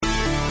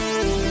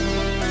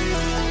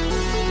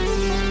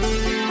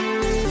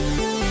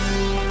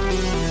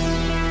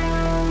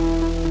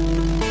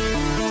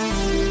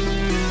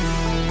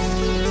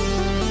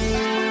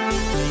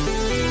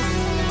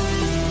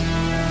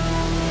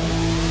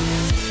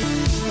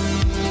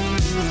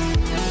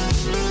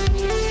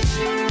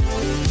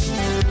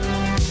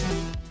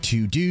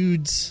Two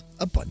dudes,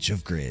 a bunch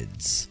of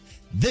grids.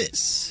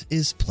 This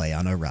is Play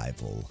on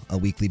Arrival, a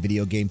weekly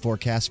video game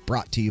forecast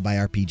brought to you by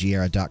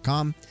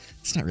RPGera.com.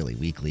 It's not really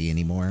weekly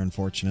anymore,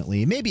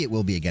 unfortunately. Maybe it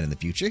will be again in the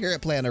future. Here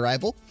at Play on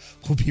Arrival,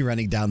 we'll be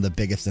running down the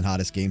biggest and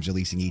hottest games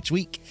releasing each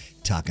week,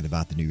 talking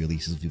about the new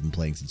releases we've been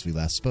playing since we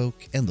last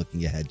spoke, and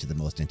looking ahead to the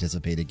most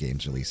anticipated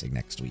games releasing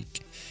next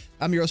week.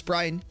 I'm your host,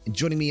 Brian, and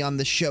joining me on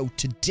the show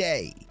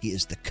today, he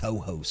is the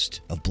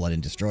co-host of Blood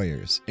and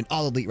Destroyers, an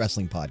all-elite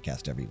wrestling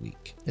podcast every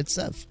week. It's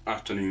Sev.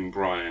 Afternoon,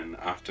 Brian.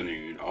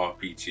 Afternoon,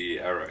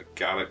 RPG Era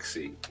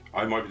Galaxy.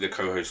 I might be the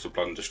co-host of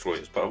Blood and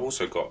Destroyers, but I've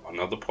also got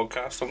another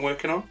podcast I'm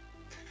working on.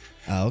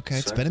 Oh, okay.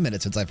 It's been a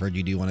minute since I've heard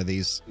you do one of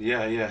these.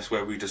 Yeah, it's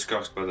where we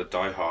discussed whether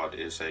Die Hard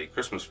is a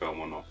Christmas film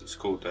or not. It's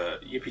called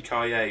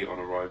Yippee-Ki-Yay on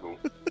Arrival.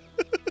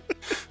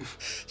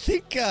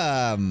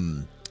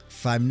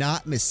 If I'm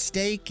not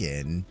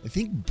mistaken, I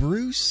think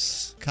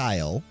Bruce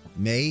Kyle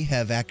may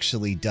have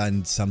actually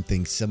done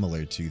something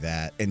similar to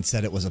that and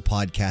said it was a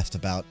podcast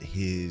about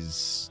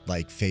his,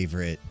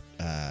 favorite,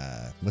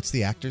 what's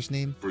the actor's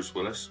name? Bruce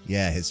Willis?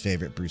 Yeah, his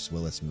favorite Bruce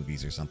Willis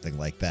movies or something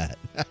like that.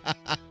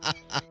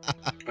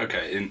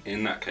 Okay,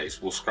 in that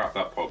case, we'll scrap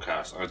that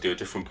podcast. I'll do a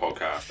different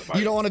podcast about...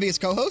 You don't want to be his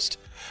co-host?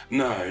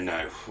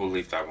 No, we'll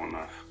leave that one.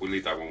 We'll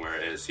leave that one where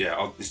it is.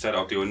 Yeah, Instead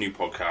I'll do a new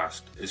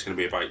podcast. It's going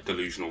to be about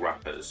delusional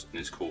rappers, and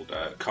it's called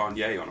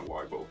Kanye on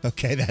Arrival.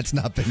 Okay, that's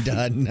not been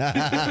done.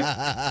 Gotta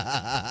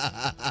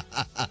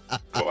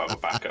have a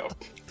backup.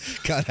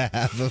 Gotta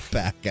have a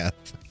backup.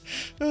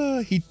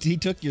 He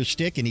took your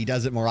shtick and he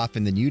does it more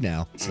often than you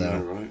now. So, I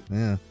know, right?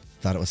 Yeah,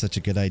 thought it was such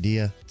a good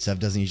idea. Sev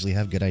doesn't usually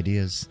have good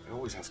ideas. He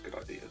always has good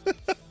ideas.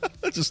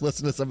 Just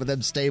listen to some of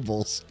them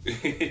stables.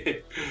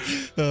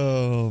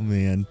 Oh,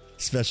 man.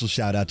 Special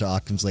shout out to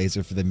Occam's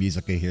Laser for the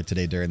music I hear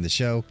today during the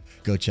show.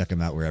 Go check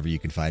them out wherever you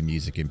can find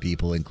music and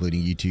people,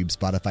 including YouTube,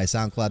 Spotify,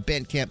 SoundCloud,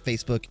 Bandcamp,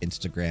 Facebook,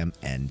 Instagram,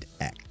 and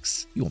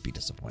X. You won't be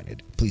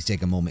disappointed. Please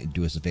take a moment and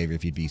do us a favor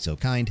if you'd be so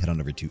kind. Head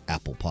on over to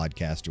Apple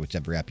Podcast or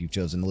whichever app you've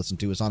chosen to listen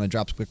to us on and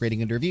drop a quick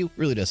rating and review.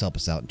 Really does help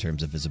us out in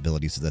terms of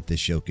visibility so that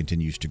this show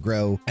continues to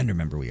grow. And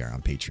remember, we are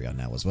on Patreon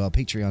now as well.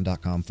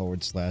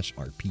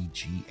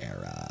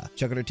 Patreon.com/RPGera.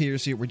 Check out our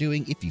tiers, see what we're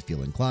doing. If you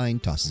feel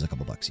inclined, toss us a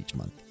couple bucks each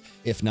month.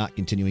 If not,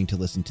 continuing to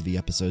listen to the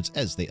episodes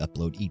as they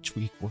upload each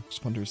week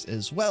works wonders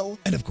as well.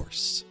 And of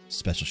course,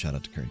 special shout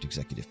out to current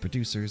executive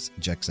producers,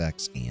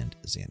 Jexax and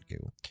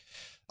Zanku.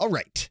 All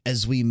right,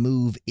 as we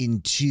move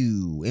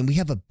into, and we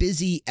have a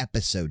busy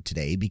episode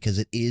today because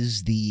it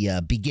is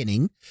the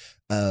beginning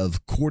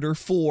of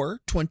Q4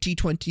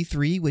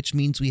 2023, which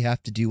means we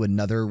have to do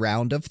another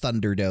round of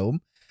Thunderdome.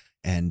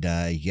 And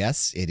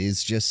yes, it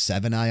is just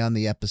 7-Eye on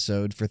the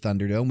episode for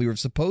Thunderdome. We were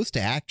supposed to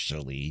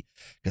actually,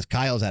 because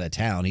Kyle's out of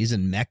town, he's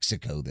in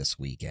Mexico this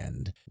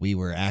weekend. We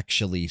were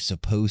actually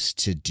supposed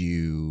to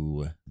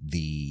do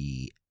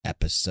the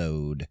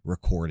episode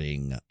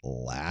recording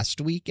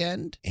last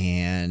weekend,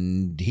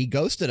 and he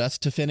ghosted us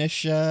to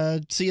finish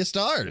Sea of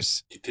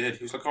Stars. He did.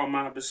 He was like, oh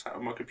man, I've been sat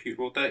on my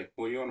computer all day.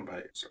 What are you on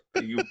about? So,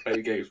 you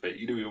play games, mate.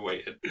 You knew you were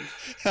waiting.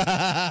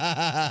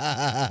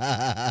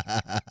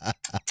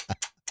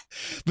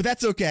 But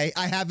that's okay.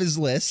 I have his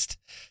list,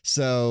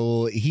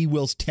 so he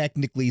will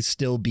technically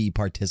still be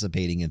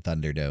participating in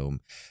Thunderdome.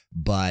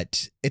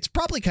 But it's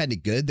probably kind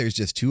of good. There's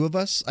just two of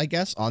us, I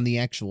guess, on the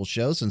actual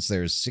show since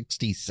there's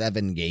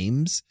 67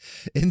 games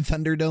in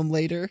Thunderdome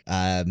later.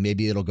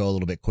 Maybe it'll go a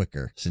little bit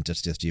quicker since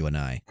it's just you and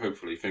I.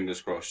 Hopefully,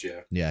 fingers crossed,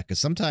 yeah. Yeah, because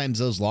sometimes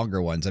those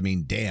longer ones, I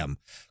mean, damn,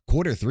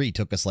 Q3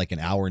 took us like an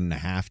hour and a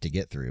half to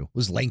get through. It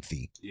was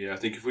lengthy. Yeah, I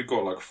think if we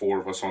got like 4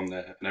 of us on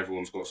there and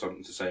everyone's got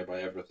something to say about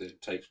everything,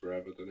 it takes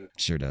forever, doesn't it?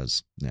 Sure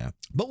does. Yeah.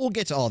 But we'll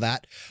get to all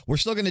that. We're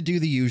still going to do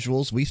the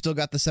usuals. We've still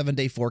got the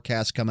 7-day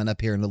forecast coming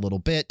up here in a little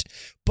bit.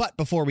 But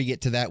before we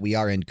get to that, we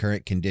are in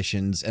current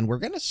conditions, and we're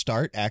going to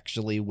start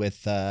actually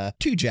with 2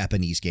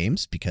 Japanese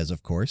games because,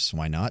 of course,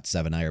 why not?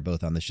 7-Eye are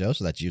both on the show,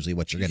 so that's usually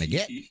what you're going to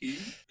get.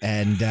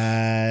 And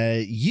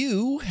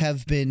you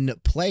have been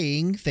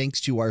playing, thanks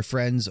to our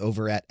friends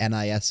over at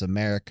NIS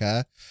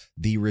America.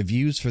 The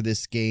reviews for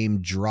this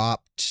game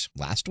dropped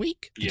last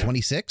week, the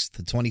 26th,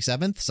 the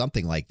 27th,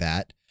 something like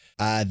that.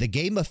 The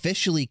game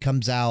officially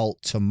comes out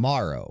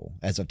tomorrow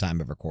as of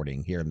time of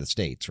recording here in the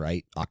States,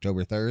 right?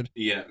 October 3rd?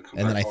 Yeah.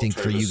 And then I think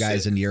for you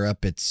guys in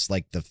Europe, it's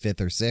like the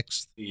 5th or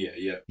 6th?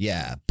 Yeah.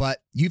 Yeah,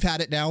 but you've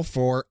had it now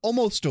for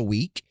almost a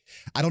week.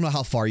 I don't know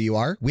how far you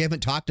are. We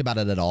haven't talked about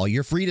it at all.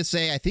 You're free to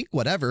say, I think,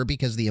 whatever,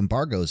 because the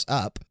embargo's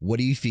up. What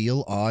do you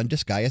feel on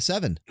Disgaea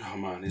 7? Oh,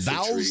 man, it's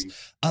Vows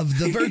of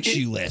the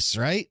Virtueless,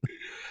 right?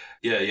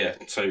 Yeah.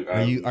 So,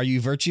 are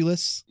you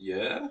virtueless?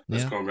 Yeah.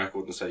 Let's go on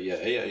record and say,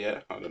 yeah.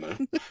 I don't know.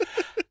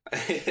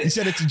 You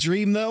said it's a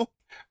dream, though?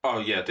 Oh,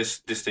 yeah. This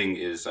thing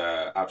is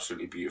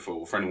absolutely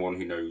beautiful. For anyone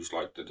who knows,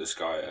 like, the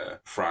Disgaea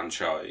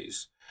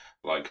franchise,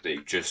 like,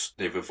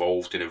 they've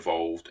evolved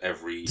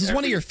every... This is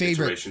one of your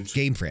favorite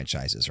game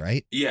franchises,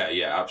 right? Yeah,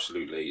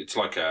 absolutely. It's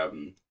like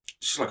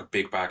just like a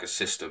big bag of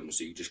systems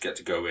that you just get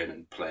to go in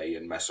and play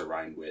and mess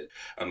around with.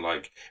 And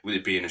like with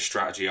it being a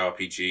strategy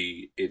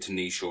RPG, it's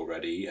niche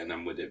already, and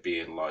then with it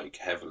being like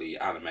heavily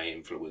anime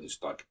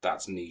influenced, like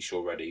that's niche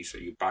already. So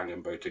you bang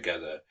them both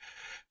together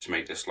to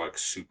make this like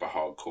super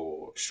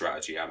hardcore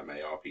strategy anime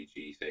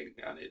RPG thing,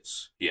 and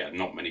it's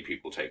not many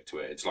people take to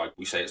it. It's like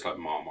we say, it's like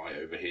Marmite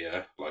over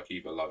here. Like you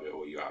either love it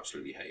or you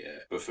absolutely hate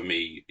it. But for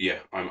me,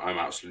 I'm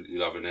absolutely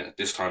loving it.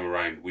 This time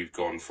around, we've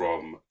gone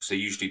from, so they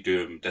usually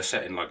do them. They're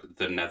set in like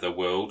the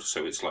Netherworld,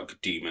 so it's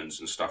like demons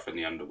and stuff in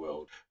the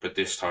underworld. But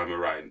this time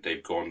around,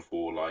 they've gone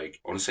for like,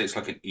 I want to say it's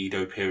like an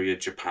Edo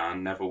period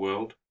Japan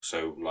Netherworld.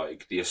 So,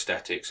 like, the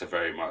aesthetics are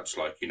very much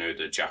like, you know,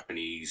 the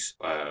Japanese,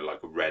 like,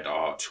 red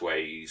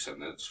archways,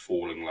 and it's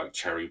falling like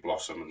cherry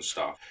blossom and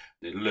stuff.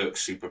 And it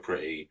looks super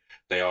pretty.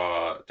 They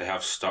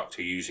have stuck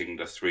to using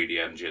the 3D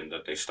engine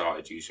that they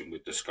started using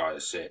with Disgaea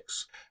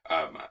 6,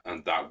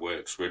 and that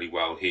works really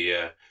well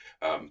here.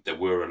 There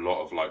were a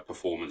lot of, like,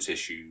 performance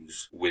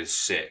issues with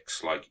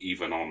 6, like,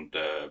 even on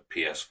the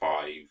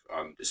PS5,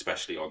 and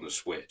especially on the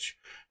Switch.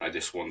 Like,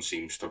 this one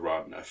seems to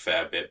run a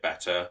fair bit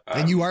better.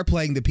 And you are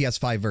playing the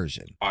PS5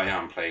 version? I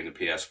am playing the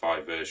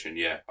PS5 version,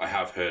 yeah. I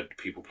have heard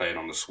people playing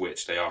on the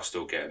Switch, they are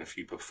still getting a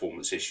few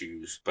performance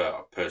issues,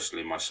 but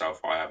personally myself,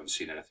 I haven't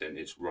seen anything.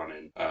 It's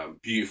running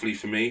beautifully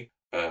for me.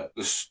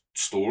 The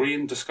story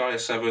in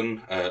Disgaea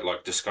 7,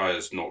 like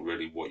Disgaea's not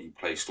really what you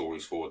play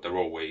stories for. They're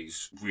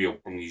always real, I'm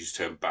going to use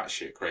the term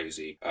batshit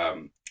crazy.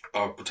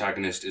 Our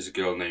protagonist is a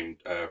girl named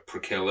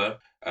Priscilla.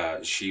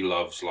 She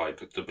loves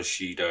like the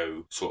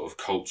Bushido sort of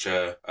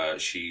culture.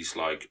 She's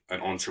like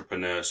an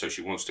entrepreneur, so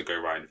she wants to go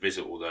around and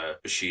visit all the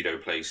Bushido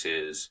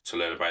places to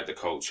learn about the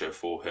culture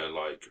for her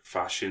like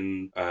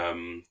fashion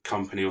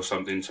company or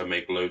something, to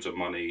make loads of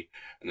money.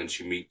 And then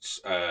she meets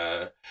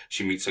a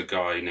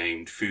guy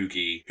named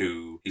Fugi,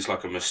 who he's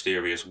like a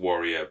mysterious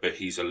warrior, but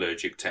he's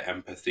allergic to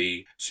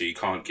empathy, so you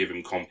can't give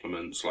him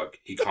compliments.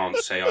 Like he can't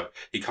say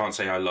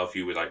I love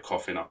you without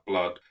coughing up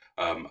blood.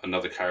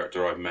 Another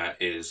character I've met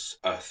is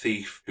a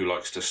thief who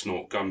likes to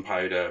snort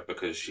gunpowder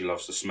because she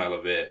loves the smell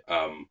of it.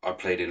 I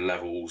played in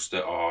levels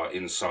that are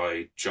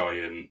inside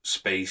giant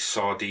space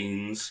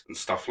sardines and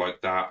stuff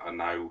like that. And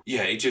now,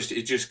 it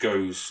just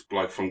goes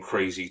like from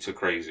crazy to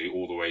crazy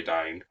all the way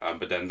down.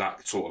 But then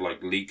that sort of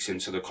like leaks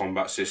into the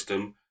combat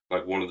system.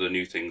 Like one of the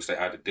new things they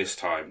added this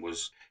time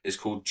it's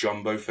called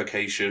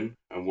jumbofication,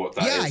 and what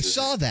that is. Yeah, I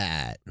saw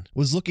that.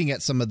 Was looking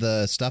at some of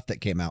the stuff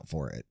that came out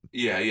for it.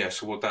 Yeah.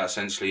 So what that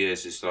essentially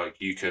is like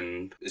you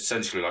can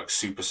essentially like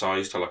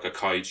supersize to like a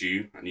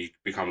kaiju, and you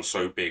become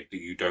so big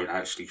that you don't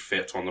actually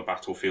fit on the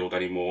battlefield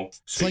anymore.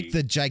 It's like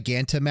the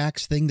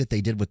Gigantamax thing that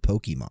they did with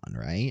Pokemon,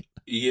 right?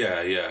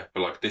 Yeah. But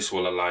like this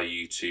will allow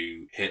you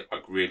to hit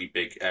like really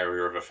big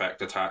area of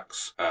effect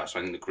attacks. So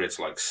I think the grid's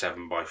like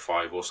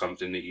 7x5 or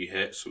something that you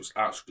hit. So it's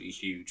absolutely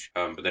huge.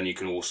 But then you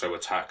can also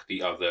attack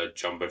the other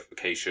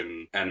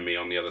jumbofication enemy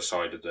on the other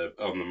side of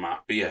the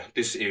map. But yeah,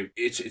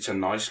 it's a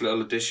nice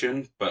little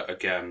addition. But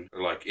again,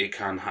 like it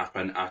can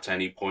happen at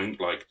any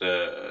point. Like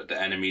the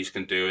enemies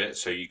can do it.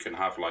 So you can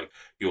have like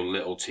your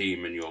little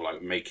team and you're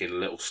like making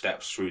little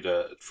steps through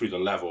the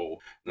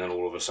level, and then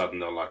all of a sudden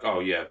they're like, oh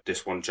yeah,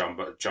 this one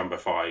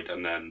jumbified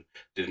and then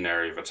did an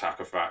area of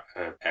effect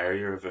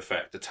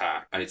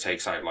attack, and it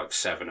takes out like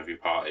 7 of your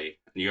party,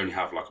 and you only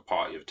have like a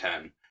party of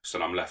 10. So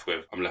then I'm left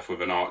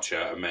with an archer,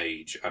 a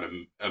mage,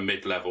 and a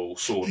mid-level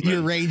swordman.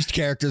 Your ranged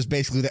characters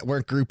basically that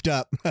weren't grouped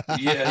up.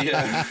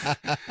 Yeah.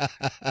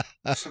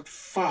 It's like,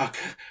 fuck.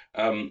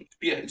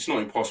 It's not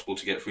impossible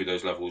to get through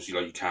those levels.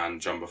 You can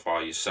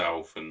jumbify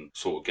yourself and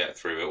sort of get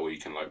through it, or you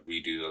can like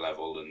redo the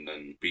level and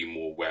then be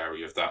more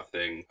wary of that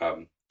thing. But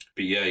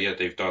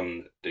they've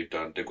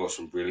got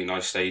some really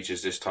nice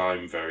stages this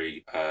time.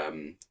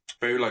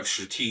 Very like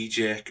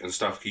strategic and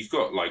stuff. You've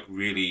got like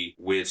really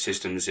weird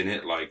systems in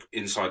it. Like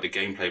inside the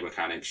gameplay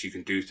mechanics, you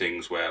can do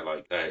things where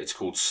like it's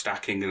called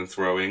stacking and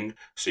throwing.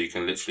 So you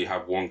can literally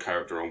have one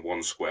character on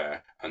one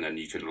square, and then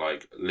you can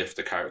like lift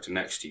the character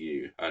next to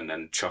you and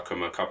then chuck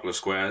them a couple of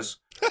squares.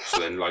 So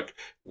then like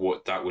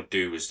what that would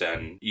do is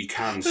then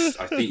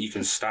I think you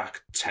can stack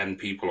 10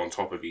 people on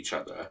top of each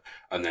other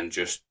and then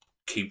just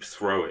keep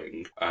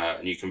throwing,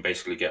 and you can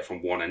basically get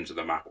from one end of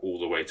the map all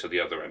the way to the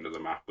other end of the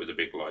map with a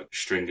big like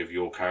string of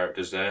your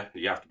characters there.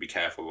 You have to be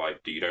careful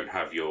like that you don't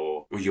have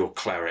your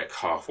cleric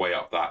halfway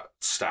up that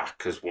stack,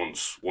 because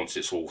once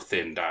it's all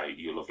thinned out,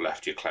 you'll have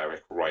left your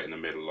cleric right in the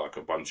middle like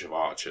a bunch of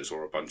archers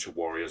or a bunch of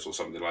warriors or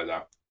something like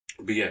that.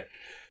 But yeah,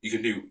 you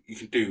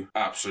can do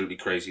absolutely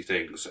crazy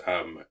things.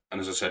 And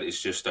as I said,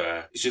 it's just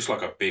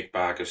like a big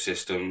bag of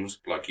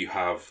systems. Like you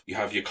have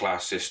your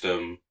class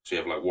system, so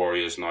you have like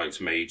warriors, knights,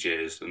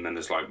 mages, and then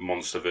there's like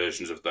monster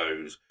versions of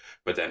those.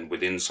 But then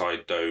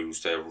inside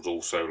those, there's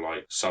also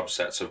like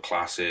subsets of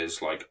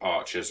classes like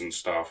archers and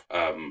stuff.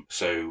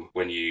 So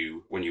when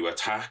you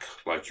attack,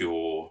 like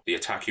the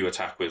attack you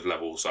attack with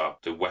levels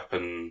up, the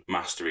weapon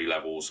mastery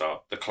levels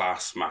up, the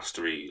class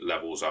mastery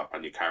levels up,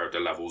 and your character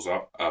levels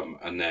up.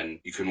 And then then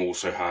you can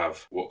also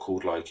have what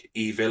called like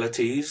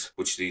e-abilities,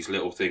 which are these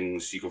little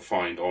things you can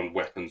find on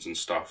weapons and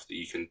stuff that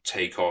you can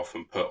take off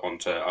and put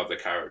onto other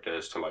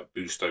characters to like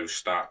boost those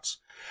stats.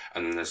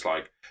 And then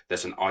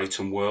there's an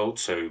item world,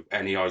 so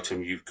any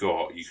item you've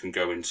got, you can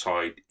go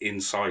inside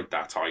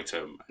that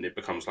item, and it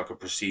becomes like a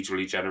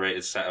procedurally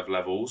generated set of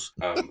levels.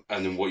 And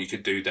then what you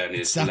could do then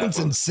is sounds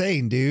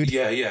insane, dude.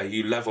 Yeah,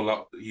 you level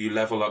up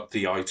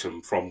the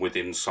item from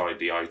within inside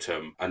the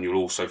item, and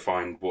you'll also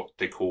find what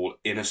they call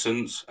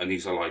innocence, and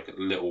these are like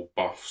little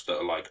buffs that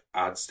are like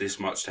adds this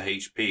much to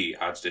HP,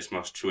 adds this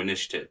much to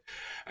initiative,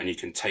 and you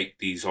can take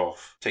these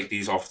off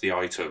the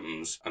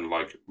items and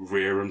like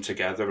rear them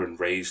together and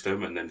raise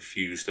them and then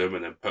fuse them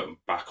and then put them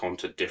back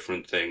onto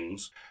different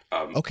things.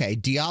 Okay,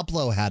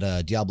 Diablo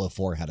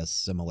 4 had a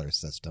similar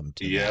system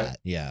to that.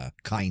 Yeah,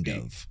 kind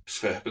of.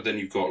 But then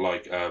you've got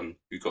a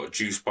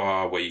juice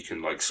bar where you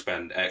can like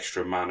spend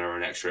extra mana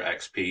and extra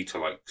XP to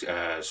like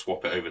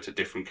swap it over to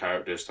different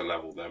characters to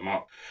level them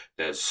up.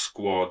 There's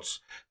squads.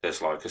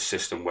 There's like a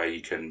system where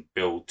you can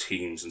build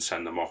teams and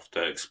send them off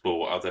to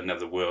explore other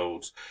nether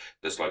worlds.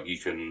 There's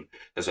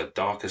a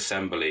dark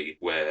assembly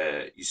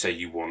where you say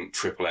you want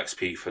triple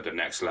XP for the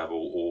next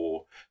level,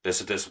 or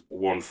there's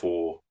one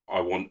for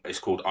it's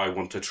called I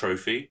Want a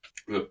Trophy.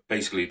 But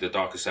basically, the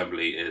Dark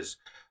Assembly is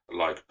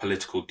like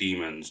political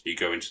demons. You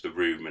go into the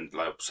room and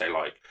say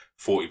like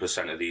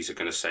 40% of these are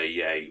going to say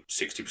yay,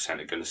 60%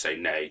 are going to say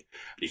nay.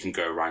 You can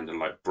go around and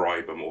like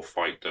bribe them or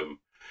fight them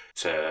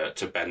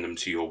to bend them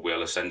to your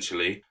will,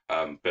 essentially.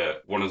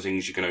 But one of the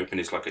things you can open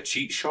is like a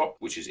cheat shop,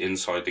 which is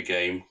inside the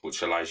game,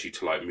 which allows you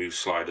to like move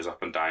sliders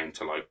up and down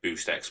to like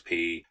boost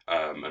XP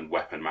and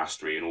weapon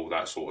mastery and all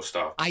that sort of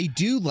stuff. I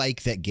do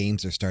like that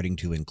games are starting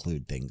to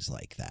include things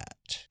like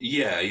that.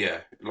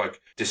 Yeah.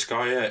 Like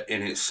Disgaea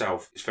in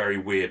itself is very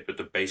weird, but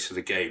the base of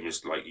the game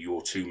is like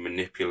you're to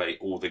manipulate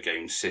all the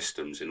game's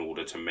systems in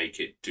order to make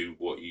it do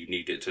what you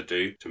need it to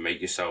do, to make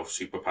yourself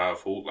super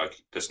powerful.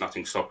 Like there's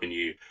nothing stopping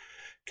you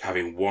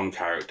having one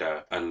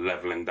character and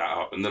leveling that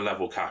up, and the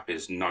level cap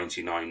is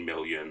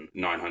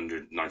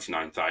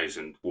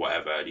 99,999,000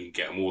 whatever, and you can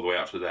get them all the way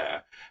up to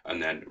there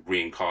and then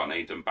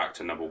reincarnate them back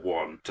to level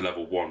one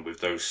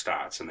with those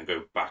stats and then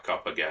go back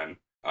up again.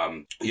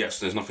 Yes,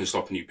 there's nothing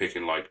stopping you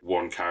picking like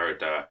one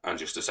character and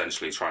just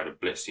essentially try to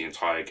blitz the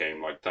entire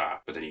game like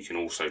that. But then you can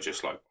also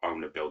just like, I'm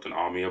going to build an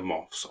army of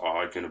moths, or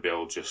I'm going to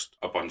build just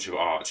a bunch of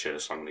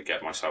archers. So I'm going to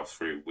get myself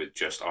through with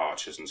just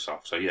archers and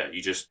stuff. So yeah,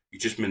 you just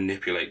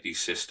manipulate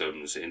these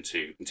systems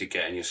into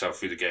getting yourself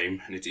through the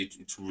game, and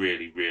it's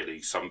really,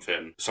 really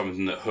something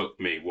that hooked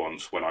me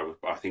once when I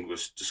think it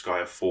was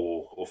Disgaea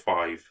 4 or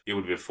 5. It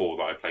would have been 4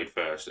 that I played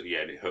first. At the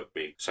end, it hooked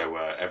me. So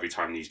every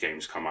time these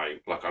games come out,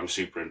 like I'm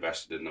super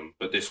invested in them.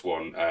 But this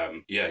one,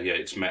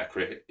 it's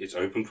Metacritic, it's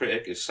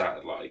OpenCritic, it's sat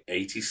at like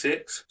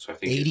 86. So I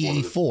think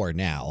 84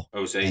 now.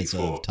 Oh, it's 84. As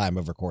of time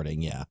of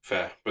recording, yeah.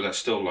 Fair, but that's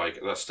still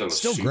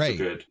super great.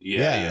 Good.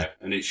 Yeah,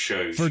 and it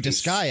shows for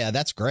Disgaea.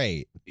 That's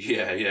great.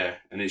 Yeah,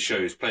 and it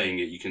shows playing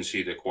it. You can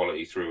see the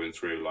quality through and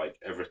through, like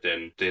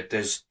everything.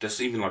 There's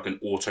even like an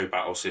auto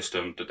battle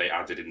system that they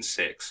added in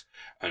 6,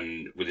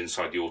 and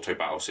inside the auto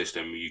battle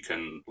system, you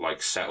can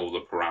like set all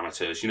the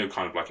parameters. You know,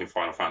 kind of like in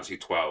Final Fantasy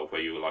 12,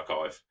 where you were like,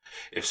 oh,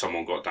 if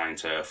someone got down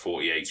to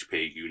 40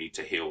 HP, you need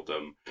to heal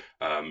them.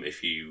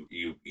 If you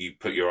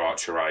put your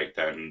archer out,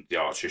 then the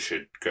archer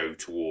should go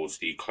towards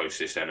the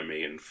closest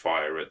enemy and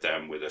fire at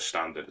them with a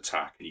standard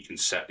attack. And you can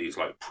set these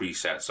like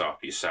presets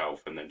up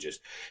yourself, and then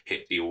just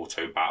hit the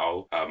auto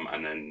battle.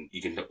 And then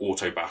you can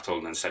auto battle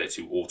and then set it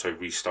to auto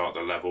restart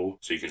the level.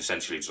 So you can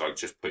essentially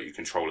just put your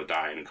controller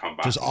down and come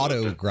back. Just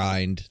auto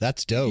grind.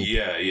 That's dope.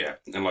 Yeah.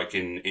 And like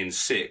in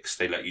 6,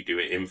 they let you do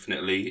it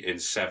infinitely. In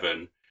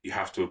 7, you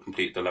have to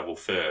complete the level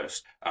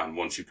first, and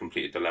once you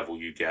complete the level,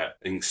 you get,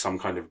 I think, some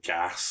kind of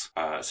gas.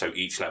 So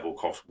each level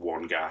costs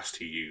 1 gas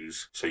to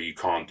use. So you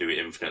can't do it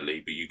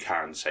infinitely, but you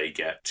can, say,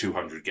 get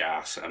 200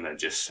 gas and then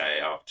just set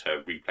it up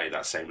to replay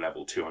that same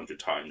level 200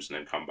 times and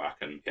then come back,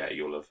 and yeah,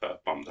 you'll have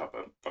bumped up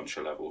a bunch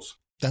of levels.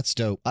 That's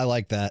dope. I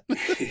like that.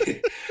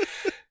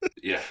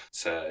 Yeah,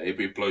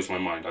 it blows my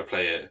mind. I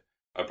play it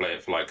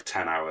for like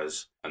 10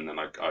 hours, and then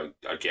I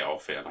get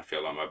off it and I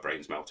feel like my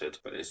brain's melted,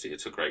 but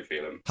it's a great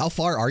feeling. How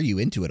far are you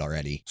into it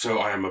already? So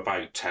I am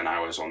about 10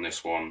 hours on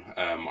this one.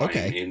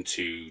 Okay. I'm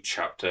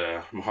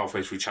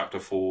halfway through chapter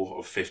 4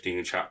 of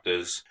 15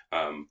 chapters.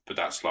 But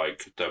that's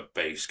like the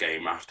base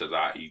game. After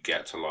that, you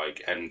get to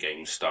like end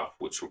game stuff,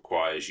 which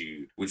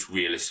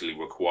realistically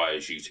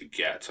requires you to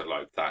get to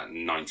like that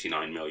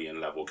 99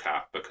 million level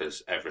cap,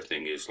 because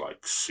everything is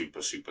like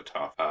super, super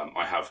tough.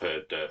 I have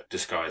heard that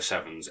Disgaea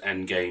 7's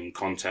end game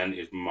content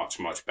is much,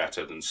 much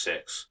better than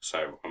 6,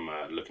 so I'm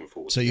looking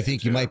forward. So you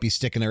think you might be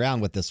sticking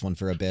around with this one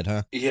for a bit,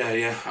 huh?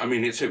 Yeah. I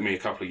mean, it took me a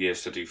couple of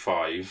years to do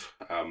 5,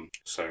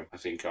 So I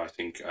think I'm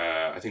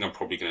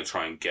probably going to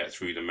try and get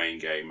through the main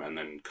game and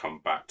then come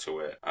back to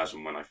it as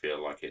and when I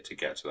feel like it to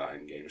get to that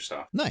end game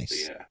stuff.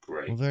 Nice. So, yeah,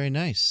 great. Well, very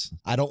nice.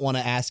 I don't want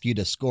to ask you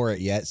to score it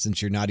yet,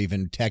 since you're not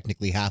even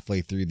technically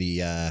halfway through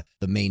the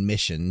main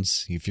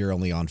missions. If you're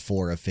only on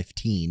 4 of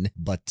 15,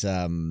 but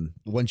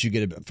once you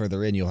get a bit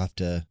further in, you'll have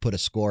to put a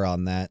score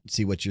on that,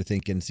 see what you're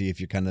thinking, see if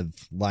you're kind of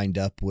lined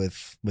up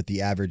with what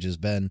the average has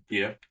been.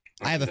 Yeah.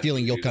 I have a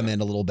feeling you'll come in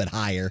a little bit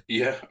higher.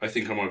 Yeah, I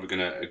think I'm either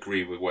going to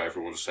agree with what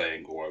everyone's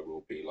saying, or I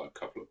will be like a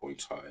couple of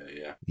points higher.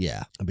 Yeah.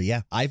 Yeah, but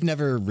yeah, I've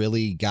never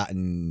really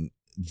gotten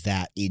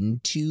that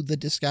into the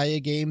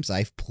Disgaea games.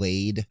 I've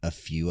played a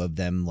few of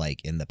them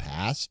like in the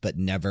past, but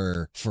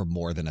never for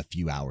more than a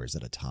few hours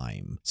at a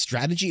time.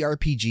 Strategy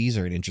RPGs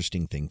are an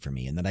interesting thing for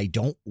me in that I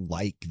don't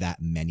like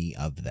that many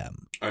of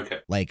them.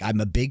 Okay. Like,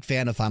 I'm a big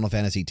fan of Final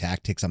Fantasy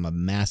Tactics. I'm a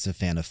massive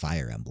fan of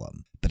Fire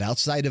Emblem. But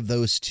outside of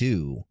those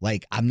two,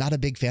 like, I'm not a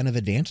big fan of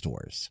Advanced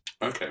Wars.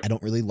 Okay. I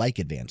don't really like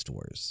Advanced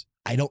Wars.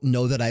 I don't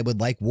know that I would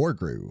like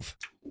Wargroove.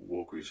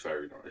 Wargroove's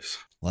very nice.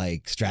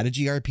 Like,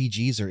 strategy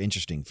RPGs are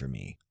interesting for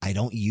me. I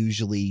don't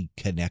usually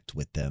connect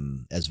with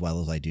them as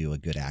well as I do a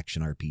good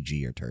action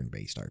RPG or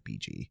turn-based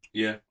RPG.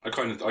 Yeah, I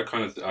kind of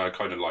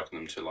liken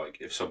them to, like,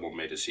 if someone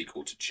made a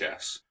sequel to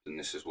chess, then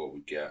this is what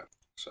we get.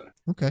 So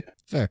okay, yeah.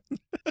 Fair.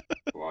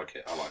 I like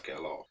it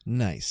a lot.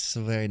 Nice,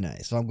 very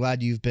nice. Well, I'm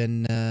glad you've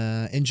been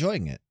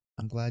enjoying it.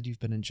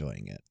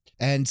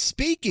 And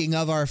speaking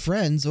of our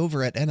friends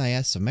over at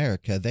NIS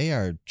America, they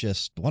are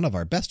just one of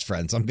our best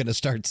friends, I'm going to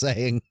start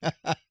saying.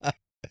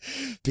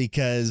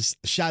 Because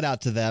shout out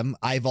to them.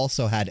 I've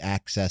also had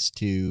access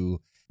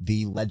to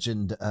The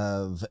Legend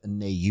of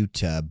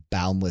Nayuta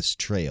Boundless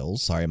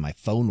Trails. Sorry, my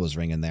phone was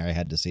ringing there. I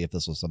had to see if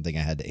this was something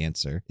I had to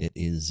answer. It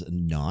is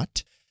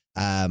not.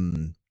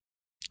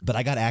 But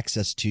I got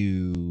access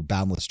to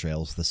Boundless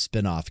Trails, the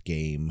spin-off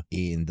game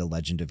in the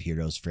Legend of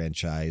Heroes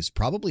franchise,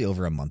 probably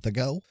over a month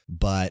ago,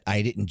 but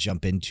I didn't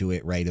jump into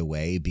it right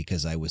away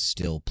because I was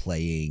still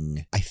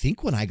playing. I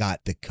think when I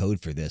got the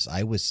code for this,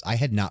 I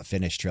had not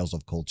finished Trails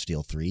of Cold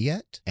Steel 3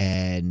 yet,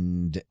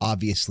 and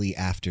obviously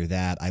after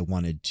that, I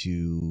wanted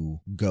to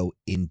go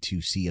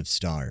into Sea of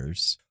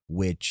Stars,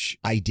 which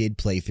I did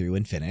play through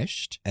and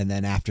finished. And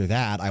then after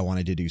that, I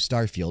wanted to do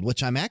Starfield,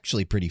 which I'm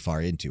actually pretty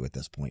far into at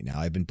this point now.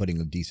 I've been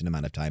putting a decent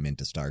amount of time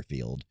into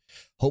Starfield.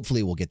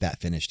 Hopefully we'll get that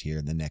finished here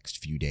in the next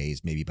few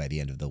days, maybe by the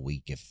end of the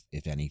week,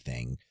 if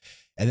anything.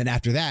 And then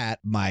after that,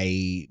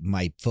 my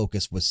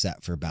focus was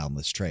set for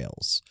Boundless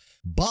Trails.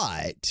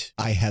 But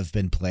I have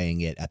been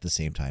playing it at the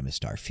same time as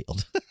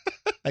Starfield.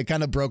 I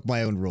kind of broke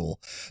my own rule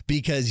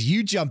because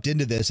you jumped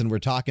into this and we're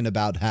talking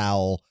about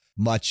how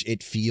much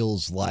it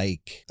feels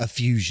like a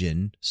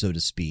fusion, so to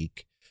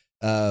speak,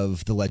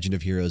 of The Legend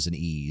of Heroes and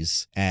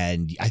Ys.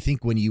 And I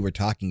think when you were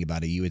talking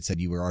about it, you had said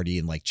you were already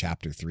in like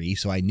chapter 3.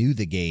 So I knew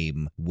the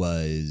game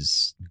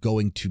was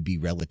going to be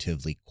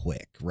relatively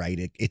quick,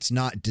 right? It's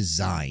not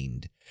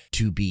designed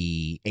to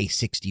be a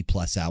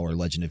 60+ hour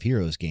Legend of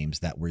Heroes games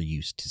that we're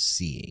used to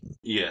seeing.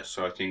 Yeah,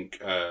 so I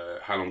think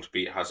How Long to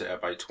Beat has it at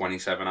about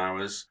 27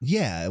 hours.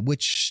 Yeah,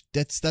 which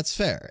that's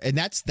fair. And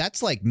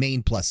that's like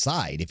main plus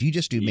side. If you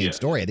just do main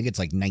story, I think it's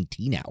like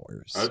 19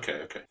 hours.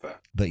 Okay, fair.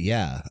 But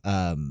yeah,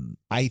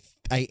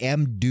 I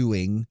am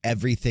doing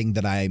everything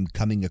that I'm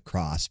coming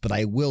across, but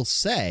I will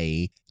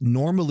say,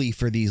 normally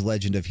for these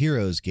Legend of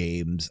Heroes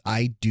games,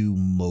 I do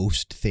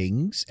most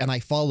things, and I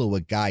follow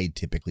a guide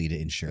typically to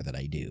ensure that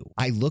I do.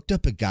 I looked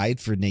up a guide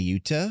for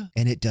Nayuta,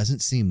 and it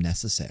doesn't seem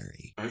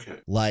necessary.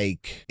 Okay.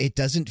 Like, it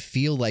doesn't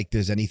feel like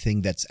there's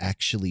anything that's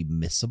actually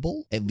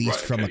missable, at least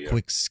from a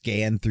quick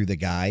scan through the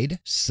guide.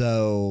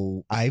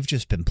 So I've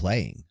just been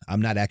playing.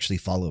 I'm not actually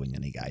following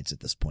any guides at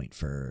this point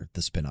for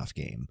the spin-off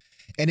game.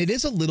 And it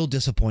is a little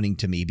disappointing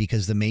to me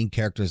because the main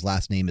character's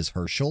last name is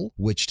Herschel,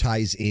 which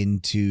ties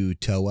into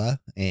Toa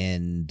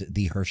and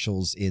the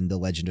Herschels in the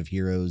Legend of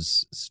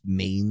Heroes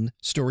main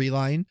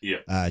storyline.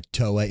 Yeah.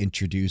 Toa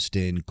introduced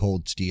in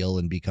Cold Steel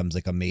and becomes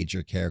like a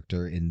major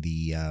character in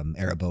the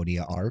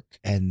Erebonia arc.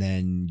 And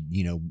then,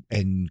 you know,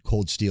 in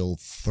Cold Steel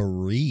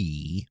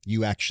 3,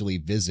 you actually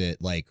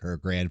visit like her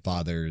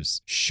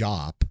grandfather's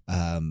shop.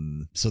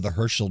 So the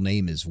Herschel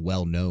name is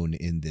well known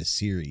in this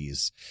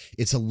series.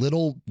 It's a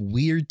little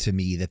weird to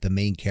me that the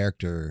main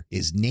character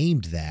is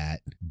named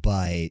that,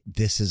 but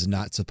this is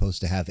not supposed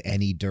to have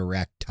any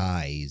direct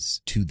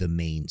ties to the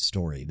main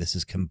story. This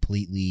is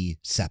completely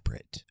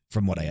separate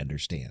from what I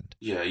understand.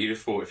 Yeah, you'd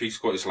have thought if he's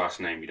got his last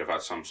name, you'd have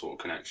had some sort of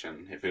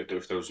connection.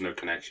 If there was no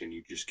connection,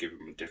 you'd just give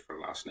him a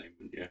different last name,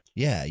 wouldn't you?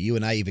 Yeah, you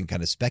and I even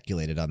kind of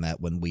speculated on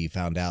that when we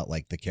found out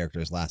like the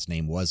character's last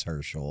name was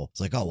Herschel. It's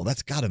like, oh, well,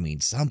 that's got to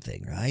mean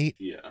something, right?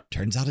 Yeah.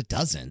 Turns out it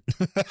doesn't.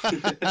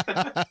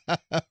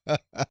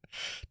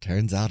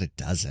 Turns out it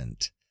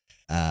doesn't.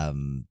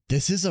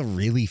 This is a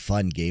really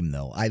fun game,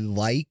 though. I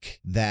like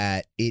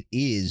that it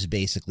is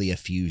basically a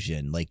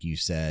fusion, like you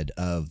said,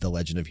 of The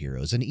Legend of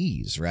Heroes and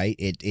Ys, right?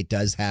 It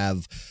does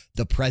have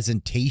the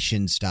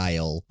presentation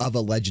style of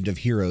a Legend of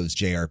Heroes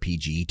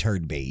JRPG,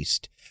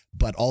 turn-based,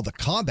 but all the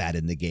combat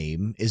in the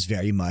game is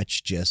very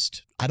much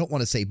just, I don't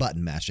want to say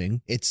button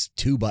mashing. It's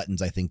 2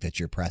 buttons, I think, that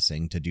you're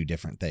pressing to do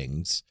different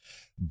things.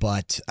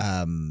 But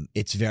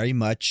it's very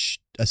much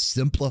a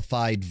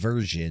simplified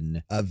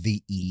version of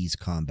the Ys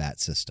combat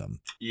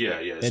system. Yeah.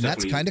 And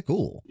that's kind of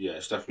cool. Yeah,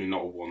 it's definitely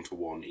not a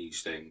one-to-one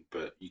Ys thing,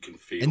 but you can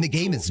feel... And the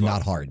game is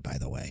not hard, by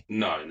the way.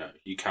 No.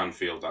 You can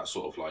feel that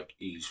sort of like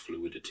Ys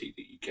fluidity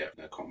that you get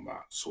in their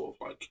combat, sort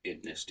of like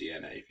in this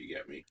DNA, if you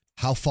get me.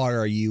 How far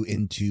are you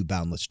into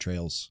Boundless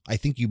Trails? I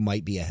think you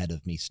might be ahead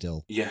of me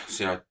still. Yeah,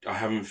 see, I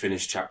haven't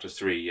finished Chapter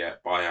 3 yet,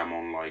 but I am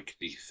on like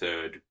the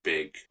 3rd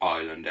big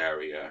island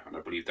area, and I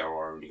believe there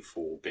are only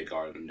 4 big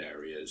island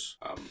areas.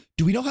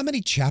 Do we know how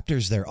many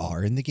chapters there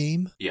are in the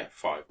game? Yeah,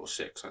 5 or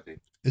 6, I think.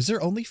 Is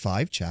there only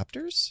 5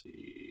 chapters?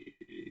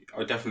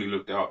 I definitely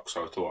looked it up,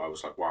 so I thought, I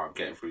was like, wow, I'm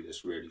getting through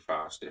this really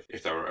fast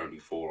if there are only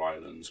 4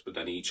 islands. But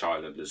then each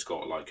island has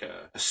got like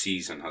a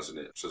season, hasn't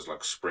it? So there's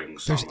like spring,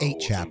 summer, there's 8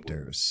 autumn,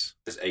 chapters.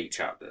 There's 8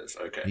 chapters,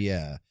 okay.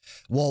 Yeah.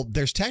 Well,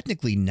 there's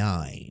technically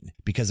 9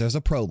 because there's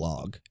a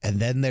prologue, and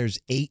then there's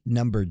 8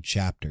 numbered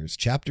chapters.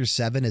 Chapter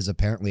 7 is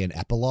apparently an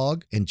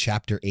epilogue, and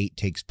Chapter 8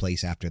 takes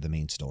place after the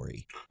main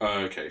story.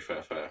 Okay,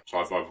 fair. So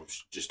I've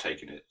just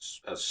taken it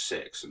as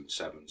 6 and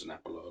 7's an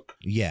epilogue.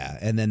 Yeah,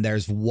 and then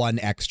there's 1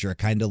 extra,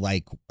 kind of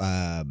like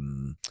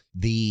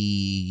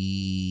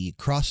the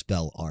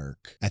Crossbell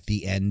arc at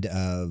the end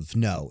of...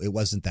 No, it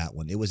wasn't that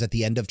one. It was at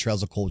the end of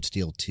Trails of Cold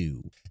Steel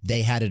 2.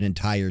 They had an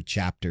entire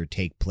chapter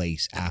take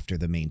place after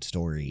the main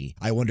story.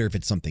 I wonder if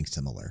it's something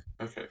similar.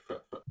 Okay, fair.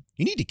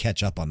 You need to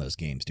catch up on those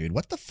games, dude.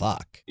 What the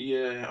fuck?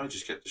 Yeah, I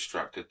just get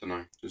distracted, don't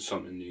I? There's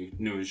something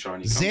new and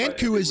shiny.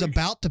 Zanku is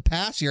about to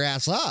pass your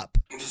ass up.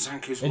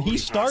 And he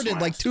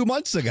started like 2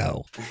 months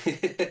ago.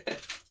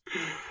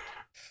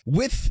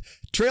 With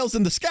Trails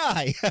in the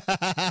Sky.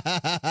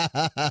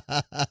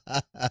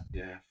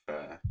 Yeah,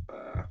 fair.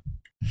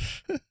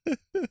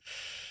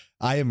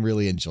 I am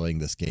really enjoying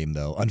this game,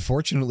 though.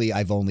 Unfortunately,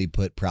 I've only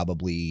put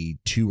probably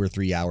 2 or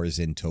 3 hours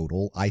in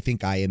total. I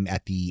think I am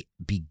at the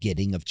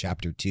beginning of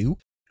Chapter 2.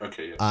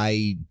 Okay, yeah.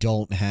 I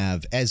don't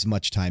have as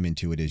much time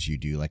into it as you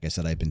do. Like I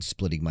said, I've been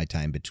splitting my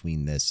time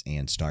between this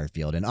and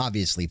Starfield, and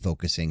obviously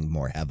focusing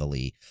more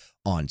heavily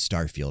on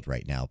Starfield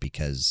right now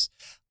because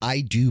I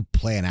do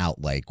plan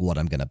out like what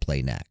I'm going to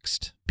play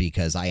next,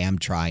 because I am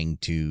trying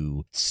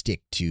to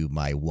stick to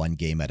my one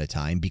game at a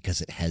time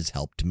because it has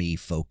helped me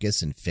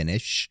focus and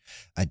finish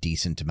a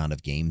decent amount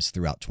of games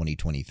throughout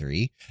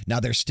 2023. Now,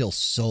 there's still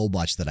so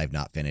much that I've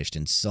not finished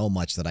and so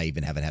much that I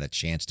even haven't had a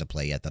chance to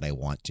play yet that I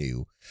want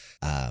to.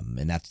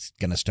 And that's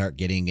going to start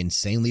getting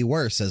insanely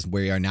worse as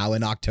we are now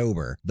in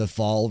October. The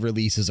fall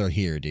releases are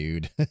here,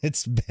 dude.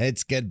 It's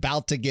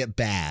about to get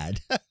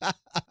bad.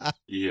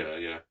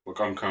 Yeah. Look,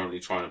 I'm currently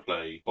trying to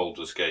play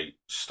Baldur's Gate,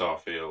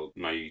 Starfield,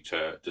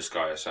 Naruto,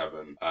 Disgaea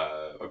 7.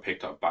 I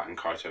picked up Batten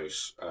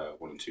Kaitos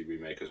 1 and 2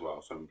 remake as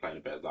well, so I'm playing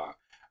a bit of that.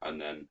 And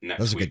then next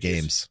Those are week good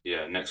games.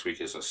 Next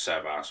week is a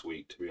Sev-ass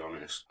week, to be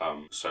honest.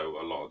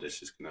 So a lot of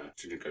this is gonna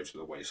go to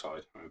the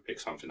wayside. I'm gonna pick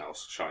something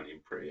else shiny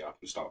and pretty up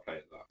and start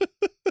playing that.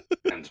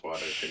 Hence why I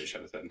don't finish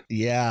anything.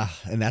 Yeah,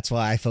 and that's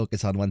why I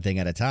focus on one thing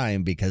at a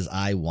time, because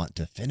I want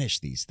to finish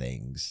these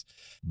things.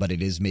 But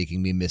it is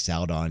making me miss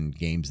out on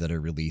games that are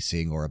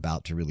releasing or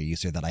about to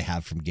release, or that I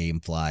have from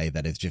Gamefly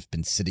that has just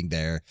been sitting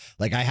there.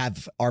 Like I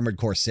have Armored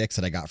Core 6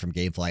 that I got from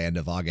Gamefly end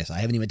of August. I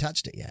haven't even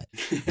touched it yet.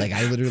 Like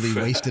I literally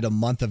wasted a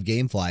month of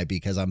Gamefly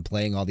because I'm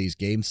playing all these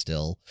games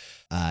still.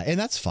 And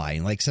that's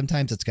fine. Like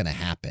sometimes it's going to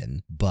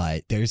happen,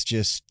 but there's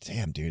just,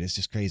 damn, dude, it's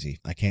just crazy.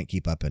 I can't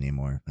keep up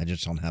anymore. I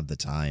just don't have the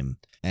time.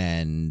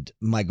 And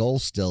my goal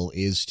still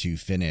is to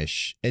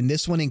finish, and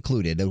this one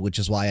included, which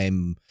is why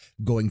I'm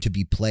going to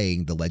be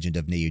playing The Legend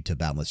of Naruto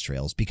Boundless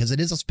Trails, because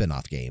it is a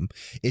spin-off game.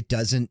 It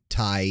doesn't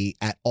tie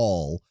at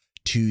all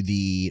to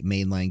the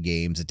mainline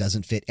games. It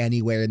doesn't fit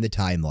anywhere in the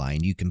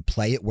timeline. You can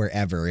play it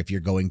wherever. If you're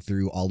going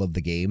through all of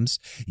the games,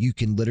 you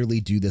can literally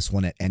do this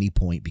one at any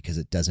point because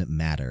it doesn't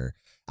matter.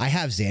 I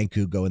have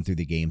Zanku going through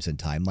the games in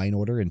timeline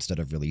order instead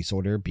of release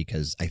order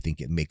because I think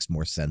it makes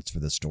more sense for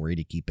the story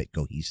to keep it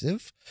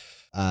cohesive.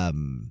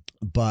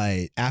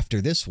 But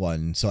after this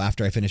one, so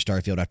after I finish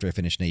Starfield, after I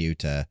finish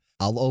Naruto,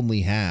 I'll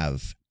only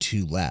have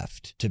 2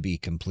 left to be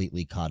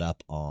completely caught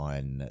up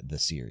on the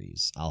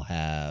series. I'll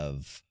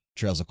have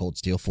Trails of Cold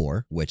Steel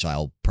 4, which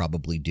I'll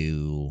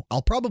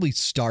probably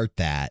start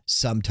that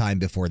sometime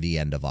before the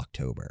end of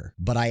October.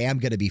 But I am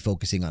going to be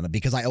focusing on it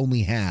because I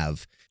only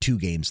have 2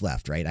 games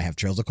left, right? I have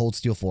Trails of Cold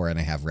Steel 4 and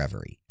I have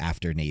Reverie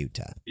after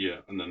Naruto. Yeah,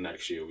 and then then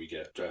next year we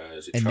get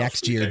is it and Trails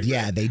next Through year, Daybreak?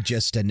 yeah, they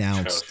just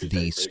announced Through the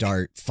Daybreak.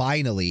 start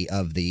finally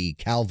of the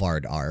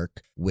Calvard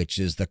arc, which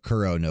is the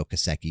Kuro no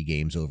Kaseki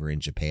games over in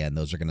Japan.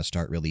 Those are going to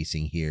start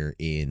releasing here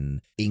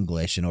in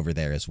English and over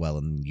there as well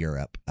in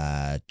Europe.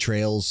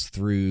 Trails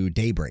Through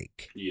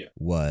Daybreak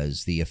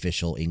was the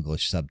official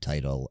English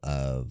subtitle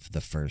of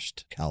the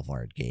first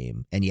Calvard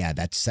game. And yeah,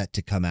 that's set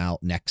to come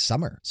out next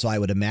summer. So I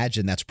would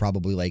imagine that's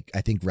probably like,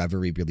 I think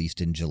Reverie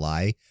released in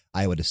July.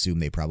 I would assume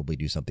they probably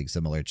do something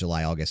similar.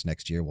 July, August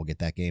next year, we'll get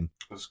that game.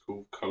 That's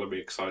cool. Color me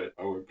excited.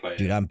 I won't play it.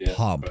 Dude, I'm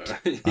pumped.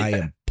 I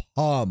am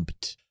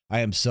pumped.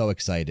 I am so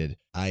excited.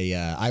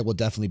 I will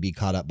definitely be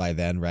caught up by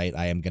then, right?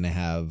 I am going to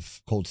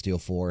have Cold Steel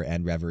 4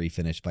 and Reverie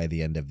finished by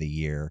the end of the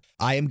year.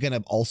 I am going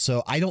to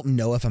also, I don't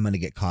know if I'm going to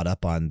get caught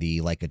up on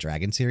the Like a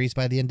Dragon series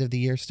by the end of the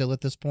year still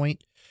at this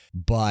point.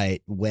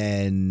 But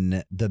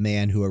when The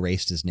Man Who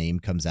Erased His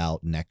Name comes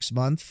out next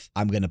month,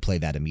 I'm going to play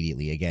that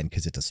immediately again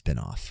because it's a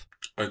spinoff.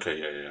 Okay,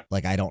 yeah.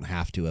 Like, I don't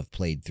have to have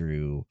played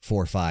through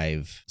 4,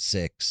 5,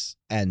 6,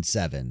 and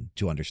 7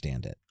 to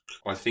understand it.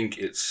 I think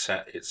it's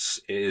set. It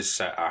is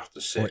set after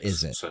 6. Or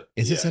is it? So,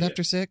 is it set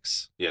after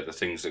 6? Yeah, the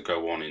things that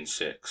go on in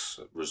 6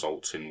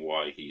 results in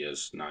why he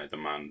is now the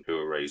man who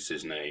erased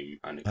his name,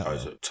 and it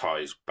kind of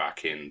ties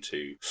back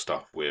into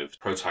stuff with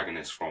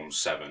protagonists from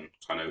 7.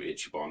 So I know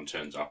Ichiban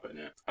turns up in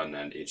it, and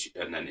then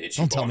Ichiban.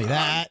 Don't tell me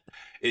that.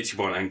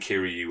 Ichiban and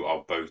Kiryu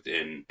are both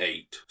in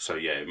 8. So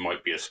yeah, it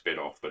might be a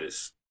spin-off, but it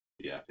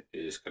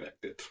is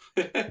connected.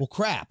 Well,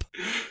 crap,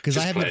 because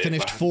I haven't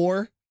finished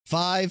 4,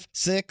 5,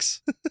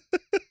 6.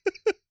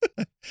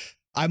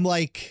 I'm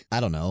like, I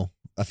don't know,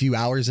 a few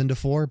hours into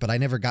 4, but I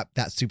never got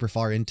that super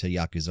far into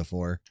Yakuza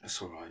 4. That's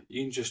all right.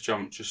 You can just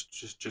jump, just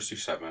do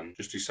 7.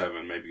 Just do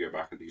 7, maybe go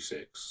back and do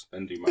 6,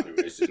 then do Man Who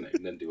Erased His Name,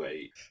 then do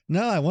 8.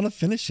 No, I want to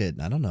finish it.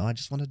 I don't know. I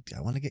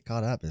want to get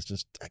caught up. It's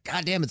just,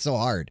 goddamn, it's so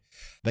hard.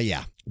 But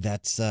yeah,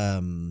 that's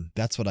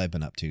what I've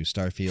been up to.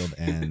 Starfield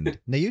and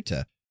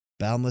Nayuta.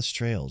 Boundless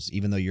Trails,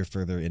 even though you're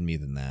further in me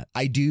than that.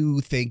 I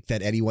do think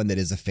that anyone that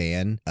is a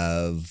fan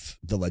of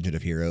The Legend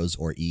of Heroes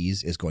or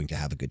Ys is going to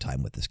have a good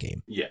time with this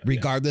game. Yeah.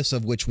 Regardless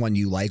of which one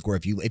you like, or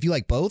if you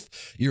like both,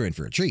 you're in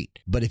for a treat.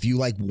 But if you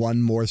like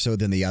one more so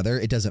than the other,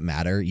 it doesn't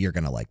matter. You're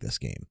going to like this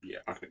game. Yeah,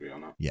 I can agree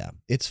on that. Yeah,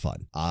 it's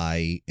fun.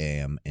 I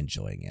am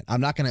enjoying it.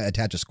 I'm not going to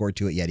attach a score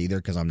to it yet either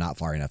because I'm not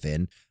far enough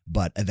in,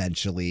 but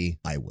eventually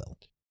I will.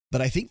 But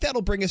I think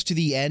that'll bring us to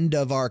the end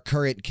of our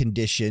current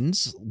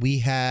conditions. We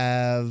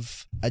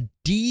have a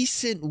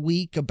decent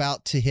week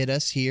about to hit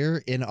us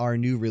here in our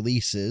new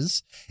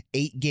releases.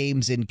 8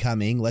 games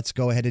incoming. Let's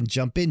go ahead and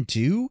jump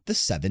into the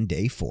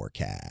 7-day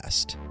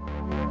forecast.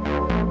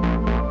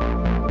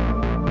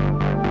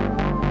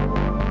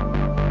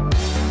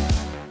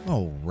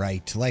 All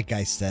right, like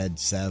I said,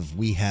 Sev,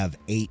 we have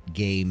 8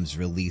 games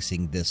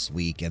releasing this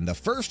week, and the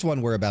first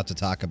one we're about to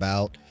talk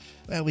about,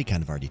 well, we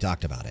kind of already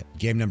talked about it.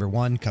 Game number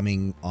 1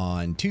 coming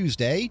on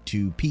Tuesday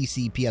to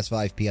PC,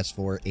 PS5,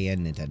 PS4,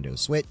 and Nintendo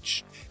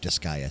Switch,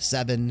 Disgaea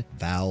 7,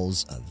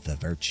 Vows of the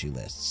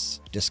Virtueless.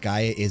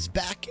 Disgaea is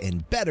back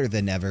and better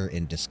than ever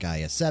in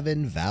Disgaea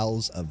 7,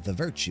 Vows of the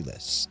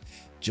Virtueless.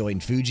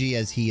 Join Fuji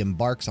as he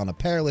embarks on a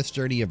perilous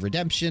journey of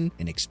redemption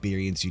and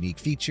experience unique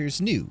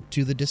features new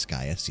to the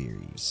Disgaea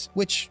series,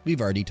 which we've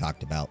already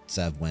talked about.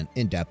 Sev went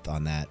in depth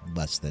on that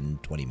less than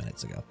 20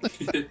 minutes ago.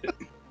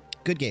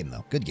 Good game,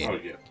 though. Good game. Oh,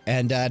 yeah.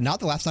 And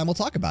not the last time we'll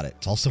talk about it.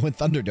 It's also in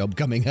Thunderdome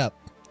coming up.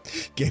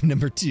 Game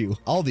number 2.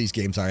 All these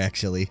games are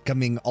actually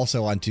coming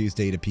also on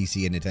Tuesday to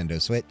PC and Nintendo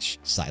Switch.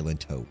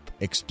 Silent Hope.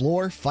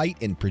 Explore, fight,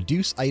 and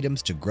produce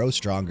items to grow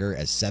stronger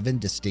as 7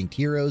 distinct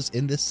heroes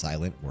in this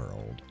silent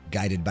world.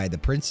 Guided by the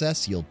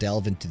princess, you'll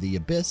delve into the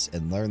abyss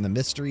and learn the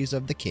mysteries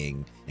of the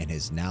king and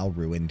his now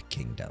ruined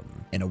kingdom.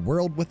 In a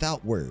world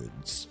without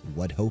words,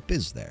 what hope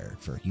is there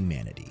for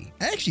humanity?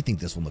 I actually think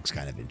this one looks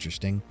kind of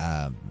interesting.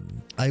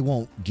 I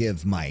won't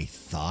give my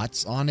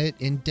thoughts on it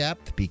in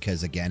depth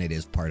because, again, it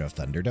is part of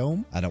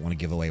Thunderdome. I don't want to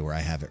give away where I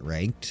have it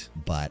ranked,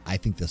 but I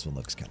think this one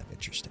looks kind of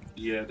interesting.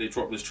 Yeah, they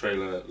dropped this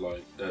trailer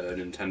like a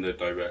Nintendo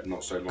Direct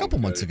not so long ago. A couple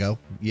months ago.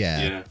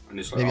 Yeah. Yeah, and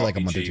it's like maybe RPG, like a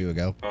month or two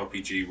ago.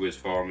 RPG with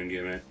farming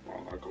gimmick.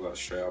 Well, I got that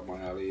straight up my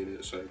alley in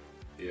it, so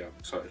yeah,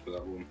 excited for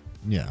that one.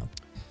 Yeah.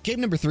 Game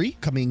number 3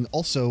 coming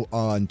also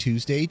on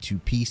Tuesday to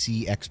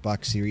PC,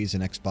 Xbox Series,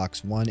 and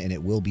Xbox One, and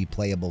it will be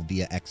playable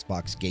via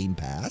Xbox Game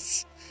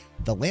Pass.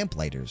 The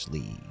Lamplighters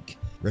League.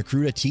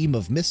 Recruit a team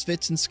of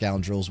misfits and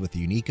scoundrels with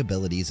unique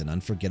abilities and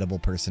unforgettable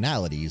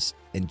personalities,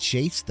 and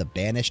chase the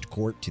banished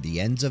court to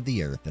the ends of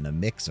the earth in a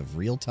mix of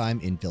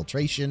real-time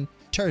infiltration,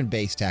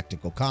 turn-based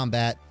tactical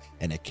combat,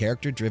 and a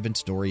character-driven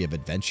story of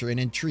adventure and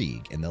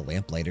intrigue in the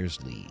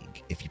Lamplighters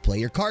League. If you play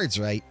your cards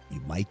right,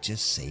 you might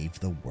just save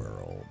the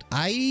world.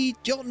 I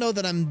don't know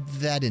that I'm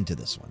that into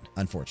this one,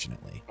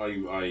 unfortunately.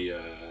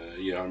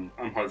 I'm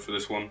hyped for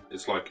this one.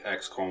 It's like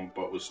XCOM,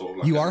 but with sort of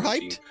like you are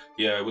hyped?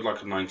 Yeah, with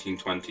like a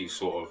 1920s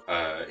sort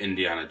of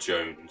Indiana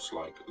Jones,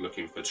 like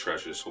looking for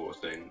treasure sort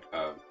of thing.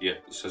 Yeah,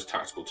 it says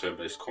tactical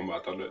turn-based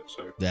combat on it.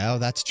 So yeah,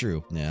 that's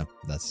true. Yeah,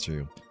 that's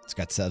true. It's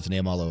got Sev's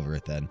name all over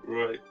it then.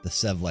 Right. The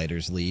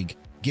Sevlighters League.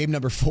 Game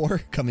number 4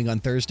 coming on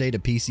Thursday to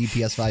PC,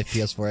 PS5,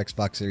 PS4,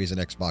 Xbox Series, and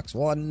Xbox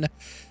One.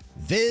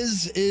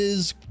 Viz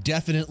is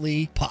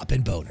definitely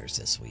popping boners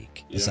this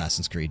week. Yeah.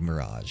 Assassin's Creed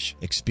Mirage.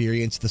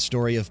 Experience the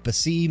story of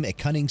Basim, a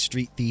cunning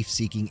street thief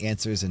seeking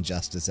answers and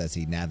justice as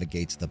he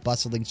navigates the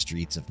bustling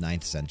streets of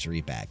 9th century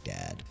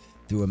Baghdad.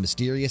 Through a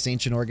mysterious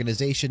ancient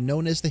organization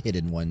known as the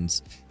Hidden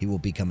Ones, he will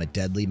become a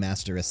deadly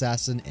master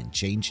assassin and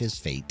change his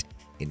fate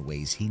in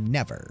ways he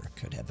never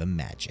could have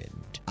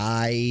imagined.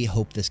 I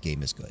hope this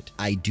game is good.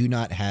 I do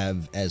not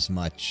have as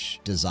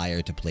much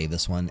desire to play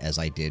this one as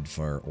I did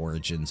for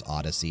Origins,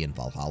 Odyssey, and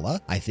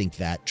Valhalla. I think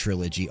that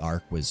trilogy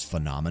arc was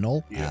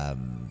phenomenal. Yeah.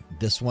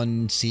 This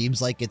one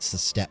seems like it's a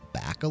step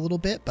back a little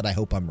bit, but I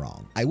hope I'm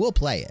wrong. I will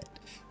play it.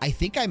 I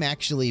think I'm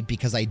actually,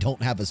 because I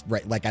don't have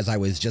like as I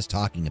was just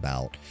talking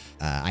about,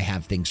 I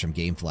have things from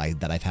Gamefly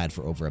that I've had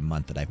for over a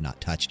month that I've not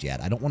touched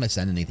yet. I don't want to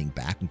send anything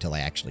back until I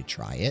actually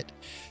try it.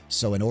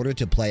 So in order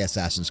to play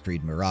Assassin's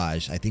Creed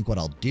Mirage, I think what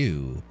I'll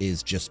do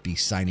is just be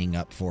signing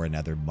up for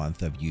another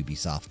month of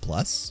Ubisoft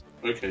Plus.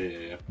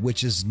 Okay, yeah.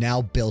 Which is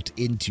now built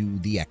into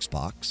the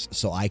Xbox.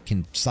 So I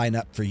can sign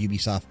up for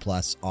Ubisoft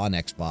Plus on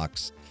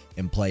Xbox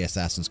and play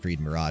Assassin's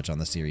Creed Mirage on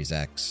the Series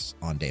X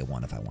on day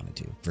one if I wanted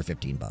to for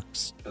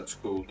 $15. That's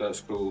cool.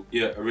 That's cool.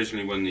 Yeah,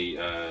 originally when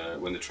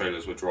the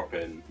trailers were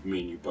dropping,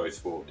 me and you both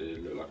thought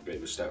it looked like a bit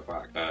of a step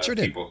back. Sure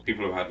did.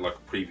 People have had like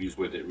previews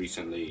with it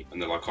recently,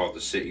 and they're like, "Oh, the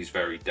city's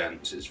very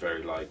dense. It's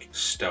very like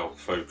stealth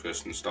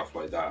focused and stuff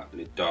like that." And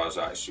it does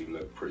actually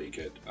look pretty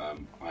good.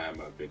 I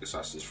am a big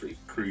Assassin's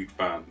Creed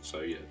fan,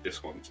 so yeah,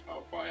 this one's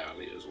up my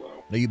alley as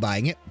well. Are you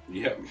buying it?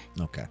 Yeah.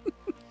 Okay.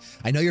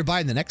 I know you're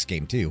buying the next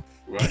game too.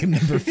 Right. Game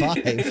number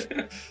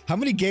 5. How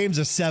many games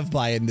is Sev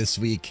buying this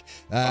week?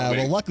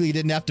 Well, luckily you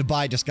didn't have to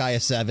buy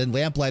Disgaea 7.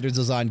 Lamplighters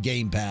is on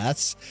Game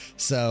Pass,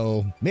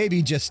 so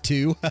maybe just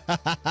 2.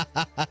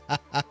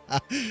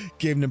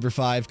 Game number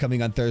 5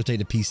 coming on Thursday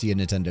to PC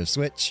and Nintendo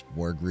Switch.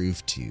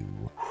 Wargroove 2.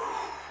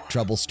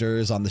 Trouble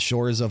stirs on the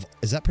shores of,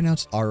 is that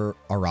pronounced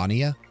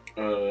Arania?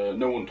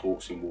 No one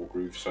talks in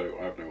Wargroove, so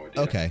I have no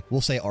idea. Okay, we'll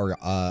say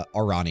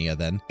Arania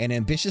then. An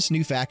ambitious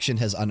new faction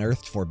has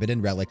unearthed forbidden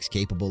relics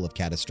capable of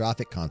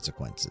catastrophic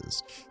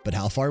consequences. But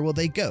how far will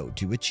they go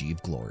to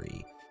achieve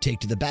glory? Take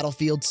to the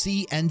battlefield,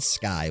 sea and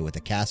sky with a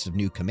cast of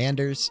new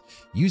commanders,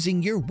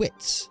 using your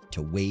wits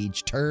to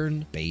wage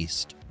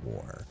turn-based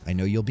war. I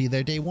know you'll be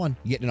there day one.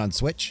 You getting it on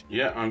Switch?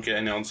 Yeah, I'm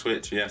getting it on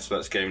Switch. Yeah, so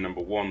that's game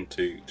number 1,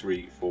 2,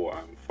 3, 4,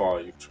 and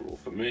 5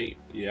 for me.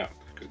 Yeah.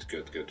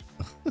 Good.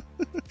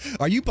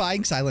 Are you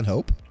buying Silent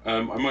Hope? I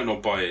might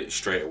not buy it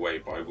straight away,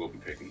 but I will be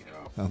picking it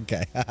up.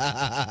 Okay.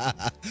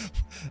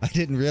 I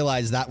didn't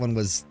realize that one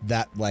was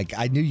that, like,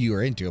 I knew you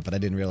were into it, but I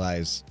didn't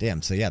realize.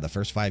 Damn, so yeah, the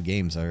first 5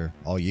 games are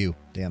all you.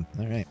 Damn,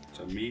 all right.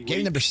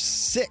 Game number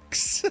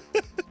 6,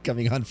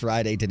 coming on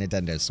Friday to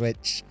Nintendo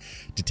Switch.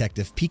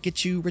 Detective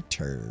Pikachu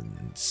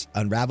returns.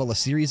 Unravel a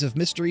series of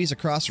mysteries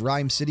across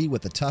Rhyme City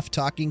with a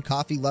tough-talking,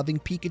 coffee-loving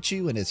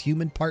Pikachu and his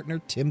human partner,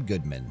 Tim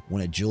Goodman.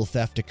 When a jewel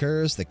theft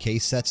occurs, the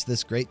case sets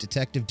this great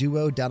detective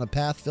duo down a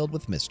path filled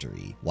with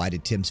mystery. Why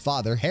did Tim's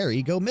father,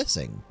 Harry, go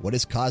missing? What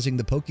is causing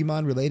the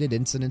Pokemon-related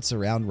incidents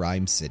around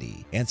Rhyme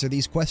City? Answer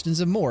these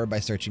questions and more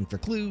by searching for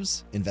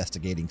clues,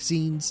 investigating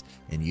scenes,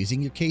 and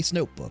using your case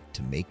notebook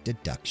to make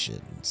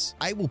deductions.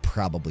 I will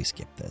probably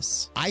skip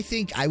this. I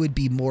think I would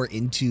be more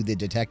into the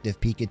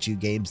Detective Pikachu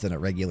games than a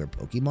regular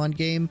Pokemon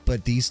game,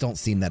 but these don't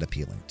seem that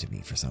appealing to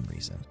me for some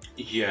reason.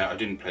 Yeah, I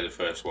didn't play the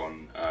first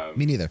one.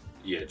 Me neither.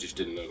 Yeah, it just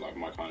didn't look like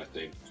my kind of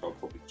thing, so I'll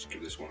probably just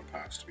give this one a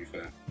pass, to be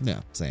fair.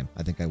 Yeah, same.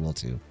 I think I will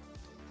too.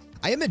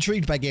 I am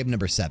intrigued by game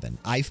number 7.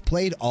 I've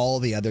played all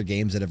the other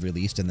games that have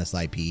released in this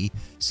IP,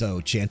 so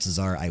chances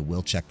are I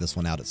will check this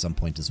one out at some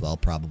point as well,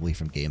 probably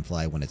from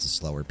Gamefly when it's a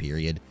slower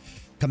period.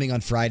 Coming on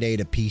Friday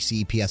to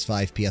PC,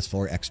 PS5,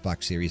 PS4,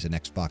 Xbox Series, and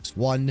Xbox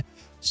One,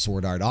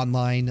 Sword Art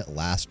Online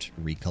Last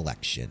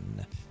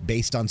Recollection.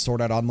 Based on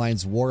Sword Art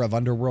Online's War of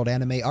Underworld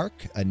anime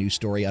arc, a new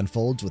story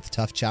unfolds with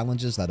tough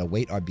challenges that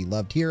await our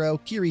beloved hero,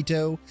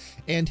 Kirito,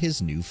 and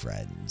his new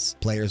friends.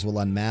 Players will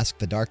unmask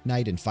the Dark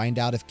Knight and find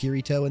out if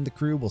Kirito and the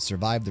crew will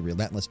survive the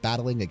relentless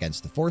battling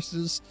against the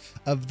forces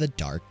of the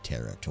Dark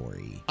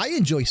Territory. I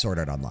enjoy Sword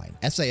Art Online.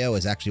 SAO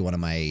is actually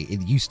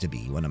it used to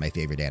be one of my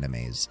favorite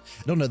animes.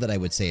 I don't know that I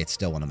would say it's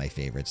still one of my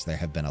favorites. There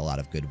have been a lot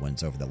of good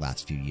ones over the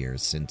last few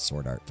years since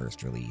Sword Art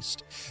first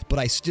released. But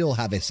I still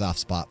have a soft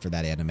spot for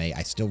that anime.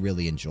 I still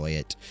really enjoy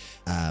it.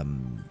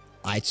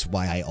 That's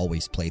why I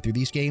always play through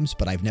these games,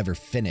 but I've never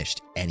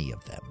finished any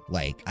of them.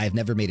 Like, I've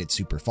never made it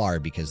super far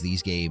because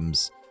these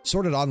games...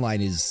 Sword Art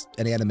Online is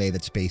an anime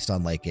that's based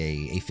on, like,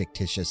 a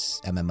fictitious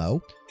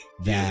MMO.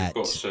 Yeah, they've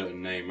got a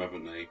certain name,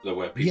 haven't they?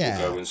 Where people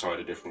go inside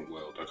a different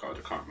world. I can't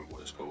remember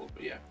what it's called,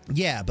 but yeah.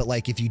 Yeah, but,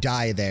 like, if you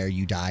die there,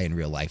 you die in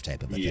real life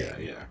type of a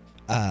thing. Yeah.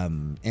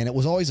 And it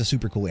was always a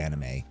super cool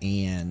anime,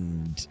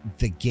 and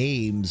the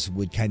games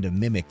would kind of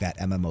mimic that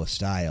MMO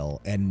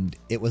style, and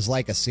it was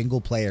like a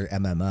single-player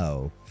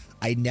MMO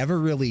I never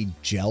really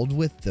gelled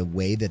with the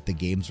way that the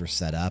games were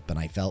set up, and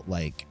I felt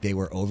like they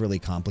were overly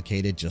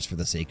complicated just for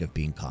the sake of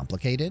being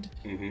complicated.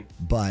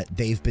 But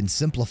they've been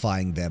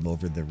simplifying them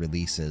over the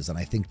releases, and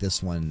I think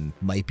this one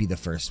might be the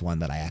first one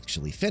that I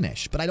actually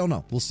finish. But I don't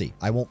know. We'll see.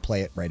 I won't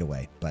play it right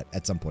away, but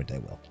at some point I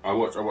will. I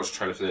watched a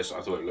trailer for this.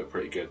 I thought it looked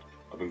pretty good.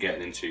 I've been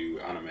getting into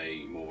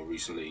anime more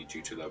recently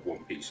due to the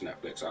One Piece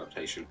Netflix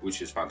adaptation,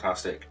 which is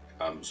fantastic.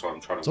 So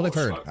I'm trying to That's what I've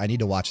heard. I need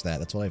to watch that.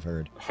 That's what I've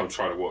heard. I'm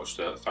trying to watch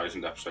the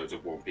 1,000 episodes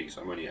of One Piece.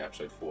 I'm only at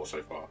episode 4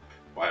 so far.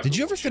 Did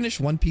you ever finish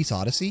One Piece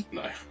Odyssey?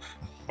 No.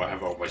 I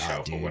have it on my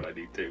shelf for when I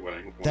need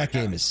to. That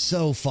game is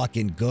so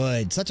fucking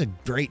good. Such a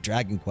great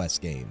Dragon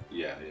Quest game.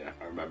 Yeah,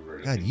 I remember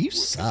it. God, you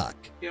suck.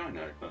 Yeah, I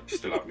know. But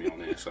still have me on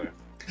here, so...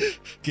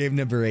 Game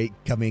number 8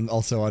 coming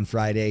also on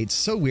Friday. It's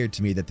so weird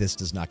to me that this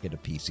does not get a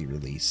PC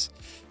release.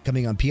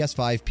 Coming on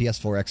PS5,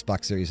 PS4,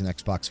 Xbox Series, and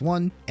Xbox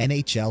One,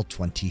 NHL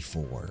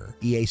 24.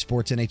 EA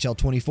Sports NHL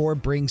 24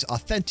 brings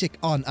authentic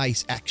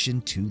on-ice action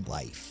to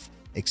life.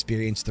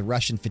 Experience the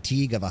rush and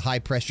fatigue of a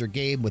high-pressure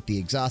game with the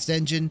exhaust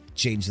engine.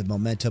 Change the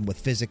momentum with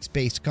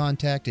physics-based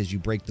contact as you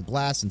break the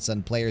glass and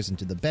send players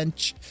into the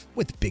bench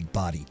with big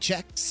body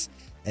checks.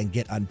 And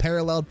get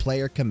unparalleled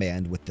player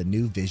command with the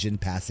new vision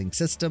passing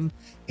system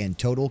and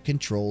total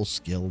control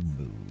skill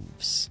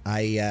moves.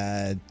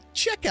 I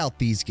check out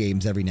these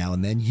games every now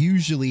and then,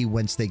 usually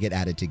once they get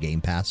added to Game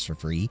Pass for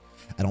free.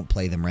 I don't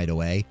play them right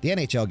away. The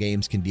NHL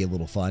games can be a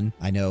little fun.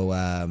 I know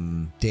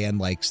Dan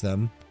likes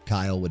them.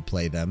 Kyle would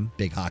play them.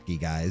 Big hockey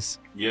guys.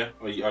 Yeah,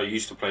 I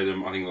used to play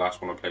them. I think the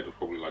last one I played was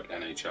probably like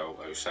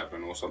NHL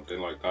 07 or something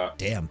like that.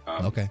 Damn.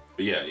 Okay.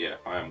 But yeah,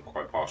 I am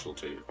quite partial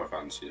to, if I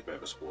fancy a bit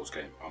of a sports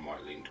game, I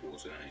might lean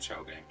towards an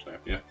NHL game. So,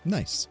 yeah.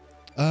 Nice.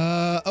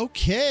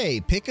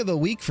 Okay. Pick of the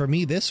week for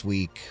me this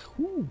week.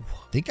 Whew.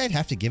 I think I'd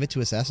have to give it to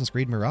Assassin's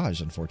Creed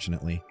Mirage,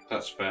 unfortunately.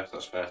 That's fair.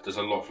 There's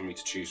a lot for me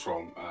to choose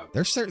from.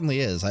 There certainly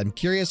is. I'm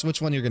curious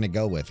which one you're going to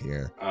go with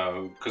here.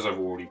 Because I've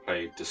already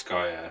played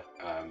Disgaea.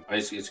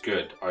 It's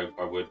good. I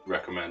would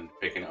recommend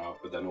picking it up,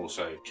 but then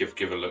also give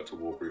a look to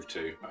Wargroove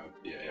 2.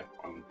 Yeah,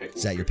 I'm gonna pick.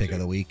 Is that your pick of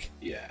the week?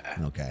 Yeah.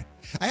 Okay.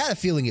 I had a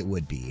feeling it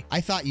would be.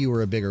 I thought you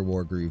were a bigger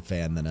Wargroove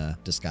fan than a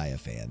Disgaea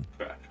fan.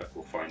 Fair.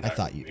 We'll find out. I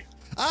thought you.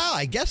 Oh,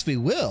 I guess we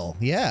will.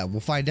 Yeah,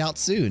 we'll find out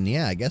soon.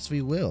 Yeah, I guess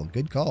we will.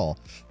 Good call.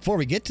 Before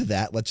we get to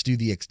that, let's do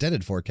the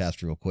extended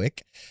forecast real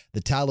quick.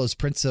 The Talos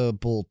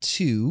Principle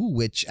 2,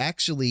 which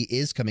actually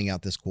is coming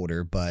out this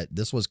quarter, but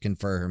this was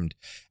confirmed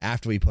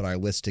after we put our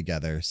list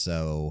together,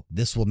 so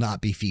this will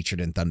not be featured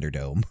in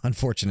Thunderdome,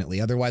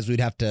 unfortunately. Otherwise, we'd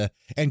have to,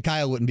 and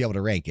Kyle wouldn't be able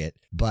to rank it,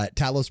 but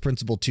Talos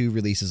Principle 2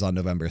 releases on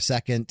November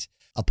 2nd.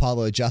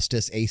 Apollo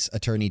Justice Ace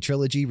Attorney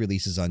Trilogy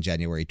releases on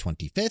January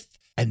 25th.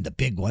 And the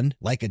big one,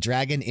 Like a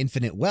Dragon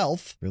Infinite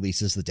Wealth,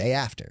 releases the day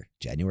after,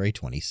 January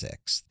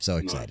 26th. So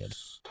excited.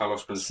 Nice.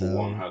 Talos Principle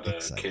 1 had a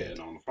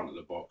kitten on the front of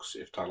the box.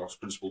 If Talos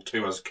Principle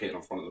 2 has a kitten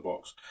on the front of the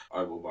box,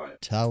 I will buy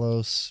it.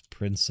 Talos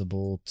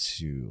Principle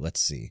 2.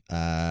 Let's see.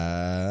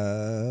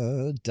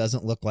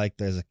 Doesn't look like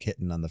there's a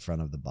kitten on the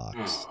front of the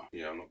box. Oh,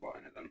 yeah, I'm not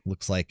buying it then.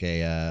 Looks like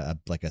a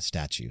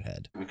statue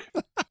head. Okay.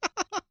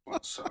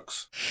 That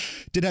sucks.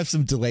 Did have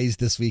some delays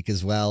this week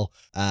as well.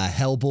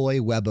 Hellboy,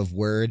 Web of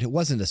Word. It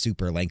wasn't a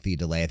super lengthy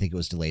delay. I think it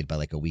was delayed by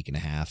like a week and a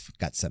half.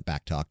 Got sent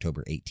back to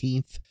October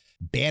 18th.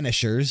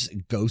 Banishers,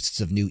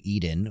 Ghosts of New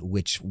Eden,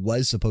 which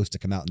was supposed to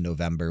come out in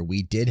November.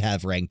 We did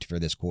have ranked for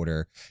this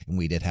quarter, and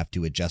we did have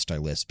to adjust our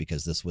list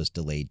because this was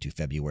delayed to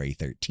February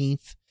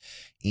 13th.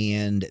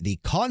 And the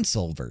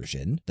console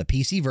version, the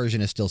PC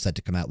version is still set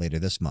to come out later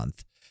this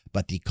month.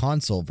 But the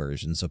console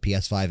version, so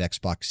PS5,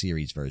 Xbox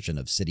Series version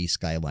of City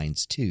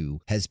Skylines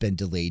 2 has been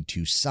delayed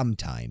to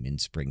sometime in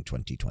spring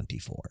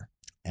 2024.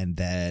 And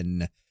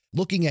then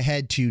looking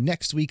ahead to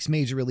next week's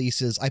major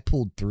releases, I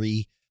pulled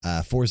 3.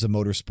 Forza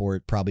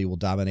Motorsport probably will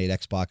dominate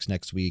Xbox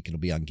next week. It'll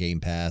be on Game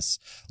Pass.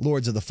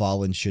 Lords of the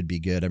Fallen should be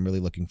good. I'm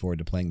really looking forward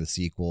to playing the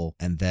sequel.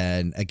 And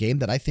then a game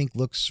that I think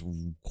looks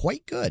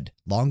quite good,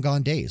 Long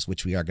Gone Days,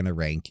 which we are going to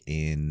rank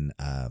in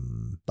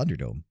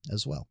Thunderdome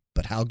as well.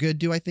 But how good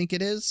do I think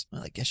it is?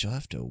 Well, I guess you'll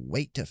have to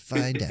wait to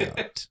find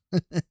out.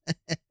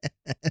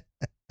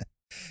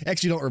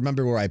 Actually, don't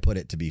remember where I put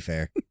it, to be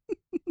fair.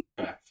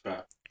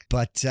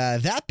 But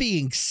that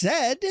being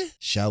said,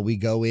 shall we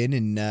go in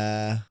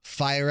and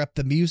fire up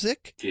the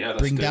music? Yeah,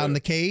 bring down the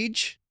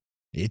cage?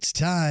 It's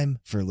time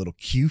for a little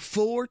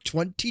Q4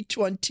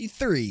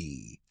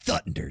 2023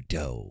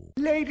 Thunderdome.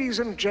 Ladies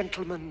and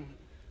gentlemen,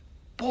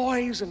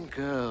 boys and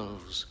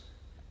girls,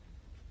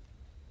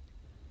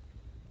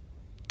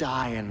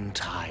 dying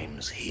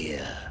times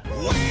here. We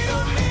don't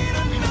need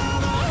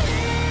another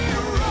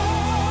hero.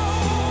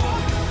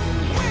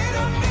 We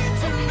don't need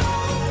to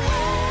know the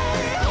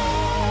way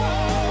home.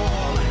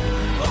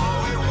 All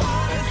we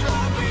want is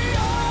love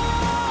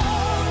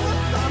beyond the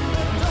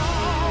Thunderdome.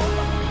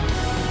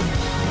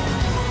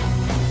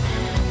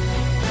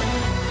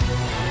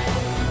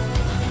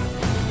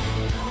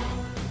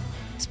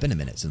 It's been a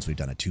minute since we've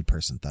done a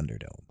 2-person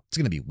Thunderdome. It's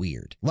going to be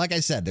weird. Like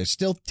I said, there's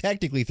still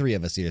technically 3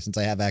 of us here since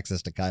I have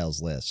access to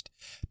Kyle's list.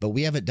 But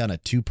we haven't done a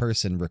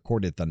 2-person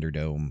recorded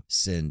Thunderdome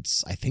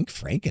since I think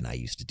Frank and I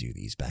used to do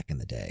these back in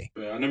the day.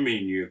 Yeah, I know me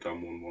and you have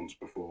done one once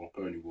before,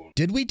 but only one.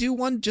 Did we do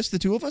one, just the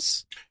 2 of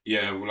us?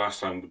 Yeah, well, last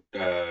time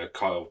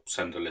Kyle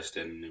sent a list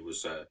in, and it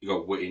was you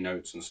got witty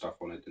notes and stuff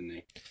on it, didn't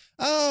he?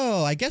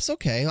 Oh, I guess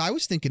okay. I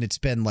was thinking it's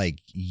been like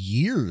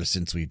years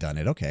since we've done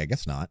it. Okay, I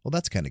guess not. Well,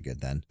 that's kind of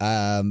good then.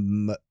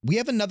 We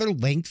have another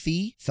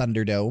lengthy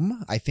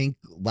Thunderdome. I think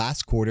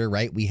last quarter,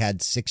 right, we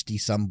had 60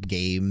 some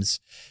games.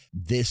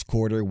 This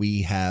quarter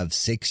we have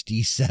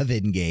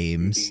 67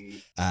 games.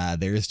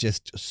 There's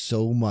just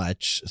so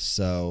much.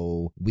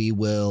 So we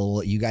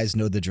will, you guys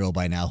know the drill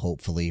by now,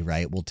 hopefully,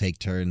 right? We'll take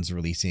turns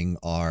releasing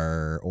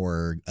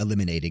or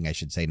eliminating, I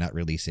should say, not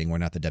releasing. We're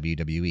not the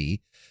WWE.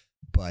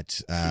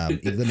 But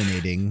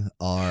eliminating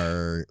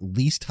our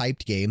least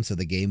hyped game, so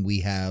the game we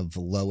have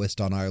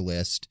lowest on our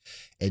list,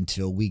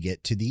 until we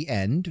get to the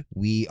end.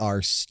 We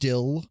are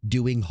still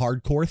doing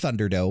hardcore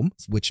Thunderdome,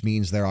 which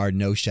means there are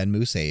no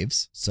Shenmue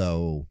saves.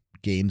 So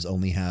games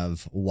only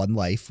have 1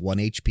 life, 1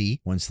 HP.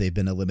 Once they've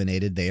been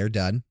eliminated, they are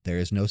done. There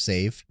is no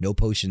save, no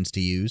potions to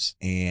use.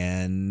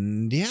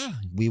 And yeah,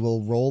 we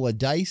will roll a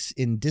dice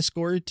in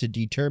Discord to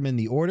determine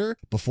the order.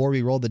 Before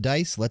we roll the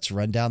dice, let's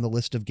run down the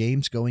list of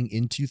games going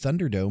into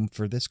Thunderdome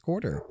for this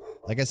quarter.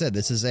 Like I said,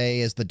 this is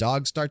as the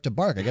dogs start to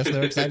bark, I guess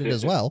they're excited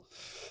as well.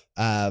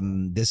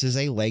 This is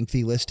a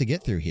lengthy list to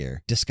get through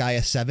here.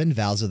 Disgaea 7,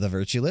 Vows of the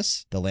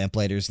Virtueless, The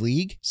Lamplighters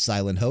League,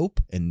 Silent Hope,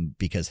 and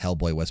because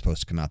Hellboy was supposed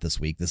to come out this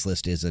week, this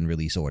list is in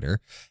release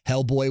order.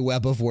 Hellboy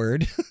Web of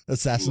Word,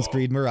 Assassin's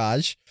Creed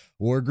Mirage,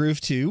 Wargroove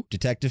 2,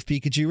 Detective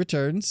Pikachu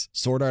Returns,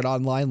 Sword Art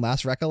Online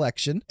Last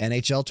Recollection,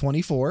 NHL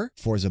 24,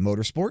 Forza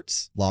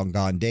Motorsports, Long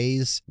Gone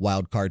Days,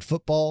 Wildcard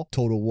Football,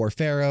 Total War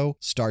Pharaoh,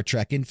 Star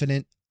Trek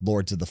Infinite,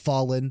 Lords of the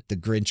Fallen, The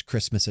Grinch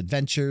Christmas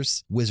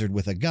Adventures, Wizard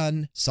with a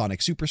Gun,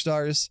 Sonic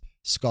Superstars,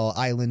 Skull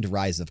Island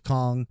Rise of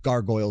Kong,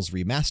 Gargoyles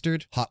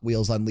Remastered, Hot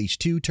Wheels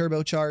Unleashed 2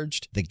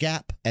 Turbocharged, The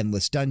Gap,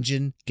 Endless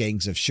Dungeon,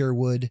 Gangs of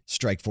Sherwood,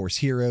 Strikeforce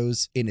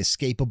Heroes,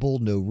 Inescapable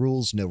No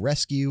Rules No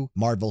Rescue,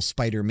 Marvel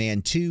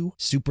Spider-Man 2,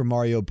 Super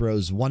Mario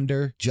Bros.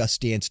 Wonder,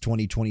 Just Dance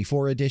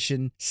 2024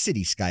 Edition,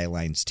 City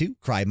Skylines 2,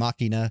 Cry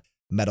Machina,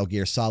 Metal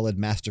Gear Solid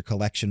Master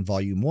Collection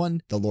Volume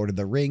 1, The Lord of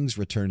the Rings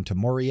Return to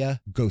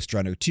Moria, Ghost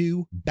Runner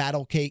 2,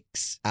 Battle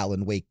Cakes,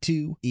 Alan Wake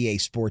 2, EA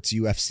Sports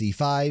UFC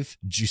 5,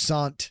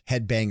 Jusant,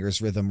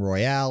 Headbangers Rhythm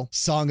Royale,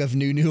 Song of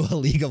Nunu, a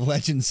League of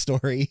Legends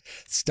story,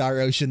 Star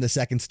Ocean The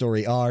Second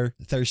Story R,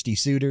 Thirsty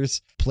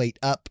Suitors, Plate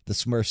Up, The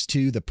Smurfs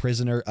 2, The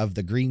Prisoner of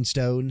the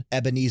Greenstone,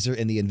 Ebenezer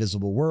in the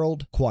Invisible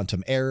World,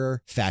 Quantum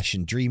Error,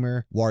 Fashion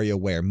Dreamer,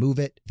 WarioWare Move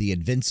It, The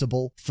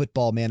Invincible,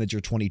 Football Manager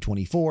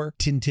 2024,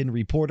 Tintin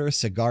Reporter,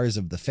 Cigars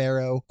of the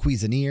Pharaoh,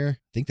 Cuisinier, I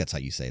think that's how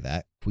you say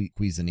that,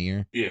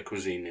 Cuisinier. Yeah,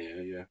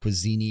 Cuisinier, yeah.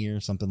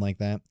 Cuisinier, something like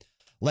that.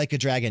 Like a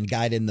Dragon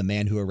Gaiden, The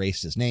Man Who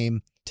Erased His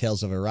Name,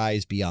 Tales of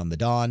Arise Beyond the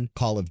Dawn,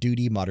 Call of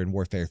Duty Modern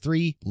Warfare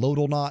 3,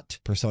 Lodalnaut,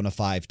 Persona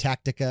 5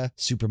 Tactica,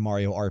 Super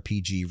Mario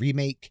RPG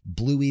Remake,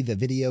 Bluey the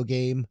Video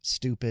Game,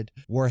 stupid,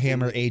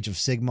 Warhammer Age of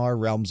Sigmar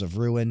Realms of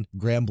Ruin,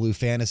 Grand Blue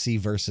Fantasy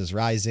vs.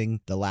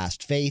 Rising, The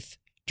Last Faith,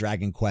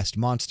 Dragon Quest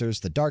Monsters,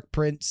 The Dark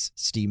Prince,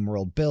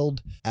 SteamWorld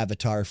Build,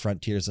 Avatar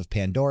Frontiers of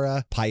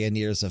Pandora,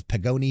 Pioneers of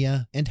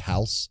Pagonia, and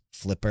House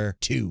Flipper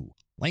 2.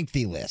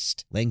 Lengthy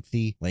list.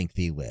 Lengthy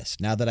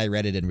list. Now that I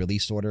read it in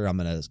release order, I'm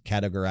going to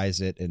categorize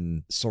it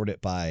and sort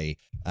it by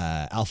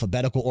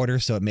alphabetical order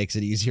so it makes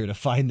it easier to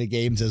find the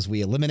games as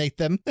we eliminate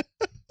them.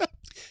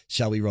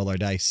 Shall we roll our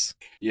dice?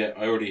 Yeah,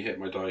 I already hit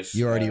my dice.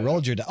 You already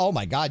rolled your dice. Oh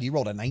my God, you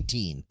rolled a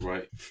 19.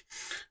 Right.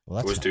 Well,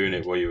 I was doing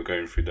it while you were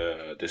going through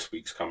this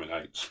week's coming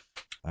out.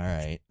 All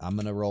right, I'm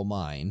going to roll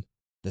mine.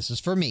 This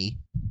is for me,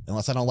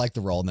 unless I don't like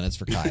the roll, and then it's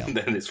for Kyle.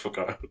 Then it's for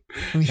Kyle.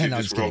 Yeah, You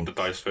no, just rolled the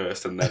dice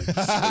first and then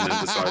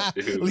decide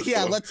who it was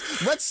Yeah, for.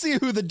 let's see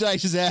who the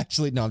dice is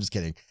actually. No, I'm just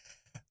kidding.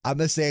 I'm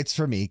going to say it's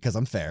for me because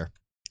I'm fair.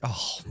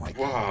 Oh my God,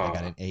 Wow. I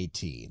got an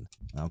 18.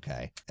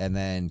 Okay. And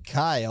then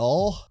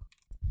Kyle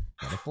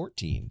got a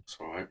 14. That's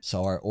all right.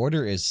 So our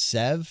order is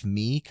Sev,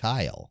 me,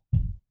 Kyle.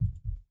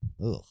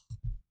 Ugh.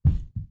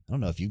 I don't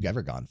know if you've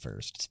ever gone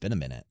first. It's been a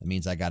minute. That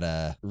means I got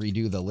to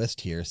redo the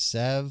list here.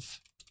 Sev,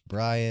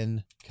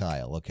 Brian,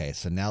 Kyle. Okay,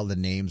 so now the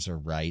names are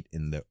right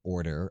in the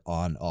order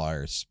on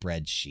our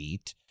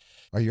spreadsheet.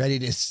 Are you ready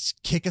to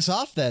kick us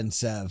off then,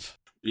 Sev?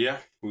 Yeah,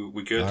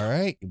 we good. All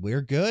right,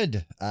 we're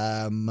good.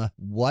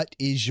 What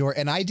is your...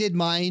 And I did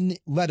mine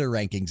letter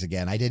rankings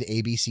again. I did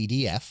A, B, C,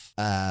 D, F.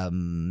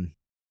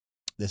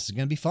 This is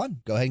going to be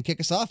fun. Go ahead and kick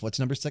us off. What's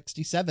number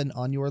 67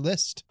 on your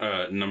list?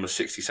 Number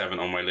 67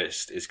 on my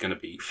list is going to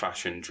be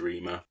Fashion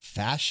Dreamer.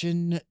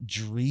 Fashion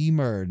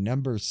Dreamer,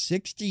 number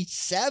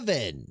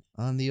 67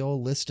 on the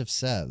old list of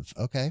Sev.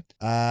 Okay.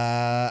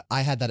 I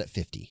had that at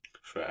 50.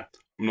 Fair.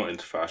 I'm not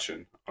into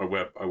fashion. I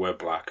wear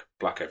black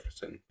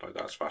everything. Like,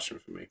 that's fashion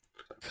for me.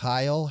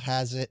 Kyle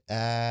has it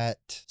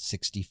at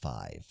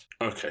 65.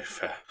 Okay,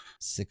 fair.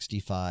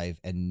 65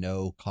 and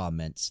no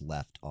comments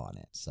left on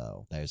it.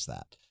 So there's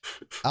that.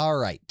 All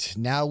right.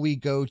 Now we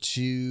go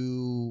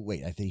to,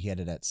 wait, I think he had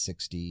it at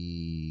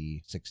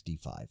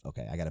 65.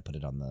 Okay. I got to put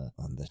it on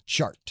the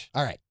chart.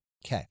 All right.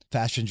 Okay.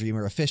 Fashion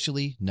Dreamer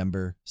officially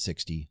number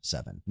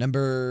 67.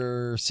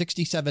 Number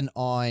 67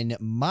 on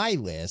my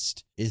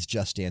list is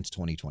Just Dance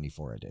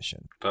 2024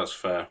 edition. That's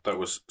fair. That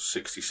was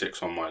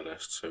 66 on my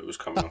list, so it was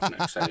coming off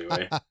next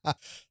anyway.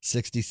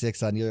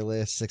 66 on your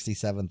list,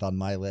 67th on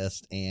my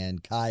list,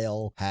 and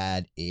Kyle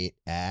had it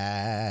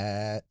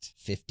at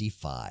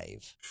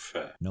 55.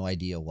 Fair. No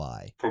idea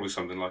why. Probably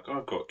something like,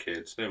 I've got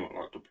kids, they might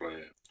like to play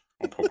it.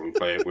 I'll probably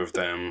play it with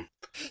them.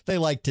 They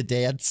like to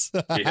dance.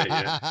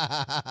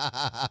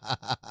 Yeah.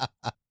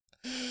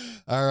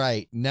 All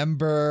right.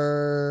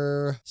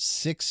 Number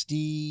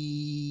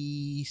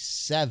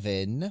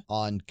 67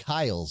 on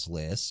Kyle's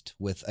list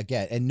with,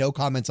 again, and no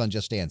comments on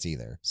Just Dance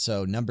either.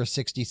 So number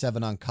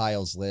 67 on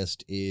Kyle's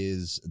list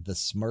is The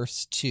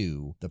Smurfs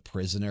 2, The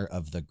Prisoner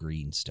of the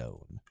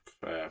Greenstone.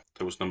 Fair.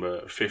 There was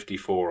number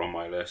 54 on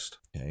my list.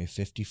 Okay,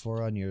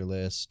 54 on your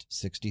list,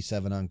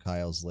 67 on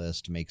Kyle's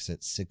list, makes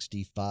it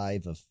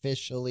 65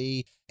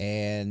 officially.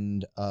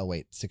 And,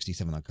 wait,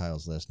 67 on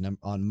Kyle's list.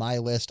 On my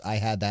list, I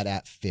had that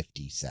at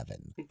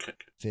 57. Okay.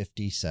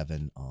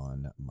 57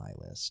 on my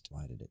list.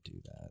 Why did it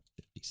do that?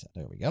 57.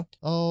 There we go.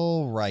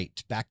 All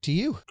right, back to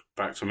you.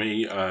 Back to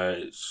me.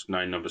 It's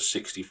now number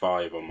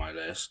 65 on my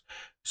list.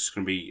 It's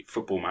going to be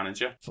Football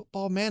Manager.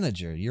 Football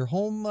Manager, your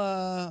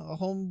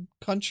home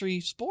country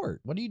sport.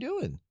 What are you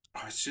doing?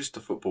 Oh, it's just a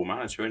Football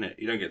Manager, isn't it?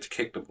 You don't get to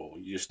kick the ball.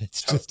 You just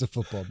It's just a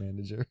Football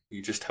Manager.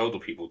 You just tell the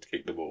people to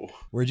kick the ball.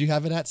 Where'd you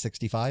have it at?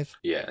 65?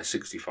 Yeah,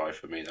 65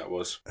 for me, that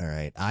was. All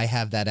right. I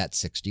have that at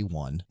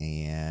 61.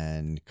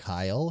 And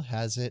Kyle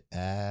has it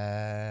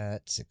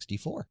at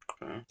 64.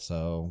 Okay.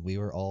 So we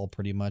were all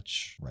pretty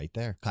much right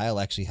there. Kyle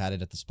actually had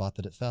it at the spot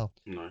that it fell.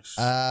 Nice.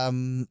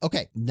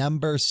 Okay.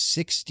 Number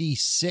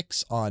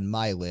 66 on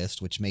my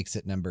list, which makes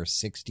it number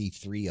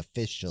 63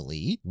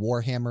 officially,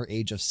 Warhammer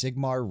Age of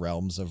Sigmar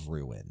Realms of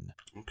Ruin.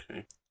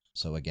 Okay.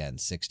 So again,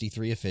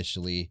 63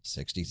 officially,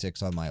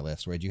 66 on my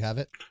list. Where'd you have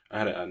it? I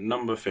had it at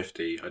number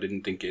 50. I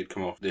didn't think it'd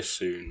come off this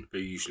soon. It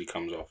usually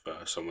comes off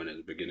somewhere at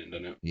the beginning,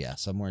 doesn't it? Yeah,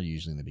 somewhere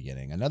usually in the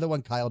beginning. Another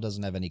one Kyle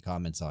doesn't have any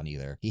comments on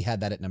either. He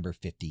had that at number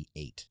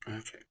 58.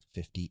 Okay.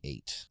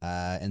 58.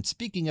 And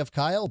speaking of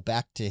Kyle,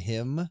 back to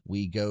him.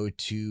 We go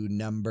to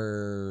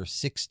number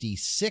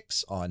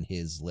 66 on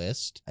his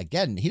list.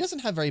 Again, he doesn't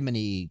have very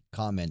many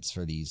comments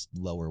for these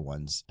lower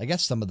ones. I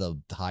guess some of the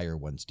higher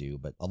ones do,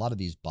 but a lot of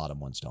these bottom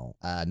ones don't.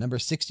 Number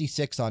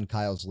 66 on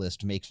Kyle's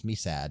list makes me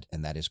sad,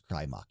 and that is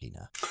Cry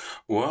Machina.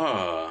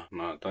 Whoa.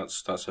 No,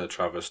 that's a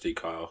travesty,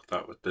 Kyle.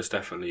 There's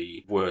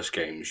definitely worse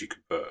games you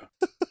could put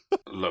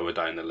lower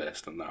down the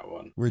list than that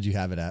one. Where'd you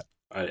have it at?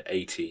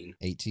 18.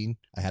 18?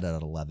 I had it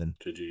at 11.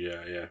 Did you?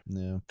 Yeah.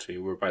 No. See,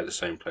 we're about the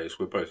same place.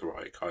 We're both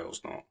right.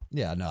 Kyle's not.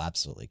 Yeah, no,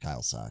 absolutely.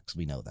 Kyle sucks.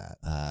 We know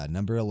that.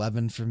 Number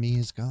 11 for me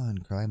is gone.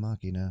 Cry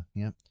Machina.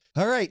 Yep.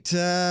 All right,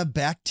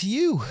 back to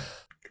you.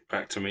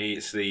 Back to me,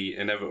 it's the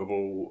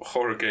inevitable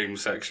horror game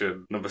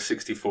section. Number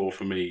 64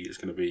 for me is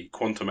going to be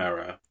Quantum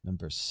Error.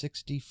 Number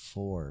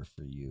 64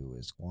 for you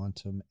is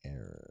Quantum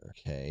Error.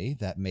 Okay,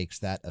 that makes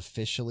that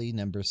officially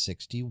number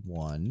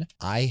 61.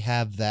 I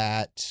have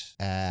that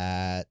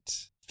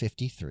at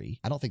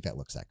 53. I don't think that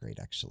looks that great,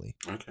 actually.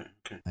 Okay.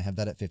 I have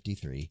that at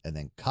 53. And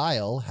then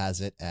Kyle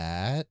has it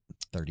at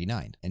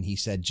 39. And he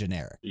said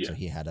generic. Yeah. So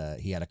he had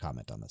a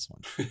comment on this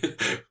one.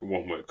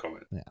 One word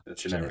comment. Yeah. A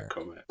generic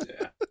comment,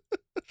 yeah.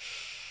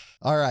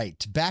 All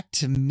right, back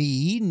to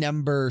me,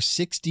 number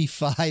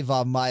 65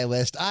 on my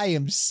list. I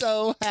am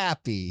so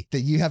happy that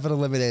you haven't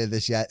eliminated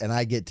this yet, and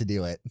I get to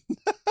do it.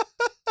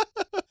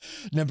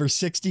 Number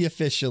 60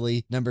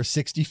 officially, number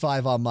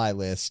 65 on my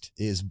list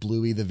is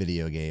Bluey the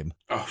video game.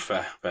 Oh,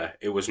 fair.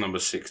 It was number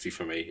 60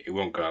 for me. It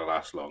won't gonna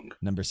last long.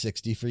 Number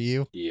 60 for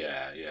you?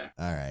 Yeah.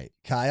 All right.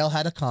 Kyle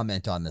had a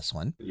comment on this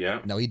one.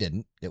 Yeah. No, he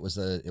didn't. It was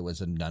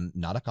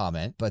not a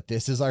comment, but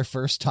this is our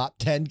first top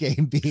 10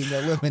 game being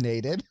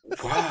eliminated.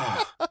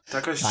 Wow.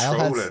 That guy's Kyle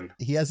trolling.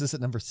 he has this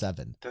at number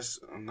 7.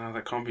 No,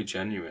 that can't be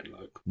genuine.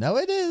 Look. No,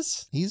 it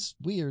is. He's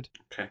weird.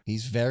 Okay.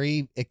 He's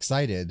very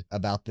excited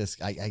about this.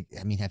 I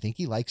mean, I think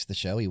he likes the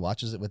show. He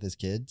watches it with his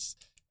kids.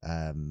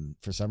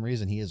 For some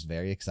reason, he is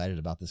very excited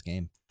about this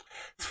game.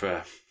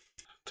 Fair.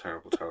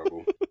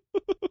 Terrible.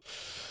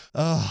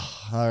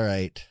 Oh, all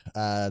right.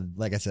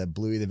 Like I said,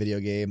 Bluey the video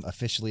game,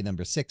 officially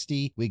number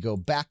 60. We go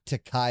back to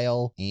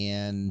Kyle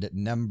and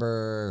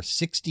number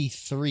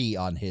 63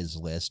 on his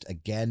list.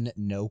 Again,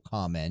 no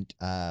comment.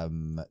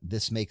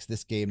 This makes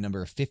this game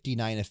number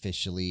 59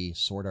 officially,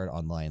 Sword Art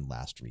Online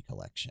Last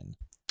Recollection.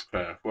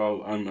 Fair.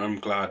 Well, I'm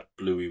glad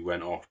Bluey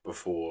went off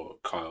before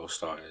Kyle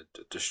started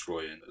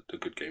destroying the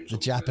good games. The on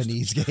the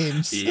Japanese list.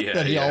 games Yeah,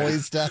 that he yeah.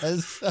 always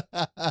does.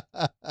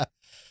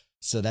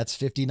 So that's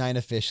 59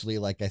 officially.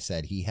 Like I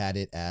said, he had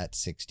it at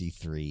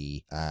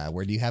 63.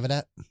 Where do you have it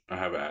at? I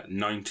have it at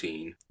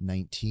 19.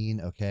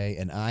 19. Okay.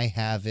 And I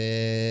have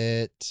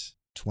it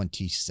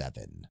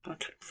 27.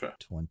 Okay, fair.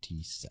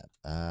 27.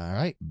 All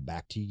right,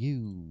 back to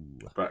you.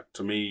 Back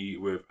to me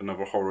with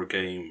another horror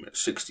game.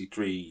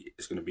 63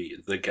 is going to be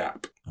The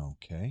Gap.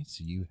 Okay,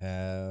 so you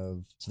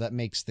have... So that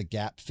makes The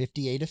Gap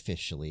 58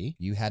 officially.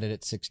 You had it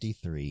at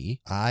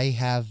 63. I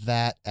have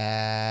that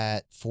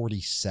at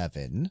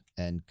 47.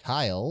 And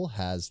Kyle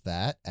has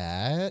that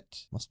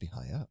at... Must be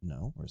high up.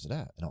 No, where's it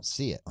at? I don't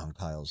see it on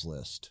Kyle's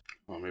list.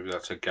 Well, maybe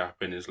that's a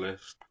gap in his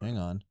list. Hang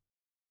on.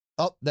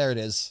 Oh, there it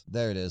is.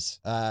 There it is.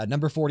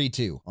 Number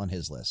 42 on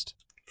his list.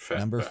 Fair,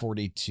 Number fair.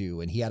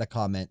 42. And he had a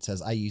comment,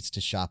 says, I used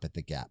to shop at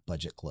The Gap.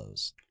 Budget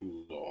close.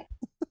 Law.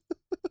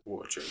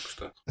 What a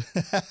jokester.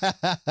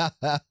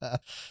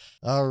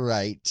 All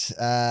right.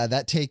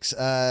 That takes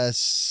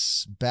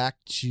us back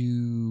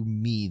to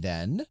me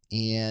then.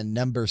 And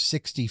number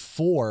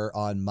 64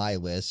 on my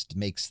list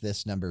makes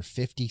this number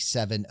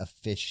 57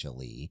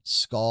 officially.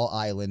 Skull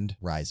Island,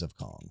 Rise of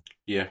Kong.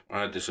 Yeah,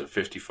 I had this at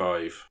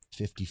 55.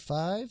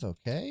 55,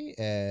 okay.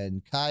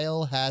 And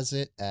Kyle has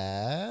it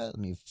at, let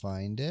me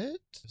find it.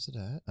 Where's it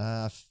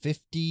at?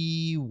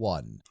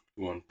 51.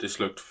 This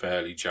looked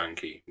fairly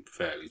janky,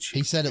 fairly cheap.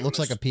 He said to it be looks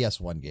like a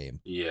honest. PS1 game.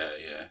 Yeah.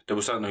 There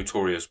was that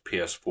notorious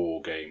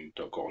PS4 game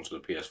that got onto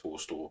the PS4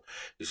 store.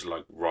 It's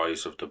like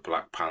Rise of the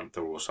Black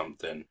Panther or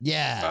something.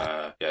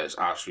 Yeah. Yeah, it's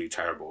absolutely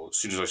terrible. As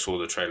soon as I saw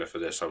the trailer for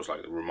this, I was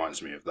like, it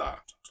reminds me of that.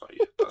 I was like,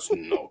 yeah, that's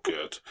not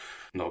good.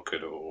 Not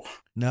good at all.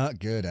 Not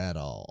good at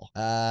all.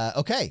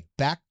 Okay,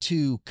 back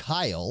to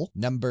Kyle.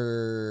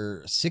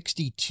 Number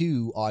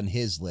 62 on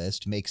his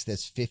list makes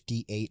this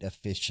 58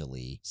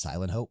 officially.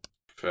 Silent Hope.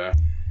 Fair.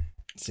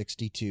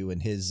 62.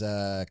 And his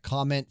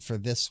comment for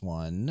this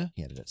one,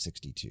 he had it at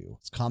 62.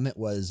 His comment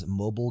was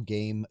mobile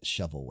game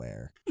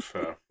shovelware.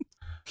 Fair.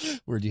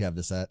 Where do you have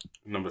this at?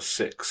 Number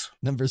 6.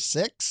 Number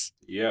 6?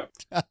 Yeah.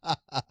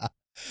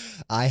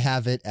 I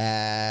have it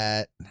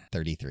at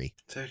 33.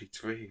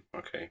 33.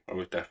 Okay. I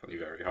was definitely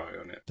very high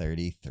on it.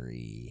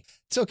 33.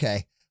 It's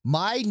okay.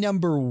 My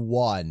number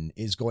 1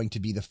 is going to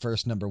be the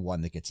first number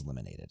 1 that gets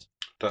eliminated.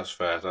 That's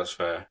fair. That's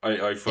fair.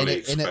 I fully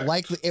expect. And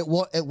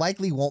it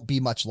likely won't be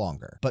much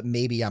longer, but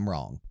maybe I'm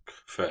wrong.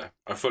 Fair.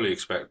 I fully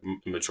expect the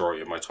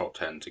majority of my top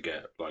 10 to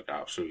get like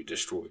absolutely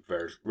destroyed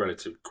very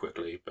relatively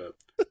quickly, but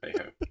hey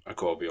ho, I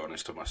gotta be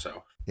honest to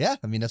myself. Yeah,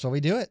 I mean that's why we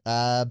do it.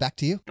 Back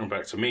to you. And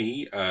back to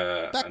me.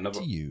 Back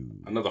to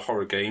you. Another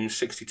horror game,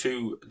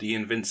 62, The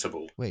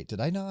Invincible. Wait, did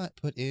I not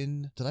put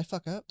in? Did I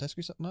fuck up? Did I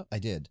screw something up? I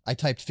did. I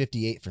typed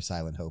 58 for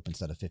Silent Hope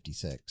instead of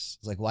 56.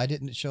 It's like, why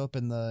didn't it show up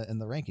in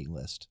the ranking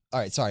list? All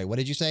right, sorry. What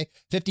did you say?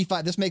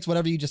 55. This makes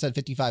whatever you just said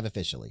 55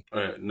 officially.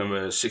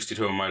 Number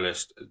 62 on my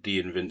list, The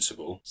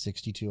Invincible.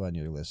 62 on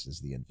your list is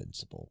The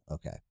Invincible.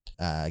 Okay.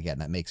 Again,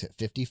 that makes it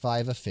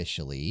 55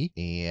 officially.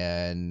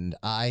 And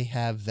I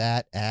have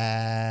that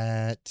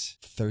at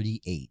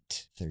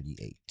 38.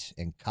 38.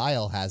 And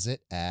Kyle has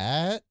it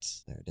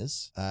at, there it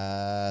is,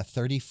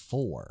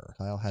 34.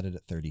 Kyle had it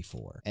at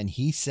 34. And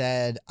he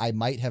said, I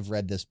might have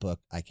read this book.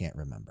 I can't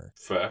remember.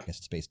 Fair. I guess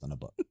it's based on a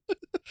book.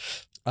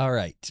 All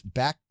right,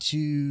 back to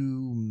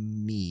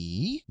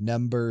me.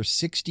 Number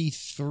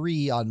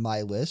 63 on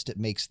my list. It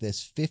makes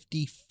this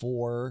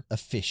 54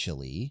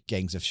 officially.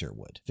 Gangs of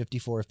Sherwood.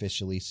 54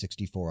 officially,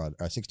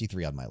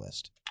 63 on my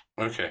list.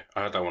 Okay,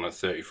 I had that one at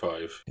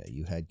 35. Okay,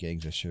 you had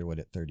Gangs of Sherwood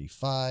at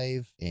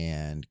 35,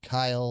 and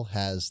Kyle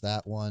has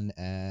that one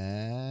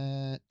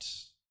at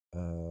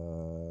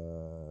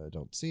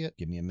don't see it.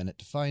 Give me a minute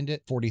to find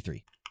it.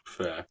 43.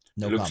 Fair.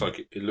 No it looks comment.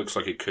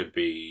 like it could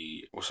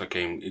be, what's that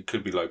game? It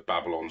could be like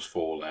Babylon's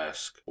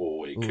Fall-esque,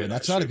 or it Ooh, could.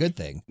 that's not a good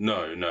thing.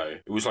 No.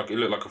 It looked like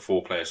a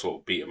 4-player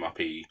sort of beat 'em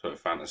uppy sort of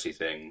fantasy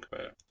thing,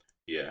 but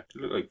yeah, it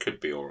looked like it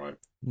could be all right.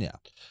 Yeah.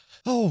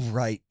 All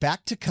right,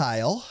 back to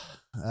Kyle.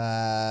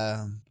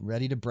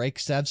 Ready to break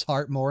Sev's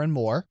heart more and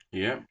more.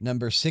 Yeah.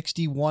 Number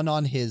 61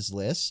 on his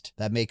list.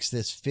 That makes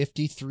this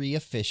 53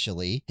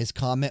 officially. His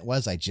comment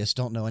was, I just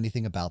don't know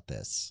anything about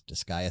this.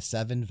 Disgaea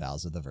 7,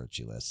 Vows of the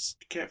Virtuous.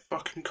 Get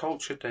fucking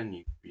cultured then,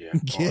 you. Yeah.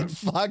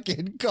 Get alright.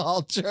 fucking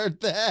cultured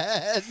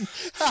then.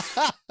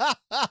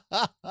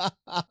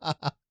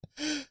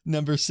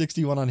 Number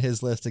 61 on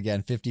his list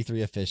again,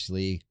 53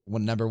 officially.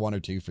 Number 1 or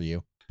 2 for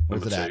you.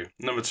 Where's Number it two. at?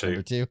 Number 2.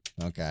 Number 2?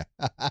 Okay.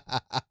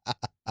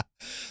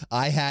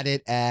 I had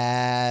it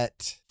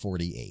at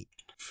 48.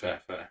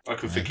 Fair. I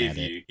can I forgive had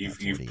you. it You've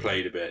at 48.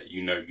 played a bit.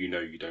 You know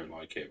you don't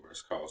like it,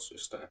 whereas Carl's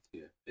just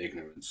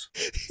ignorance.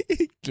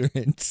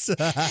 Ignorance.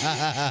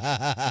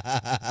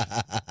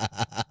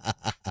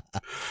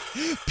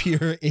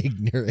 Pure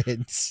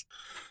ignorance.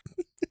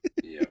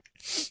 Yeah.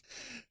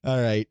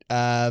 All right.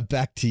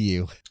 Back to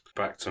you.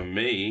 Back to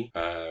me.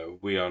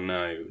 We are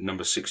now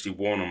number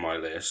 61 on my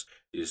list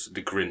is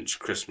The Grinch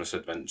Christmas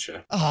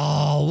Adventure.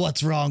 Oh,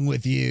 what's wrong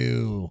with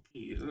you?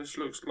 This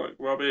looks like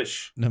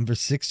rubbish. Number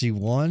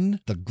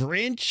 61, The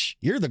Grinch?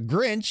 You're the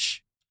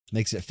Grinch.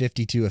 Makes it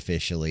 52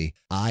 officially.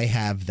 I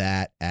have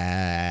that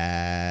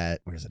at,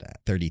 where's it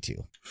at?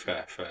 32.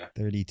 Fair.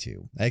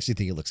 32. I actually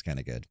think it looks kind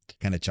of good.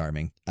 Kind of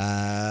charming.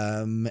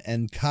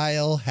 And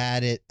Kyle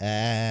had it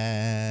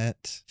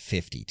at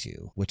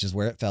 52, which is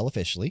where it fell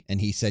officially.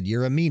 And he said,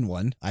 you're a mean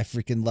one. I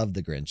freaking love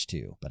the Grinch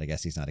too. But I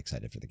guess he's not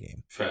excited for the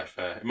game. Fair.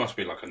 It must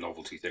be like a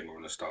novelty thing or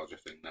a nostalgia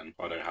thing then.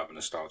 I don't have a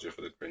nostalgia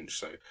for the Grinch,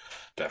 so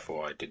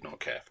therefore I did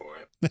not care for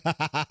it.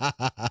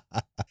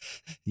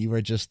 You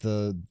are just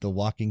the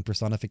walking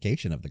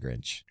personification of the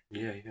Grinch.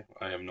 Yeah.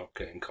 I am not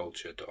getting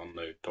cultured on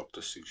no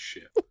Dr. Seuss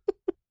shit.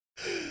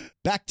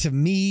 Back to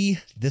me.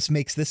 This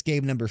makes this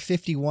game number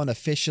 51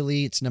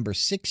 officially. It's number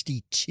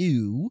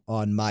 62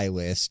 on my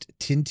list.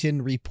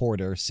 Tintin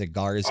Reporter,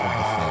 Cigars of the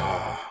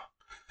Pharaoh.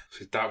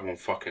 See, that one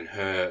fucking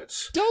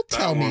hurts. Don't That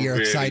tell me one you're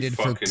really excited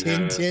for fucking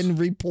Tintin hurts.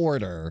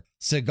 Reporter,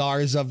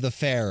 Cigars of the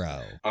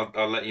Pharaoh.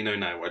 I'll let you know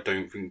now. I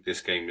don't think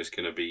this game is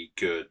going to be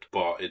good,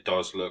 but it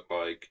does look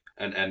like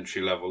an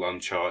entry-level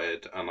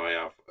Uncharted, and I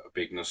have a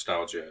big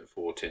nostalgia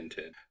for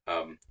Tintin.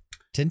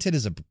 Tintin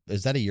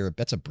is that a Europe?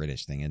 That's a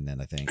British thing, isn't it?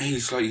 I think.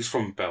 He's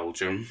from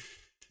Belgium.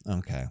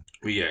 Okay.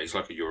 But yeah, it's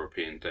like a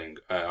European thing.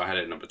 I had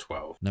it at number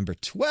 12. Number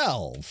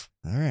 12.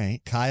 All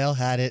right. Kyle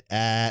had it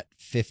at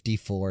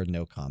 54.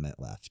 No comment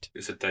left.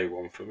 It's a day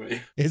one for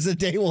me. Is it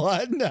day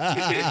one?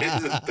 It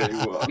is a day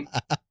one.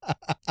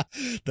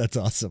 That's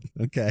awesome.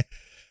 Okay.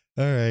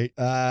 All right.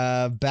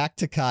 Back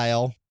to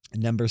Kyle.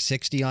 Number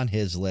 60 on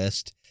his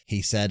list.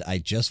 He said, I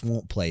just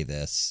won't play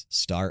this.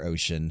 Star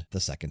Ocean,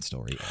 the second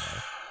story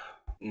era.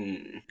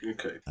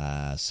 Okay.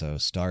 So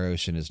Star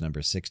Ocean is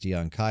number 60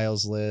 on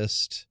Kyle's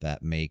list.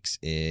 That makes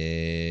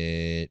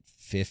it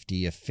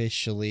 50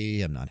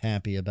 officially. I'm not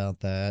happy about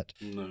that.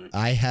 No.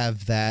 I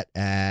have that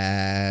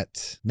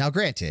at... Now,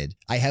 granted,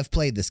 I have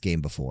played this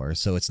game before,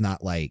 so it's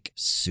not like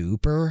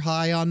super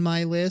high on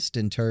my list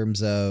in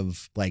terms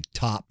of like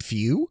top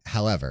few.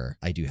 However,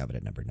 I do have it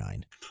at number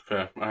 9.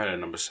 Fair. I had it at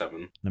number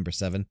 7. Number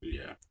 7?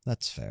 Yeah.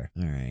 That's fair.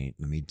 All right.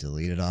 Let me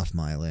delete it off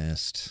my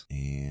list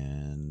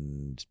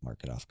and mark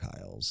it off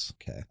Kyle's.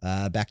 Okay.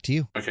 Back to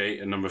you. Okay,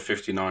 and number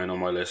 59 on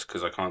my list,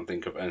 because I can't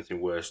think of anything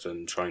worse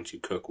than trying to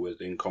cook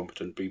with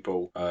incompetent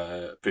people.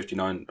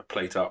 59, a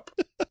plate up.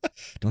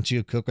 Don't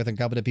you cook with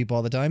incompetent people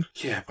all the time?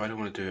 Yeah, but I don't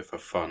want to do it for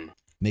fun.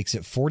 Makes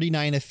it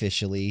 49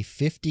 officially,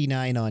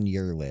 59 on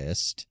your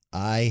list.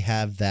 I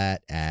have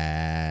that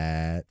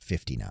at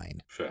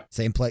 59. Fair.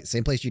 Same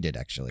place you did,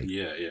 actually.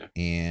 Yeah.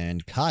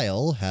 And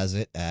Kyle has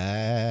it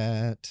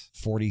at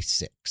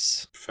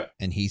 46. Fair.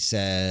 And he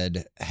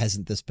said,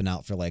 hasn't this been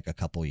out for like a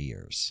couple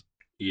years?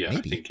 Yeah,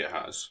 Maybe. I think it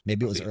has.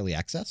 Maybe it I was think- early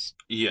access?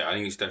 Yeah, I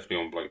think it's definitely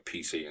on like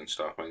PC and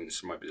stuff. I think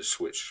this might be the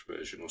Switch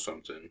version or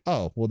something.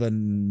 Oh, well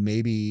then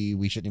maybe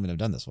we shouldn't even have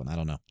done this one. I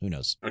don't know. Who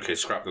knows? Okay,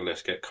 scrap the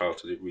list. Get Kyle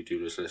to redo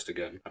this list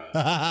again.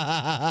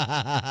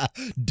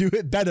 Do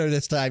it better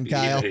this time,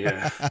 Kyle.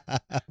 Yeah.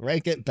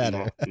 Rank it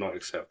better. Not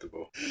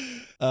acceptable.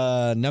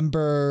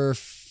 Number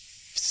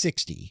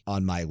 60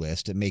 on my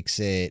list. It makes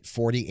it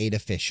 48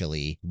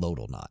 officially. Load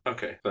or not.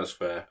 Okay, that's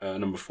fair.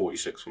 Number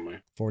 46 for me.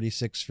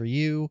 46 for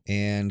you.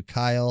 And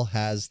Kyle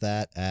has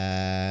that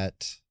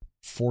at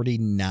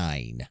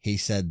 49. He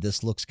said,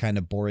 this looks kind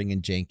of boring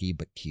and janky,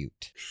 but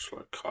cute. Just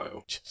like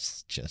Kyle.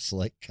 Just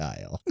like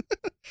Kyle.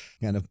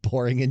 Kind of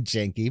boring and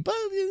janky, but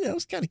you know,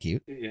 it's kind of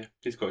cute. Yeah,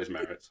 he's got his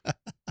merits.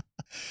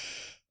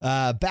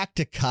 Back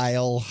to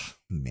Kyle.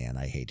 Man,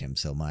 I hate him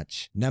so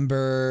much.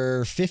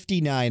 Number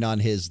 59 on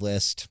his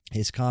list.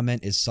 His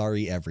comment is,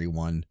 sorry,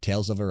 everyone.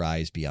 Tales of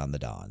Arise Beyond the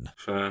Dawn.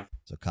 Fair.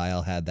 So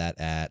Kyle had that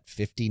at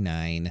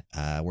 59.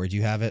 Where'd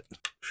you have it?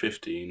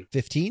 15.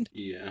 15?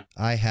 Yeah.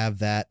 I have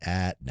that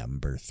at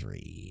number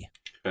 3.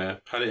 Fair.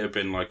 Had it have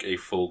been like a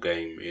full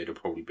game, it'd have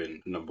probably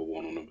been number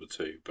 1 or number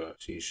 2,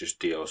 but since it's just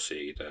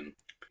DLC, then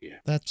yeah.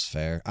 That's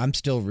fair. I'm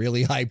still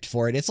really hyped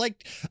for it. It's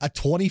like a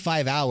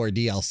 25-hour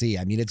DLC.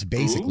 I mean, it's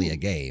basically a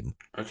game.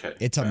 Okay.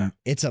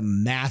 It's a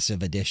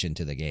massive addition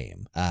to the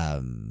game.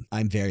 I'm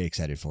very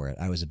excited for it.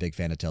 I was a big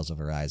fan of Tales of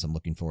Arise. I'm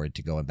looking forward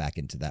to going back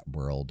into that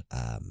world.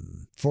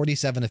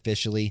 47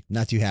 officially.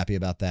 Not too happy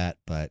about that,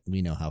 but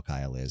we know how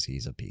Kyle is.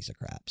 He's a piece of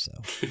crap. So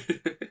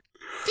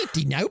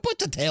 59. Put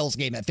the Tales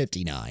game at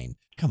 59.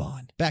 Come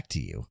on. Back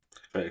to you.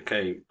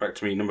 Okay, back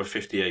to me. Number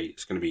 58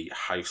 is going to be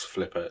House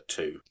Flipper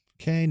 2.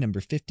 Okay, number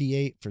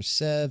 58 for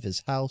Sev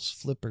is House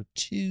Flipper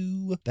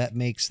 2. That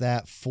makes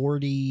that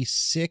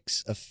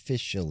 46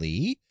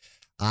 officially.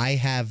 I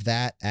have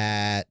that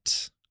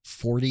at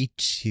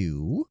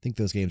 42. I think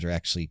those games are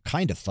actually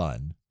kind of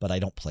fun, but I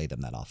don't play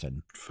them that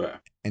often.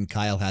 Fair. And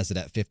Kyle has it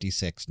at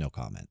 56, no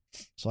comment.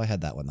 So I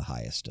had that one the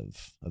highest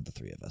of the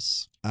three of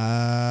us.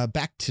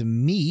 Back to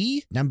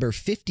me. Number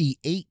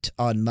 58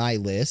 on my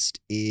list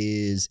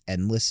is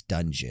Endless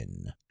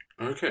Dungeon.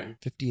 Okay.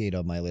 58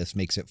 on my list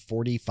makes it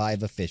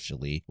 45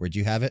 officially. Where'd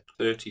you have it?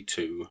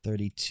 32.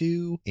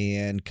 32.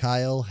 And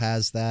Kyle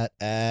has that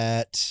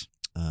at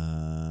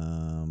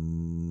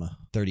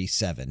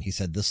 37. He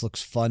said, this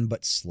looks fun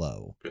but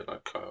slow. Bit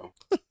like Kyle.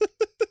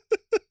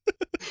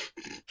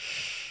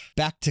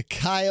 Back to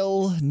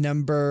Kyle,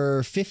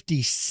 number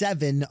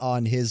 57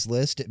 on his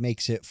list. It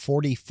makes it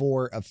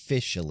 44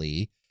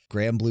 officially.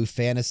 Grand Blue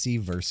Fantasy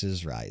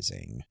versus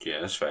Rising.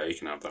 Yeah, that's fair. You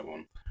can have that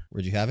one.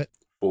 Where'd you have it?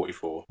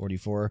 44.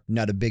 44.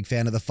 Not a big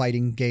fan of the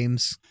fighting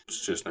games.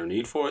 There's just no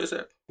need for it, is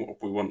it?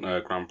 We want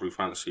Grand Blue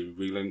Fantasy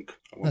Relink.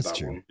 I want That's that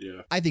true. one.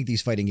 Yeah. I think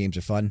these fighting games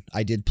are fun.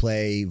 I did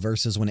play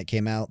Versus when it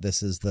came out.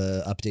 This is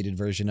the updated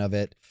version of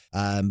it.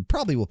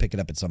 Probably will pick it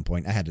up at some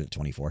point. I had it at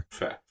 24.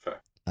 Fair.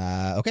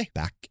 Okay,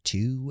 back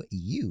to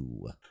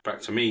you.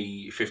 Back to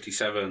me,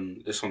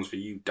 57. This one's for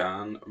you,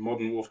 Dan.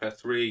 Modern Warfare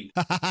 3.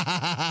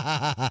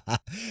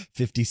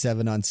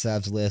 57 on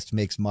Sav's list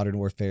makes Modern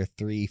Warfare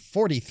 3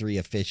 43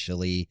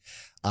 officially.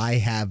 I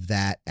have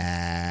that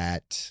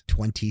at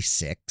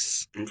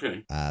 26.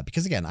 Okay.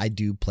 Because again, I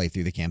do play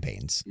through the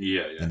campaigns.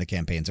 Yeah. And the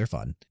campaigns are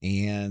fun.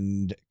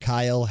 And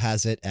Kyle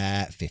has it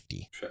at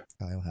 50. Fair.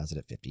 Kyle has it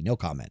at 50. No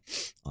comment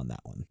on that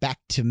one. Back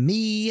to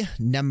me,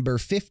 number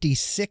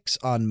 56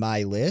 on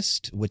my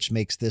list, which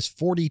makes this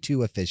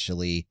 42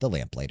 officially, the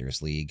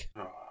Lamplighters League.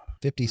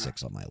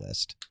 56 on my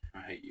list.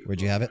 I hate you.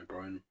 Where'd you have it?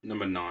 Brian.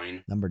 Number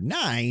 9. Number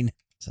 9.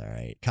 It's all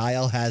right.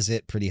 Kyle has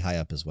it pretty high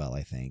up as well,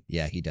 I think.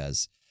 Yeah, he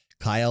does.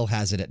 Kyle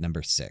has it at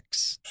number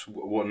 6. So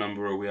what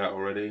number are we at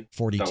already?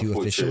 42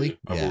 officially?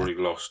 I've Yeah. already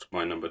lost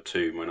my number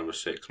 2, my number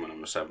 6, my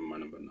number 7, my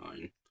number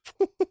 9.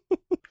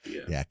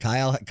 Yeah. Yeah,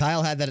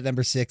 Kyle had that at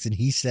number 6, and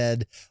he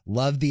said,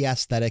 love the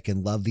aesthetic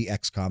and love the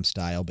XCOM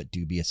style, but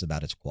dubious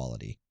about its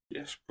quality.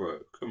 Yes,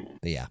 bro. Come on.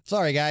 But yeah,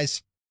 sorry,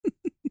 guys.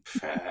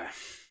 Fair.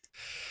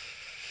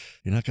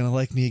 You're not going to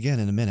like me again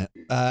in a minute.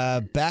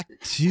 Back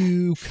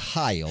to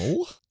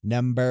Kyle.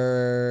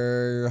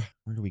 Where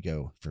do we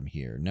go from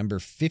here? Number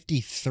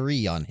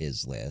 53 on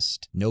his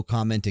list. No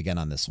comment again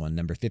on this one.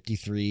 Number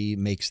 53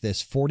 makes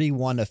this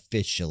 41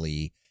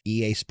 officially.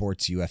 EA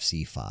Sports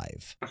UFC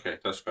 5. Okay,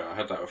 that's fair. I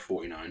had that at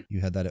 49. You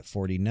had that at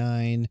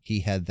 49. He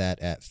had that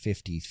at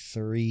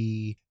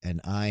 53. And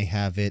I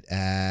have it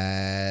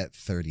at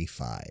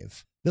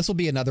 35. This will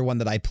be another one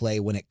that I play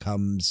when it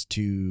comes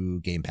to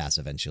Game Pass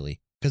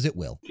eventually. Because it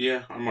will.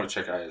 Yeah, I might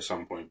check it out at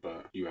some point,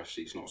 but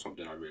UFC is not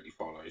something I really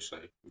follow, so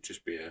it would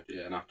just be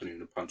an afternoon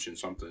of punching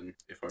something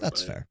if I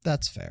That's play fair.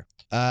 That's fair.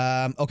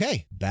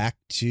 Okay, back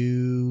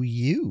to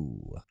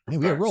you. Hey,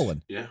 we are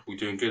rolling. Yeah, we're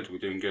doing good.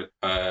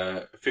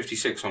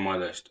 56 on my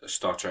list,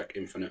 Star Trek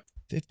Infinite.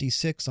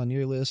 56 on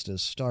your list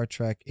is Star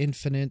Trek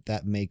Infinite.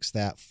 That makes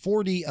that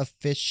 40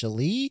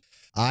 officially.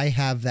 I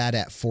have that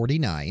at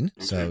 49,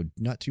 so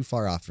not too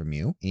far off from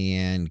you.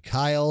 And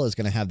Kyle is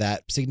going to have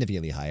that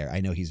significantly higher.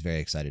 I know he's very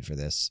excited for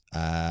this.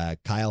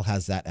 Kyle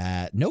has that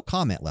at no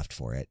comment left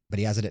for it, but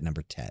he has it at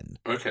number 10.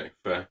 Okay,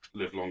 fair.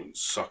 Live long and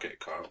suck it,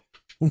 Kyle.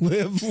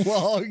 Live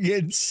long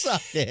and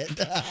suck it.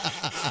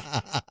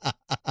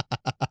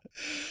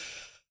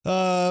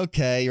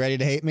 Okay, you ready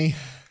to hate me?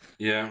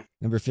 Yeah.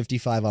 Number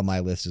 55 on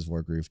my list is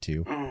Wargroove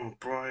 2. Oh,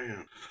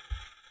 Brian.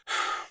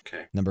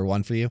 Okay. Number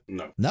 1 for you?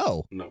 No.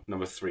 No. No,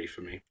 number 3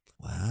 for me.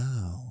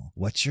 Wow.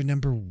 What's your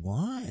number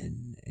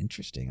 1?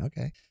 Interesting.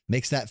 Okay.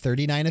 Makes that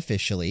 39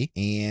 officially.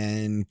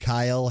 And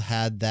Kyle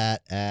had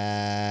that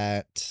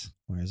at,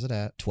 where is it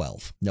at?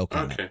 12. No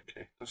comment.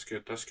 Okay. That's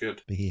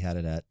good. But he had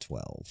it at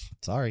 12.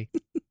 Sorry.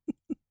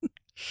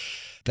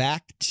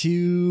 Back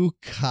to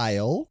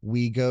Kyle.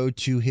 We go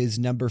to his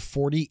number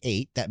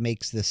 48. That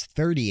makes this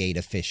 38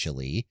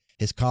 officially.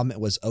 His comment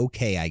was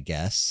okay, I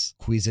guess.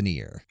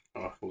 Cuisinier.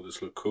 Oh, I thought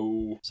this looked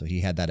cool. So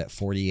he had that at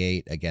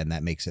 48. Again,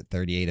 that makes it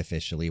 38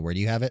 officially. Where do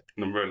you have it?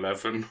 Number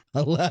 11.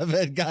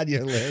 11. Got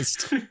your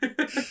list.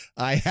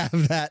 I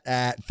have that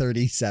at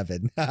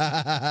 37.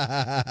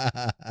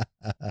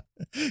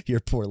 Your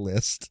poor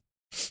list.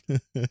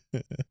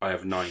 I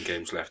have 9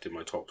 games left in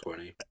my top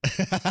 20.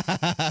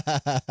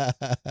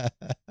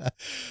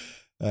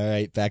 All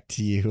right, back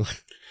to you.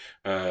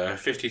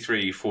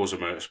 53 Forza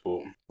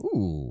Motorsport.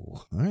 Ooh,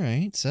 all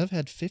right. Sev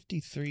had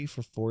 53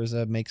 for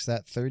Forza, makes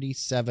that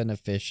 37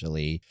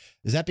 officially.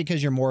 Is that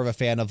because you're more of a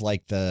fan of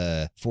like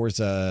the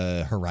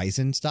Forza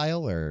Horizon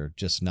style or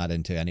just not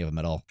into any of them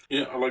at all?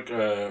 Yeah, I like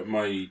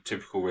my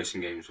typical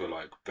racing games were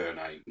like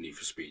Burnout, Need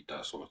for Speed,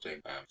 that sort of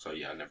thing. So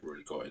yeah, I never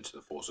really got into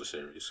the Forza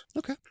series.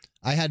 Okay.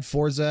 I had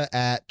Forza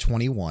at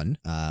 21.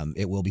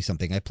 It will be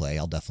something I play.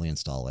 I'll definitely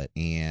install it.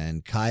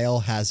 And Kyle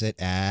has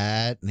it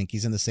at, I think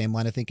he's in the same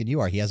line of thinking you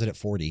are. He has it at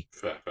 40.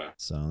 Fair.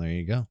 So there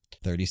you go.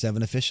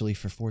 37 officially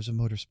for Forza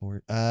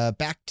Motorsport.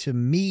 Back to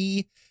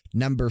me.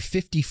 Number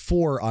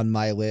 54 on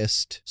my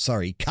list.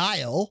 Sorry,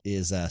 Kyle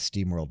is a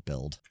SteamWorld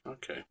build.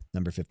 Okay.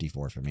 Number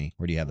 54 for me.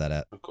 Where do you have that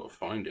at? I've got to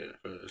find it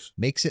first.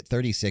 Makes it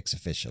 36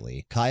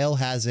 officially. Kyle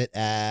has it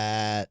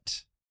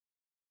at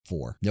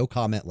 4. No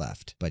comment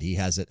left, but he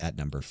has it at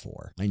number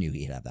 4. I knew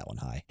he'd have that one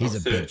high. He's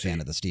a big fan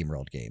of the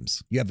SteamWorld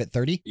games. You have it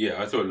 30?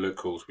 Yeah, I thought it looked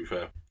cool, to be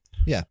fair.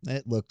 Yeah,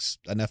 it looks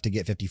enough to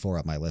get 54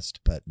 on my list,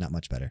 but not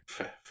much better.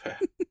 Fair.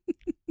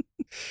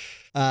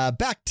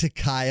 Back to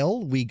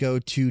Kyle. We go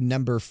to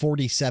number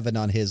 47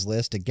 on his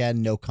list.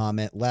 Again, no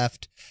comment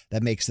left.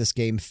 That makes this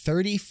game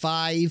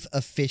 35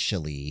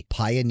 officially.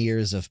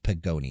 Pioneers of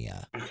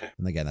Pagonia. Okay.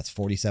 And again, that's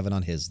 47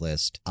 on his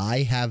list. I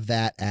have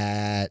that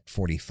at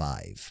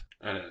 45.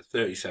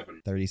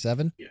 37.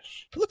 37? Yes.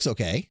 It looks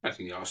okay. I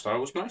think the art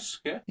style was nice.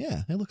 Yeah.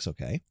 Yeah, it looks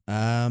okay.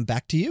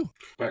 Back to you.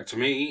 Back to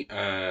me.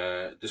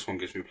 This one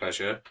gives me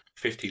pleasure.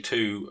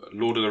 52.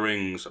 Lord of the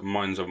Rings.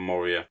 Mines of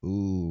Moria.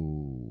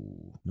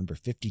 Ooh, number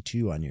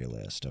 52 on your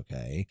list.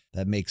 Okay.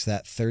 That makes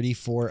that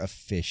 34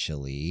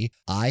 officially.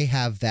 I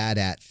have that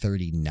at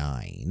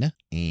 39.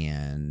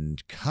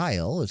 And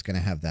Kyle is going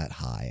to have that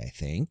high, I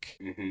think.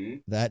 Mm-hmm.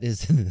 That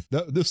is,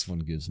 this one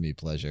gives me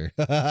pleasure.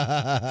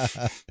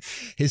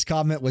 His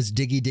comment was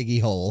Diggy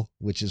Diggy Hole,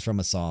 which is from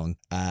a song.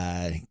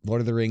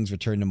 Lord of the Rings,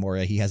 Return to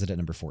Moria. He has it at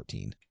number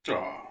 14.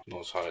 Oh, not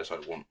as high as I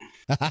want.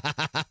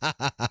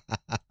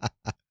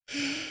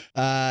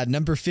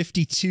 Number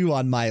 52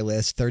 on my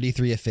list,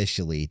 33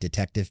 officially,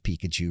 Detective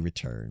Pikachu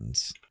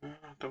Returns.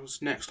 That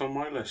was next on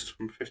my list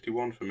from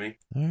 51 for me.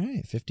 All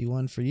right,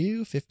 51 for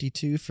you,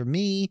 52 for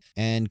me,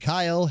 and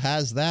Kyle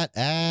has that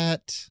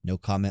at, no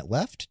comment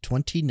left,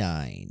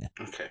 29.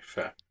 Okay,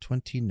 fair.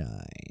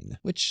 29,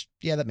 which,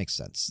 yeah, that makes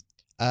sense.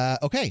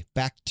 Okay,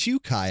 back to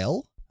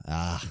Kyle.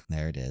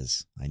 There it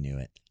is. I knew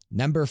it.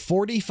 Number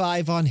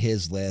 45 on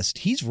his list.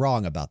 He's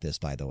wrong about this,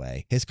 by the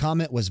way. His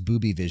comment was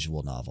booby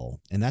visual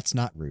novel, and that's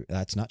not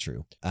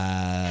true.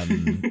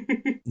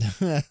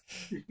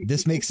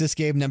 This makes this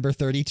game number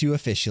 32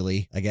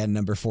 officially. Again,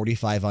 number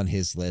 45 on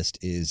his list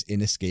is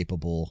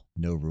Inescapable,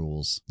 No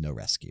Rules, No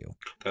Rescue.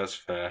 That's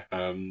fair.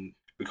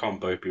 We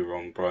can't both be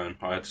wrong, Brian.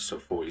 I had to say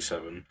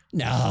 47.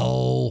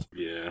 No.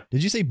 Yeah.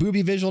 Did you say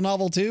booby visual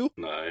novel too?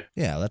 No.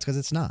 Yeah, that's because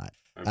it's not.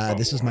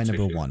 This is my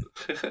number one.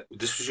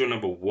 This was your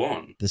number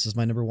one? This is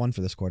my number one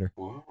for this quarter.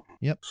 Wow.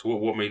 Yep. So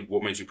what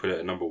made you put it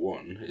at number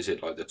one? Is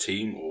it like the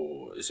team,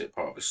 or is it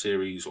part of a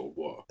series, or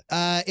what?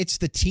 It's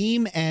the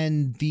team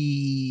and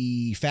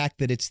the fact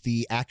that it's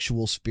the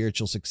actual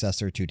spiritual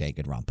successor to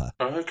Danganronpa.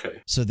 Oh,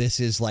 okay. So this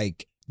is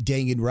like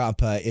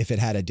Danganronpa if it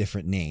had a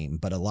different name,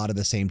 but a lot of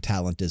the same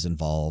talent is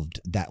involved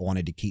that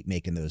wanted to keep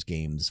making those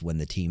games when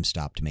the team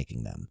stopped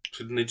making them.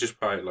 So didn't they just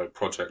buy like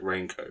Project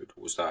Raincoat?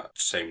 Was that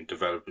same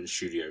development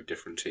studio,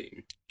 different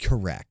team?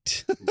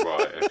 Correct.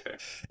 Right, okay.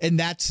 And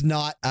that's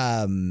not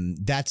as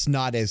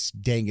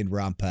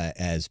Danganronpa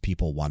as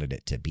people wanted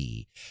it to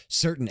be.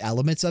 Certain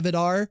elements of it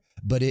are,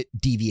 but it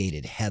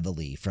deviated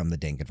heavily from the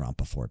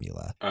Danganronpa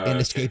formula.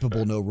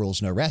 Inescapable, okay, No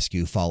Rules, No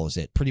Rescue follows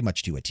it pretty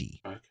much to a T.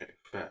 Okay,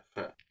 fair.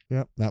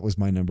 Yep, that was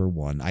my number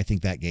one. I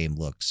think that game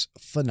looks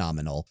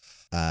phenomenal.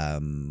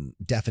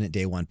 Definite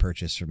day one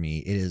purchase for me.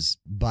 It is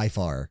by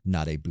far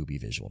not a booby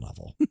visual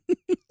novel.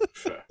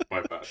 Fair.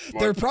 My bad.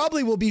 There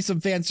probably will be some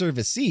fan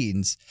service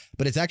scenes,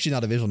 but it's actually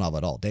not a visual novel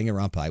at all.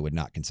 Danganronpa I would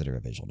not consider a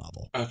visual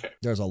novel. Okay.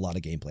 There's a lot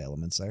of gameplay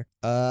elements there.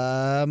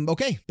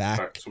 Okay,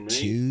 back to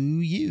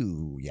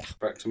you. Yeah.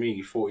 Back to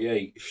me,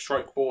 48.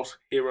 Strike Force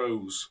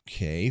Heroes.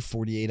 Okay,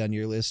 48 on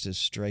your list is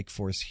Strike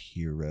Force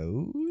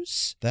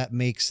Heroes. That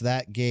makes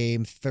that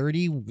game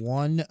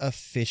 31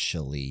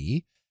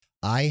 officially.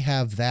 I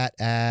have that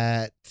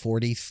at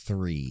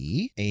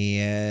 43,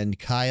 and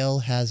Kyle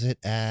has it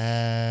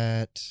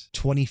at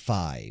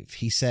 25.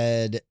 He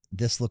said,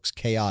 this looks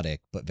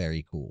chaotic, but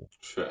very cool.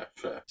 Fair.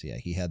 So yeah,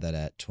 he had that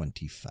at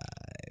 25.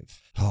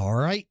 All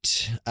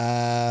right.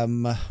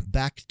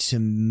 Back to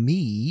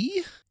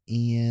me.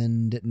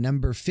 And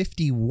number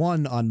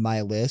 51 on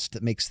my list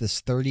that makes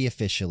this 30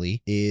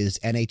 officially is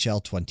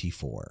NHL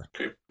 24.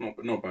 Okay,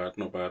 not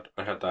bad.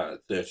 I had that at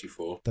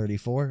 34.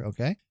 34,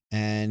 okay.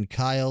 And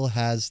Kyle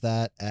has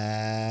that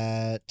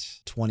at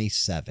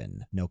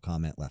 27. No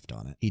comment left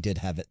on it. He did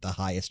have it the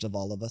highest of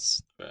all of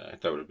us.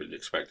 That would have been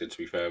expected, to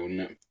be fair,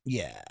 wouldn't it?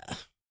 Yeah.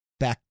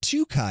 Back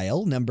to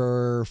Kyle,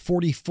 number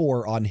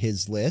 44 on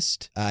his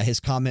list. His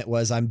comment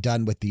was, I'm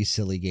done with these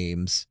silly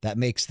games. That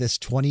makes this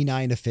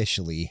 29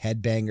 officially.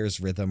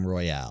 Headbangers Rhythm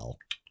Royale.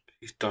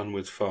 He's done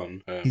with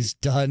fun. He's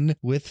done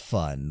with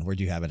fun. Where'd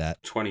you have it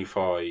at?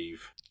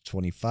 25.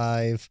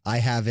 25. I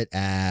have it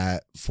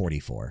at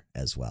 44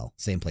 as well.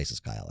 Same place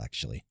as Kyle,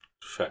 actually.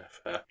 Fair.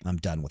 I'm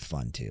done with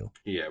fun, too.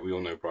 Yeah, we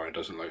all know Brian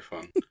doesn't like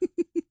fun.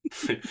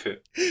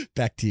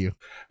 Back to you.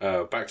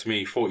 Back to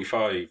me,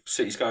 45.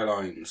 City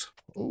Skylines.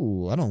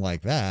 Ooh, I don't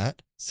like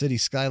that. City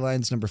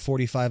Skylines, number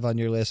 45 on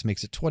your list,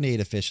 makes it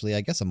 28 officially.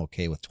 I guess I'm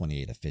okay with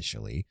 28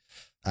 officially.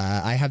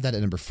 I have that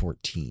at number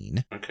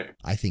 14. Okay.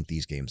 I think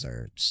these games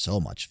are so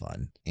much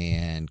fun.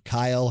 And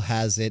Kyle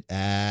has it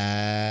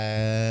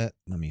at,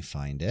 let me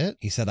find it.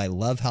 He said, I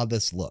love how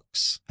this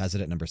looks. Has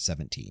it at number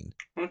 17.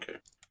 Okay.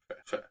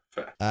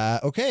 Fair.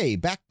 Okay,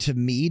 back to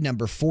me,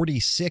 number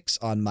 46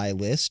 on my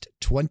list,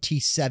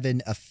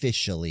 27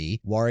 officially,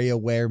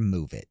 WarioWare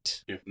Move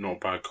It. Yeah, not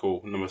bad,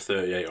 cool. Number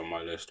 38 on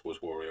my list was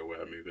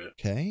WarioWare Move It.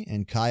 Okay,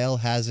 and Kyle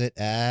has it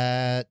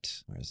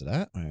at, where is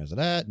it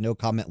at? No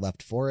comment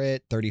left for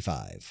it,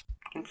 35.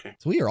 Okay.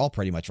 So we are all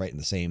pretty much right in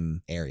the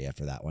same area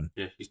for that one.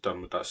 Yeah, he's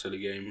done with that silly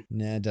game.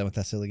 Nah, done with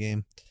that silly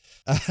game.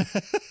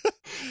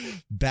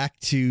 Back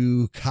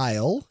to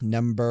Kyle.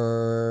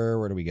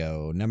 Where do we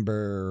go?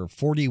 Number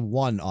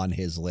 41 on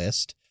his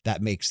list. That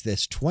makes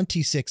this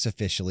 26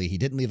 officially. He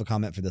didn't leave a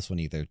comment for this one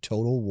either.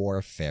 Total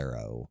War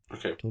Pharaoh.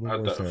 Okay. Total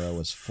War Pharaoh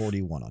was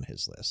 41 on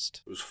his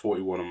list. It was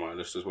 41 on my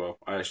list as well.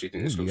 I actually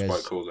think this looks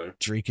quite cool, though.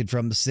 Drinking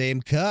from the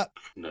same cup?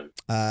 No.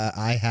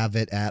 I have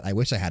it at, I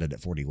wish I had it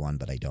at 41,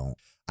 but I don't.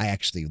 I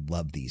actually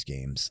love these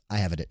games. I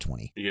have it at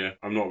 20. Yeah,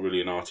 I'm not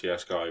really an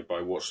RTS guy, but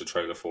I watched the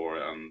trailer for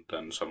it and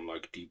then some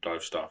like deep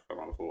dive stuff, and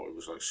I thought it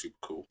was like super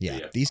cool.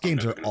 Yeah, these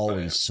games are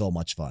always so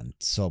much fun.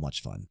 So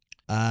much fun.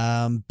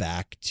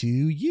 Back to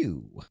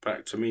you.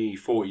 Back to me,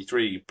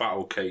 43,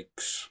 Battle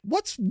Cakes.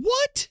 What?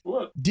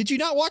 What? Did you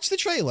not watch the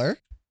trailer?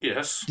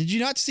 Yes. Did you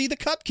not see the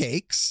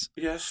cupcakes?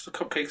 Yes, the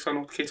cupcakes are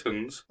not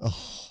kittens.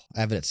 Oh,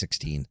 I have it at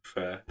 16.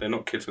 Fair. They're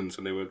not kittens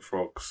and they weren't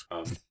frogs.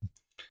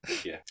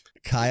 Yeah.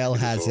 Kyle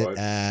has it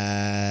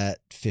at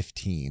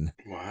 15.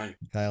 Why?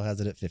 Kyle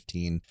has it at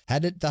 15.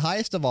 Had it the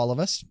highest of all of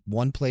us.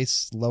 One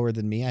place lower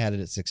than me. I had it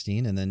at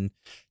 16. And then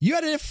you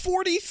had it at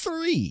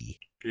 43.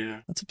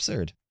 Yeah. That's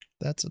absurd.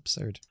 That's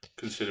absurd.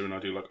 Considering I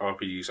do like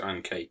RPGs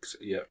and cakes.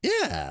 Yeah.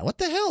 Yeah. What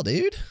the hell,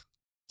 dude?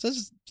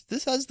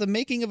 This has the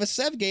making of a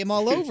Sev game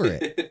all over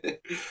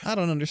it. I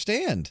don't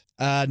understand.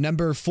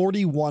 Number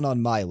 41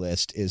 on my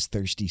list is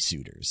Thirsty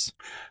Suitors.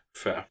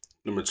 Fair.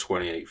 Number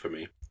 28 for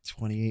me.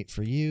 28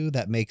 for you.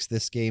 That makes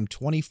this game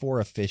 24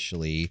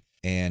 officially.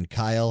 And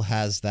Kyle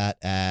has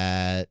that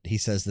at, he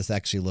says this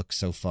actually looks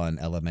so fun,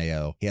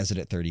 LMAO. He has it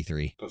at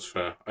 33. That's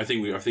fair. I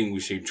think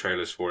we've seen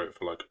trailers for it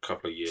for like a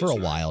couple of years. For a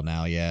now. while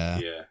now, yeah.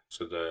 Yeah.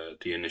 So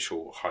the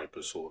initial hype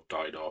has sort of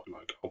died off.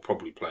 Like I'll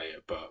probably play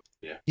it, but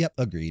yeah. Yep,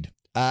 agreed.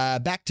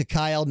 Back to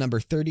Kyle, number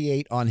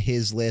 38 on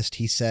his list.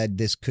 He said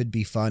this could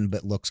be fun,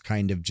 but looks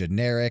kind of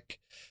generic.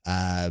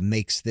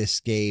 Makes this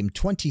game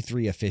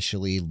 23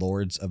 officially,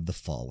 Lords of the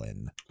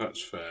Fallen.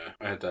 That's fair.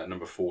 I had that at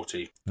number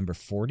 40. Number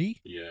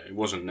 40? Yeah, it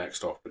wasn't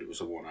next off, but it was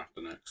the one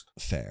after next.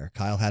 Fair.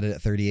 Kyle had it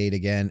at 38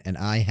 again, and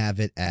I have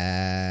it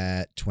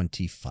at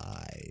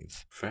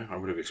 25. Fair. I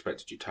would have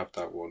expected you to have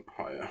that one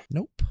higher.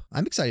 Nope.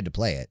 I'm excited to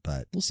play it,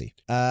 but we'll see.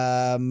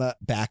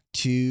 Back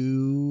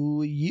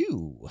to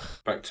you.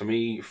 Back to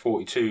me,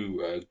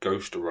 42,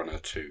 Ghost Runner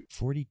 2.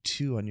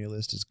 42 on your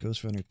list is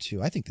Ghost Runner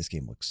 2. I think this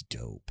game looks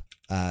dope.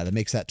 That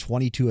makes that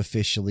 22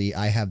 officially.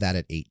 I have that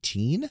at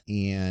 18,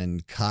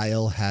 and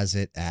Kyle has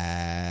it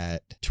at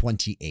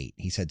 28.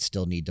 He said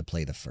still need to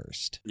play the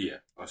first. Yeah,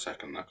 I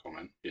second that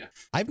comment. Yeah.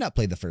 I've not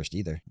played the first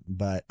either,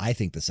 but I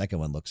think the second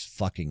one looks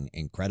fucking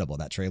incredible.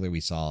 That trailer we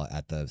saw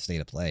at the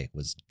State of Play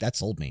that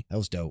sold me. That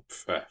was dope.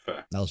 Fair.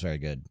 That was very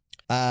good.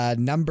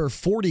 Number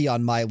 40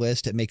 on my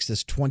list. It makes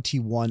this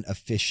 21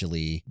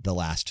 officially, The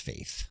Last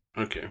Faith.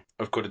 Okay.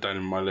 I've got it down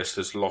in my list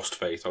as Lost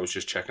Faith. I was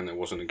just checking there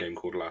wasn't a game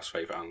called Last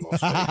Faith and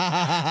Lost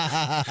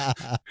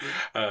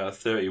Faith.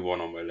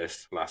 31 on my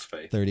list, Last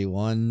Faith.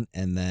 31.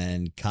 And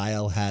then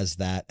Kyle has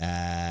that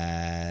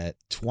at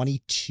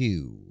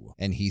 22.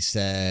 And he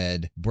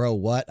said, bro,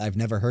 what? I've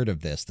never heard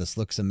of this. This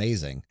looks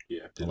amazing.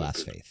 Yeah. The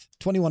Last Faith.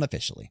 21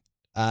 officially.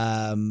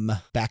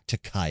 Back to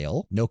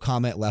Kyle. No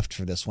comment left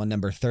for this one.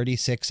 Number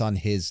 36 on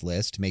his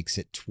list makes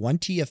it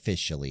 20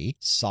 officially,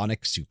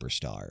 Sonic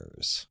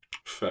Superstars.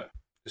 Fair.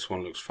 This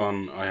one looks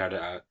fun. I had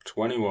it at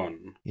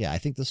 21. Yeah, I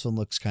think this one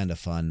looks kind of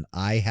fun.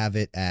 I have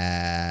it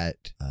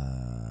at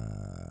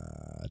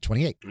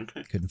 28.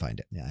 Okay. Couldn't find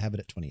it. Yeah, I have it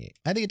at 28.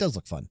 I think it does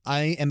look fun.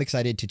 I am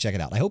excited to check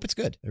it out. I hope it's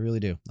good. I really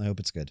do. I hope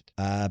it's good.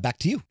 Back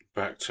to you.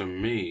 Back to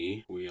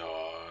me. We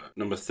are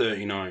number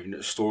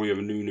 39, Story of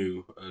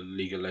Nunu, a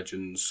League of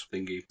Legends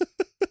thingy.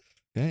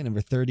 Okay,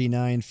 number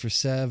 39 for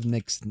Sev.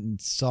 Next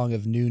Song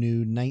of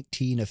Nunu,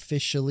 19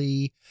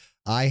 officially.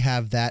 I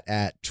have that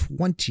at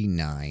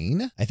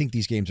 29. I think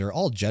these games are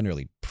all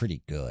generally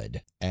pretty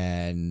good.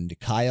 And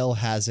Kyle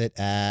has it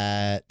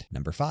at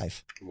number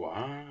 5.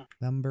 Wow.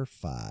 Number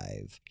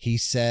 5. He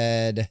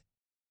said,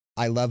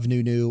 I love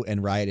Nunu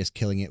and Riot is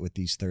killing it with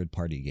these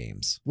third-party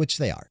games, which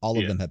they are. All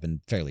of them have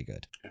been fairly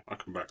good. Yeah, I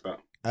can back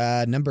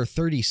that. Number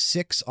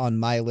 36 on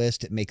my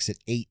list. It makes it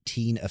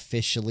 18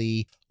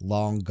 officially,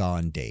 Long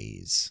Gone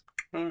Days.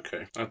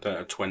 Okay, I had that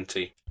at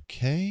 20.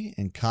 Okay,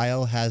 and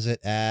Kyle has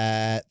it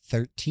at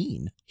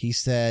 13. He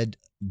said,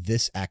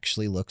 this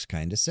actually looks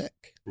kind of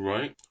sick.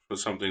 Right. For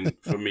something,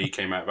 for me,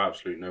 came out of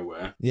absolute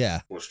nowhere.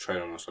 Yeah. Watched the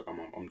trailer and I was like,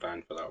 I'm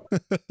down for that one.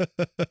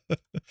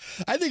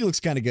 I think it looks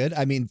kind of good.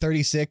 I mean,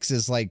 36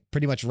 is like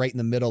pretty much right in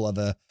the middle of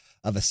a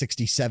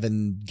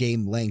 67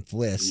 game length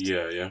list.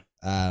 Yeah.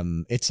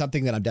 It's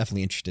something that I'm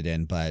definitely interested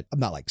in, but I'm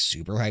not like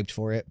super hyped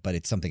for it, but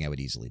it's something I would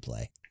easily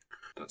play.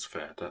 That's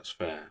fair.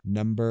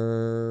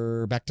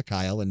 Back to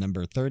Kyle, and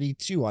number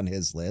 32 on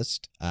his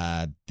list.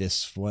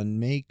 This one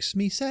makes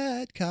me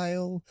sad,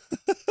 Kyle.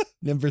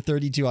 Number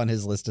 32 on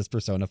his list is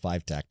Persona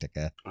 5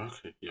 Tactica.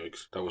 Okay,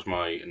 yikes. That was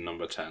my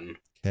number 10.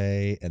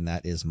 Okay, and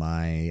that is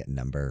my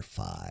number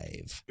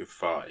 5. Your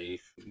 5.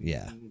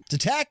 Yeah. It's a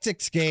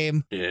tactics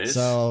game. Yes.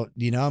 So,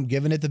 I'm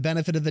giving it the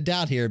benefit of the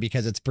doubt here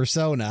because it's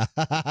Persona.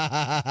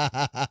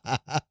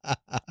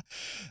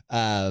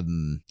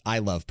 I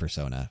love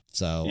Persona,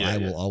 so I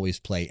will always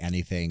play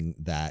anything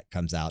that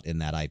comes out in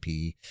that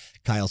IP.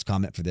 Kyle's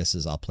comment for this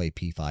is I'll play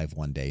P5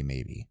 one day,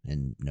 maybe.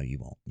 And no, you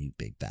won't, you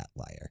big fat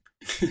liar.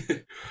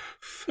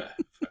 Fair.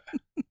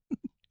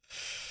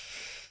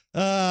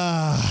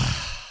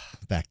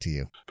 Back to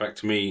you. Back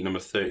to me. Number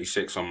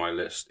 36 on my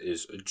list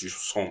is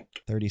Jusant.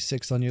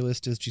 36 on your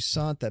list is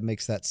Jusant. That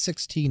makes that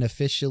 16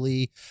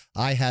 officially.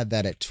 I had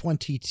that at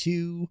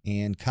 22,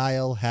 and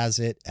Kyle has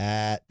it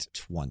at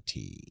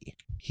 20.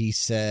 He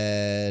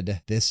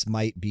said this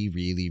might be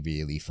really,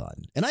 really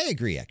fun. And I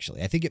agree,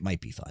 actually. I think it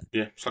might be fun.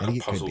 Yeah, it's like a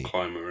puzzle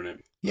climber in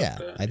it. Yeah,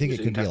 I think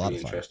it could be a lot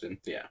of fun. Interesting.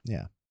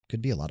 Yeah,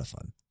 could be a lot of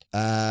fun.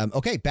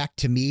 Okay, back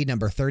to me.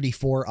 Number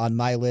 34 on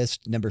my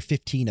list. Number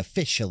 15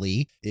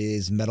 officially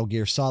is Metal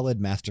Gear Solid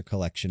Master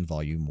Collection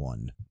Volume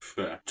 1.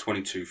 Fair.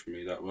 22 for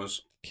me, that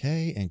was.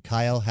 Okay, and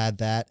Kyle had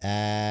that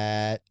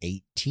at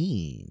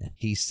 18.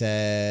 He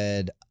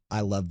said,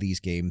 I love these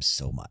games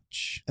so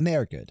much. And they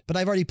are good, but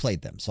I've already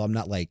played them, so I'm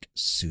not like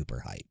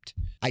super hyped.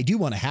 I do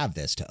want to have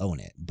this to own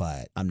it,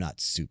 but I'm not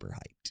super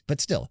hyped.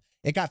 But still,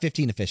 it got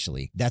 15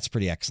 officially. That's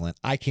pretty excellent.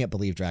 I can't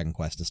believe Dragon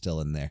Quest is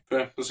still in there.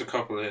 Fair. There's a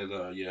couple here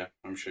that,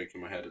 I'm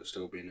shaking my head at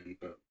still being in,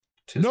 but...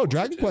 No,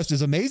 Dragon Quest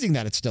is amazing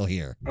that it's still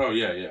here. Oh,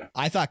 yeah.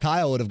 I thought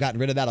Kyle would have gotten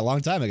rid of that a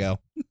long time ago.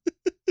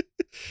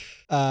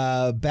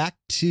 Back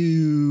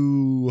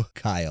to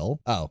Kyle.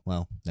 Oh,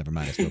 well, never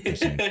mind. I spoke too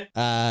soon.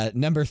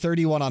 Number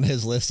 31 on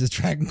his list is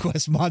Dragon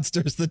Quest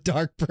Monsters, The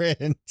Dark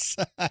Prince.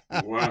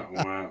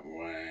 Wow.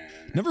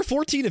 Number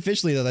 14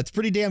 officially, though. That's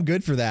pretty damn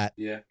good for that.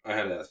 Yeah, I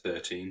had it at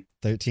 13.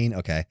 13?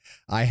 Okay.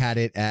 I had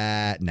it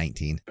at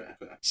 19. Fair.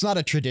 It's not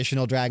a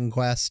traditional Dragon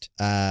Quest.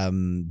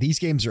 These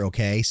games are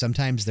okay.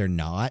 Sometimes they're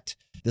not.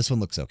 This one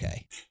looks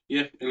okay.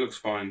 Yeah, it looks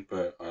fine,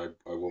 but I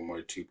want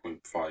my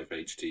 2.5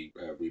 HD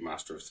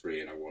remaster of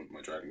 3, and I want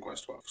my Dragon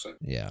Quest 12, so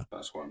yeah,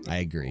 that's what I'm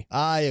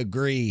I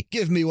agree.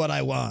 Give me what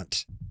I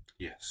want.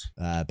 Yes.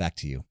 Back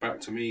to you. Back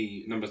to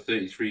me. Number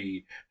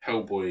 33,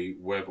 Hellboy,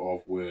 Web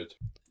of Word.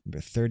 Number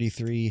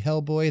 33,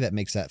 Hellboy. That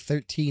makes that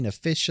 13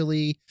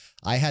 officially.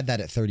 I had that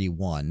at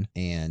 31,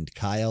 and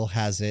Kyle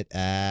has it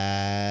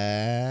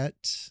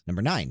at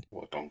number 9.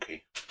 What a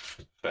donkey.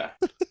 Fair.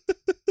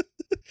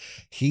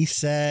 He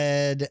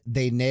said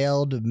they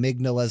nailed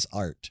Mignola's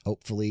art.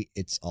 Hopefully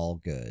it's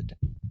all good.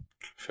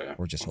 Fair.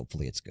 Or just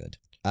hopefully it's good.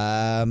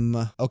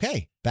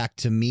 Okay, back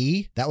to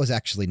me. That was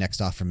actually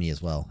next off for me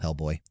as well,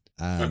 Hellboy.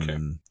 Okay.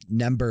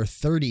 Number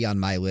 30 on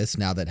my list,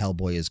 now that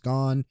Hellboy is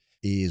gone,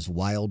 is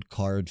Wild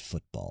Card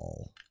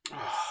Football.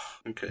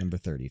 Okay. Number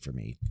 30 for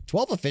me.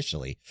 12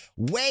 officially.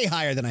 Way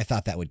higher than I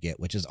thought that would get,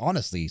 which is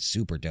honestly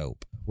super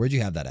dope. Where'd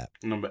you have that at?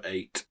 Number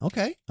 8.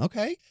 Okay.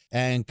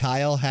 And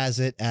Kyle has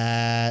it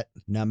at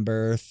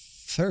number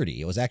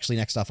 30. It was actually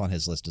next off on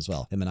his list as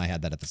well. Him and I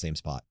had that at the same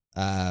spot.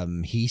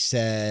 He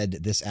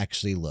said this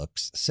actually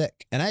looks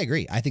sick. And I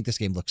agree. I think this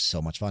game looks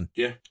so much fun.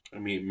 Yeah. I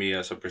mean, me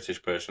as a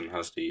British person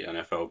has the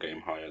NFL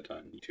game higher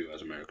than you two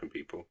as American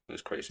people.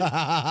 It's crazy.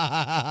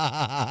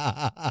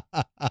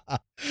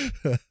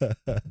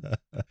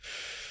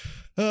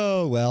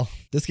 Oh, well,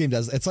 this game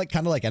does. It's like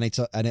kind of like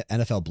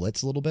NFL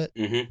Blitz a little bit.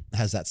 Mm-hmm.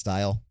 Has that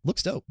style.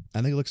 Looks dope.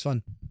 I think it looks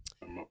fun.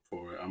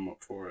 I'm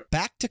up for it.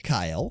 Back to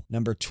Kyle,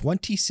 number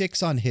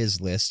 26 on his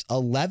list,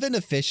 11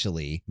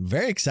 officially.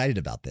 Very excited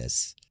about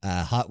this.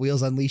 Hot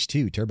Wheels Unleashed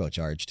 2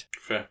 turbocharged.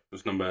 Fair.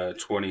 It's number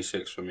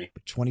 26 for me.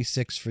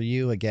 26 for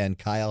you. Again,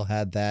 Kyle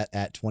had that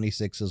at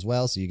 26 as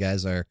well. So you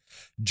guys are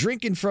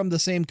drinking from the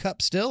same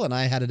cup still, and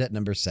I had it at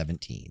number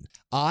 17.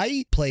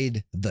 I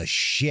played the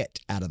shit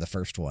out of the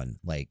first one,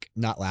 like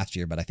not last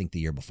year, but I think the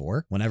year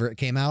before, whenever it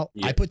came out.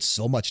 Yeah. I put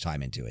so much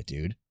time into it,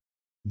 dude.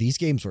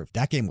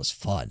 That game was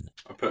fun.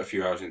 I put a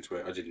few hours into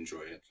it. I did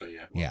enjoy it. So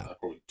yeah. I'll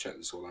probably check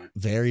this all out.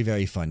 Very,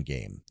 very fun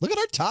game. Look at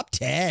our top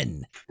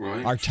 10.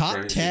 Right. Our top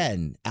Crazy.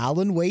 10,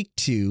 Alan Wake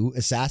 2,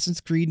 Assassin's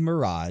Creed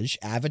Mirage,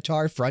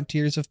 Avatar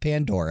Frontiers of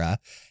Pandora,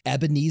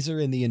 Ebenezer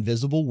and the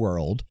Invisible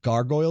World,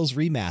 Gargoyles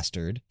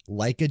Remastered,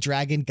 Like a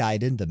Dragon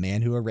Gaiden, The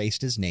Man Who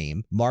Erased His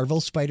Name, Marvel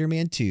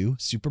Spider-Man 2,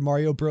 Super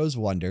Mario Bros.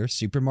 Wonder,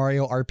 Super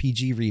Mario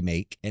RPG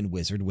Remake, and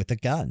Wizard with a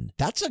Gun.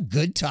 That's a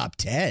good top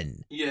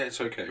 10. Yeah,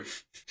 it's okay.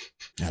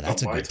 Now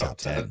that's a Not my good top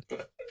 10.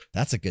 but...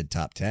 That's a good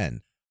top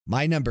 10.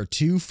 My number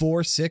 2,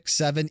 4, 6,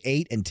 7,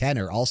 8, and 10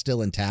 are all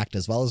still intact,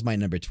 as well as my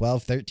number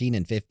 12, 13,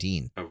 and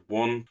 15.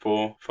 1,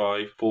 4,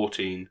 5,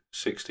 14,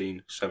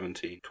 16,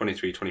 17,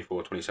 23,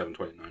 24, 27,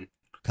 29.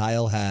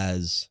 Kyle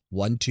has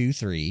 1, 2,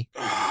 3,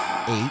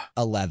 8,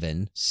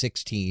 11,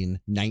 16,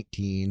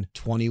 19,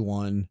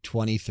 21,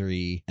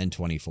 23, and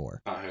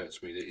 24. That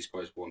hurts me that he's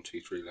got his 1,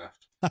 2, 3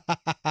 left.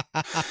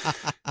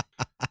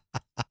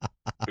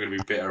 I'm going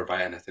to be bitter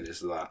about anything, is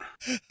that.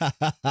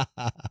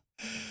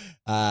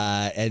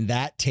 And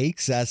that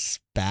takes us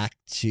back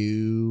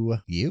to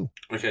you.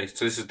 Okay,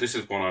 so this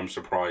is one I'm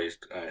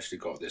surprised I actually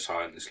got this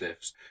high on this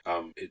list.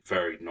 It's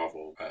very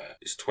novel.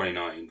 It's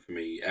 29 for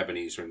me.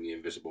 Ebenezer in the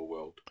Invisible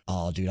World.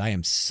 Oh, dude, I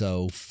am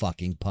so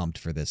fucking pumped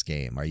for this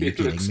game. Are you It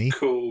kidding looks me?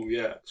 cool.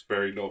 Yeah, it's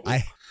very novel.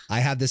 I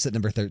have this at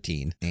number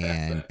 13,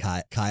 and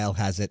Kyle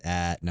has it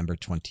at number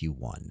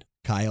 21.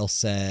 Kyle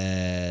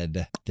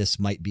said, this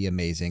might be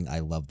amazing.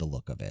 I love the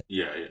look of it.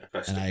 Yeah.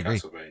 Best And in I agree.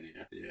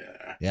 Castlevania.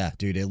 Yeah. Yeah,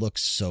 dude, it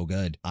looks so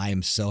good. I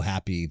am so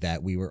happy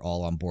that we were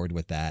all on board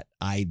with that.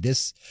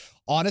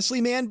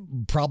 Honestly,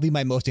 man, probably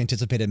my most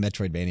anticipated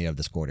Metroidvania of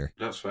this quarter.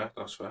 That's fair,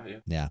 yeah.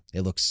 Yeah,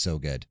 it looks so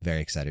good.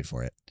 Very excited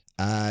for it.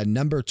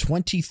 Number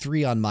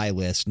 23 on my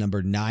list,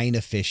 number 9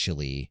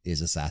 officially,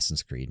 is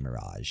Assassin's Creed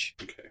Mirage.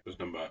 Okay, it was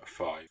number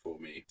 5 for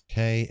me.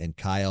 Okay, and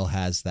Kyle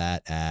has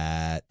that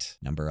at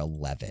number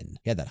 11.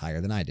 He had that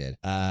higher than I did.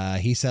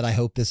 He said, I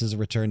hope this is a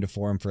return to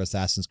form for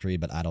Assassin's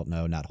Creed, but I don't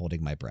know, not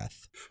holding my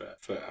breath.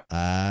 Fair.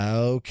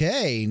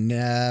 Okay,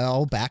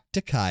 now back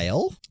to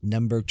Kyle.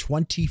 Number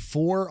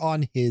 24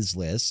 on his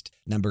list,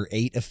 number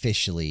 8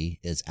 officially,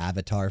 is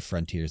Avatar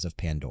Frontiers of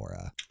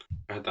Pandora.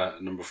 I had that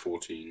at number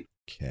 14.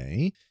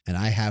 Okay, and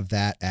I have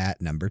that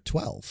at number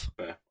 12.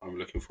 Fair. I'm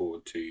looking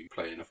forward to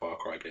playing a Far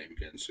Cry game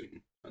again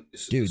soon. And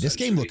this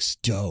game looks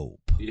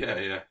dope.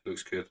 Yeah,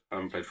 looks good. I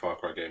haven't played Far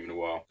Cry game in a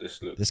while.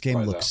 This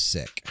game looks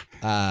sick.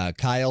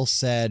 Kyle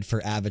said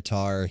for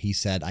Avatar, he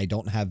said, I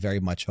don't have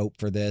very much hope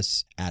for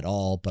this at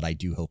all, but I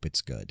do hope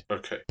it's good.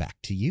 Okay. Back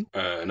to you.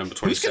 Number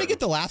 27. Who's going to get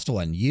the last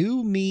one?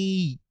 You,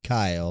 me,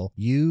 Kyle.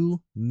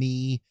 You,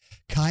 me.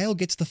 Kyle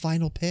gets the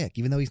final pick,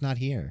 even though he's not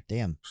here.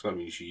 Damn. So that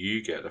means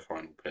you get the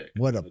final pick.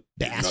 What a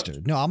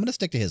bastard. No, I'm going to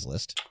stick to his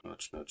list.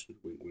 Nudge,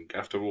 wink, wink.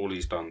 After all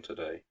he's done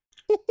today.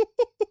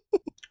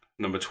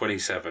 Number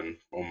 27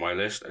 on my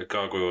list,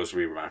 Gargoyles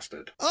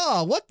Remastered.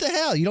 Oh, what the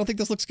hell? You don't think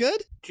this looks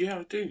good? Yeah,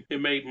 I do.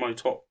 It made my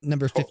top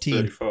Number 15.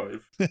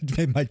 35. It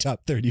made my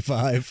top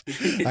 35.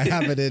 I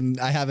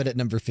have it at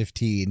number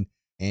 15.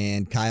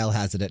 And Kyle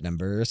has it at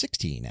number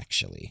 16,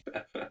 actually.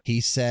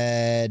 He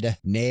said,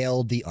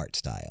 nailed the art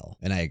style.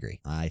 And I agree.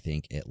 I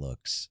think it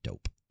looks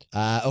dope.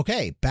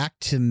 Okay, back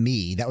to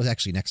me. That was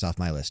actually next off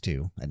my list,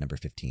 too, at number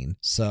 15.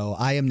 So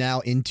I am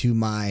now into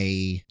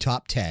my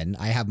top 10.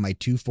 I have my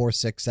 2, 4,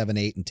 6, 7,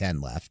 8, and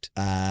 10 left.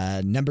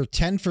 Number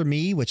 10 for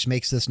me, which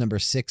makes this number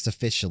 6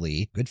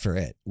 officially. Good for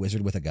it.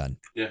 Wizard with a Gun.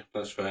 Yeah,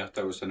 that's fair.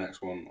 That was the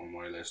next one on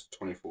my list.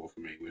 24 for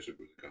me, Wizard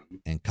with a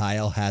Gun. And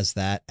Kyle has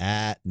that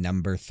at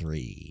number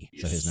 3.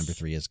 Yes. So his number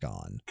 3 is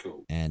gone.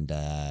 Cool. And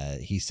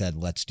he said,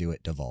 let's do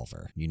it,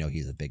 Devolver. You know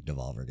he's a big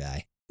Devolver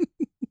guy.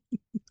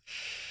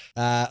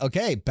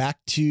 Okay, back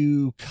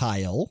to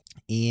Kyle.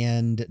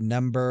 And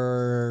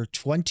number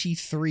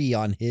 23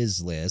 on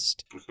his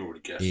list I can already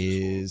guess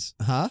is...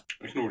 this one. Huh?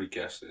 I can already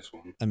guess this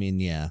one. I mean,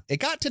 yeah.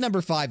 It got to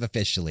number 5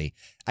 officially.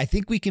 I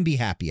think we can be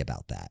happy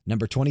about that.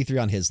 Number 23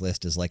 on his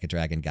list is Like a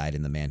Dragon Guide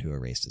and the Man Who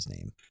Erased His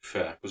Name.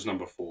 Fair. It was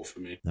number 4 for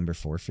me. Number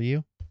 4 for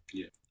you?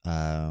 Yeah.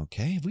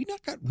 Okay. Have we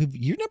not got...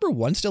 Your number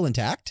 1 still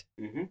intact?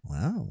 Mm-hmm.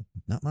 Wow.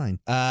 Not mine.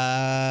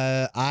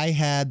 I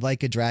had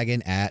Like a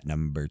Dragon at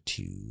number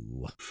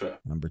 2. Fair.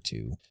 Number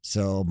 2.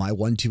 So my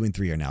 1, 2, and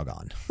 3 are now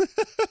gone.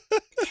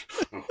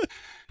 Oh,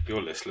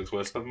 your list looks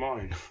worse than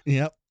mine.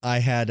 Yep. I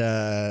had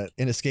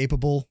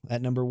Inescapable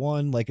at number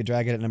 1, Like a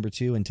Dragon at number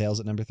 2, and Tales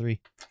at number 3.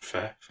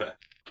 Fair.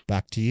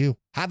 Back to you.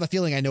 Have a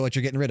feeling I know what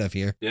you're getting rid of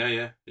here.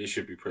 Yeah. It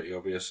should be pretty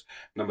obvious.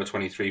 Number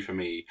 23 for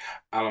me,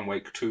 Alan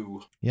Wake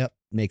 2. Yep.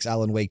 Makes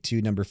Alan Wake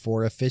 2 number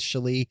 4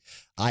 officially.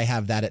 I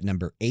have that at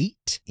number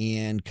 8,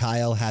 and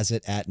Kyle has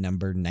it at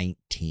number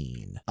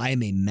 19. I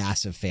am a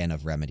massive fan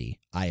of Remedy.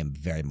 I am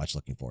very much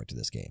looking forward to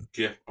this game.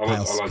 Yeah,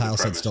 Kyle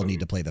said still need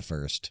to play the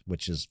first,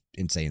 which is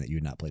insane that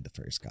you not played the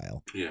first,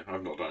 Kyle. Yeah,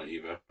 I've not done it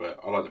either, but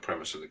I like the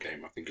premise of the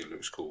game. I think it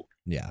looks cool.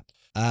 Yeah.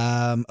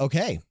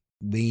 Okay.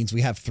 Means we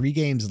have 3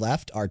 games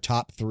left. Our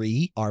top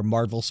 3 are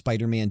Marvel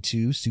Spider-Man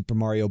 2, Super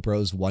Mario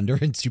Bros. Wonder,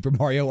 and Super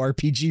Mario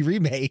RPG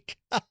Remake.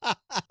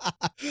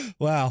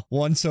 Wow.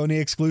 1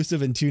 Sony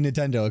exclusive and 2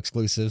 Nintendo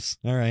exclusives.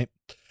 All right.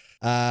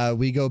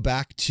 We go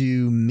back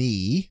to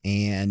me,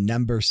 and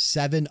number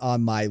 7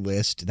 on my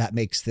list, that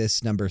makes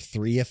this number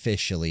 3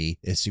 officially,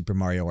 is Super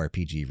Mario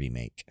RPG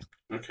Remake.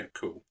 Okay,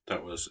 cool.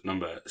 That was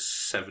number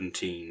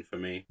 17 for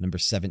me. Number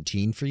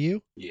 17 for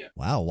you? Yeah.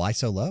 Wow, why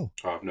so low?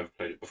 Oh, I've never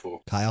played it before.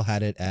 Kyle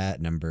had it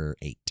at number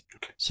 8.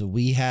 Okay. So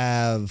we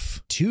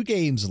have 2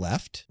 games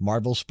left,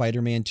 Marvel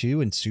Spider-Man 2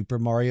 and Super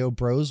Mario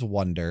Bros.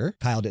 Wonder.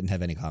 Kyle didn't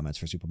have any comments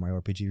for Super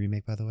Mario RPG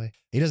Remake, by the way.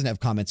 He doesn't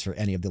have comments for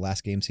any of the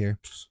last games here.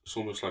 It's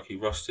almost like he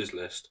rushed his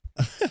list.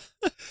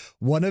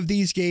 One of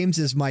these games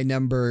is my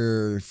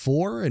number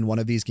 4, and one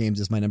of these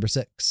games is my number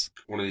 6.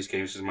 One of these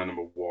games is my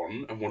number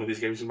 1, and one of these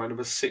games is my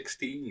number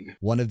 16.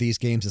 One of these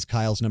games is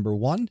Kyle's number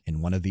 1,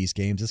 and one of these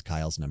games is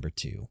Kyle's number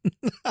 2.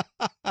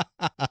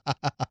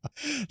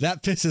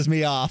 That pisses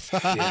me off.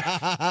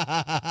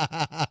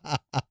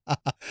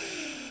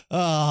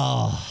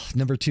 Oh,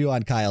 number 2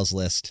 on Kyle's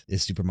list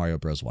is Super Mario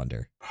Bros.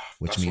 Wonder,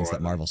 which That's means all right,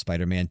 that Marvel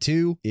Spider-Man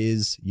 2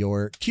 is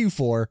your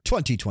Q4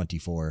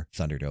 2024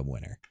 Thunderdome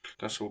winner.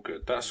 That's all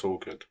good. That's all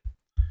good.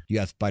 You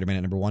have Spider-Man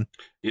at number 1?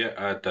 Yeah,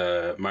 I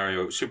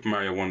had Super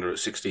Mario Wonder at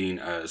 16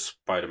 as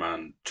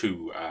Spider-Man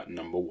 2 at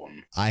number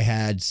 1. I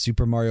had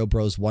Super Mario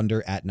Bros.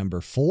 Wonder at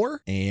number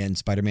 4 and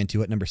Spider-Man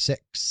 2 at number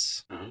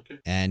 6. Oh, okay.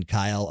 And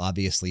Kyle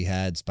obviously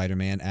had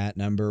Spider-Man at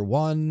number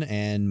 1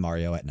 and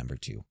Mario at number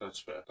 2.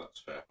 That's fair. That's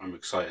fair. I'm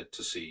excited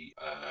to see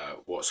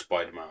what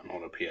Spider-Man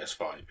on a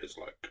PS5 is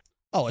like.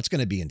 Oh, it's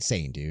going to be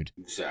insane, dude.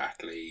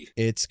 Exactly.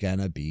 It's going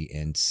to be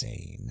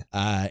insane.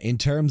 In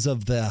terms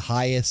of the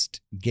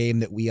highest game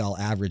that we all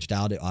averaged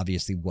out, it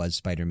obviously was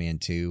Spider-Man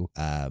 2.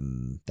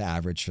 The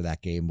average for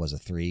that game was a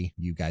 3.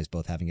 You guys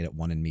both having it at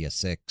 1 and me a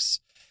 6.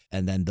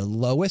 And then the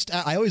lowest,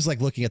 I always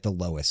like looking at the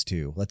lowest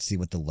too. Let's see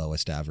what the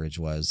lowest average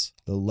was.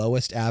 The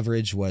lowest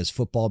average was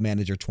Football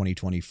Manager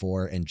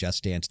 2024 and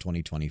Just Dance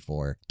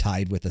 2024,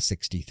 tied with a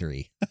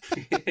 63.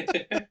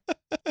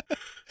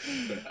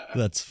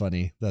 That's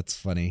funny. That's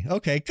funny.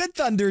 Okay, good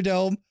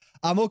Thunderdome.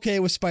 I'm okay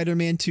with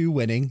Spider-Man 2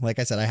 winning. Like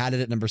I said, I had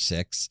it at number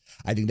 6.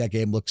 I think that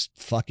game looks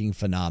fucking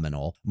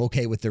phenomenal. I'm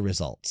okay with the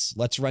results.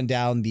 Let's run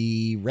down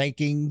the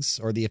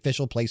rankings or the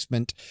official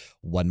placement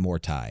one more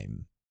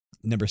time.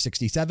 Number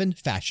 67,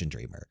 Fashion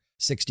Dreamer.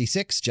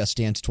 66, Just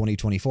Dance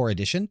 2024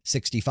 edition.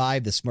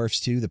 65, The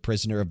Smurfs 2, The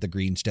Prisoner of the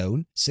Green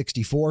Stone.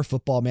 64,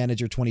 Football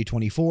Manager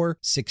 2024.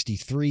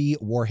 63,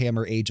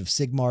 Warhammer Age of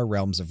Sigmar,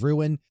 Realms of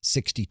Ruin.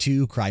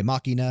 62, Cry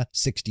Machina.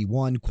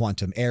 61,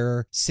 Quantum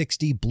Error.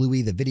 60,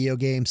 Bluey the Video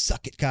Game.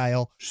 Suck it,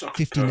 Kyle.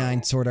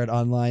 59, Sword Art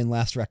Online,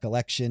 Last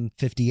Recollection.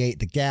 58,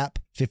 The Gap.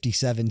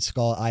 57,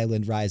 Skull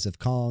Island, Rise of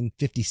Kong.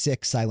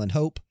 56, Silent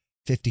Hope.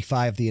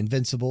 55, The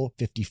Invincible.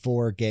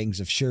 54, Gangs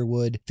of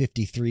Sherwood.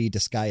 53,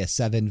 Disgaea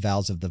 7,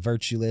 Vows of the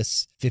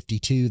Virtueless.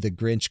 52, The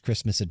Grinch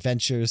Christmas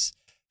Adventures.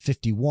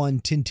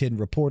 51, Tintin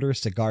Reporter,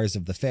 Cigars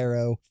of the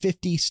Pharaoh.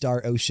 50,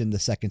 Star Ocean, The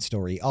Second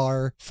Story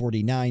R.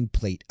 49,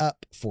 Plate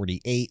Up.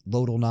 48,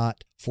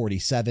 Lodelnot.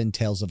 47,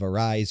 Tales of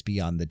Arise,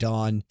 Beyond the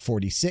Dawn.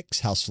 46,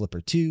 House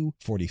Flipper 2.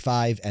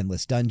 45,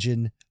 Endless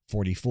Dungeon.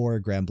 44,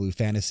 Grand Blue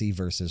Fantasy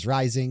vs.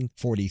 Rising.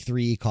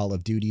 43, Call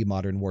of Duty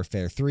Modern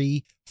Warfare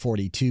 3.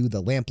 42, The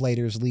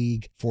Lamplighters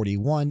League.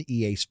 41,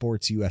 EA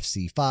Sports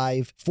UFC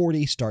 5.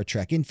 40, Star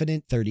Trek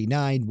Infinite.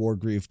 39,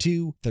 Wargroove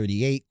 2.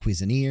 38,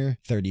 Cuisinier.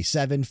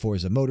 37,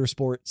 Forza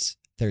Motorsports.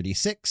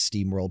 36,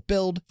 SteamWorld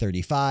Build.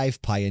 35,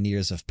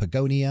 Pioneers of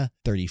Pagonia.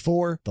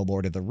 34, The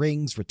Lord of the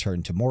Rings,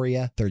 Return to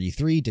Moria.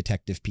 33,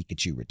 Detective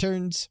Pikachu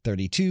Returns.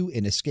 32,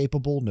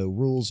 Inescapable, No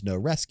Rules, No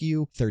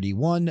Rescue.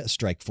 31,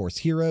 Strike Force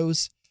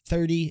Heroes.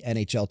 30,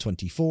 NHL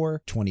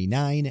 24,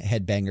 29,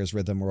 Headbangers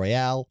Rhythm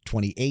Royale,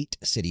 28,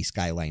 City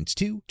Skylines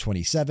 2,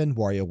 27,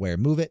 WarioWare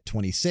Move It,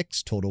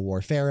 26, Total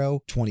War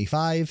Pharaoh,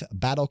 25,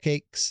 Battle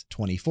Cakes,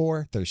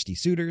 24, Thirsty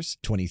Suitors,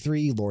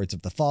 23, Lords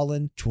of the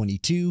Fallen,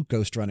 22,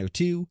 Ghost Runner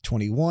 2,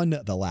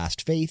 21, The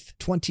Last Faith,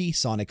 20,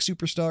 Sonic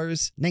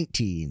Superstars,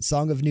 19,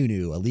 Song of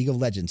Nunu, A League of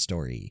Legends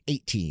Story,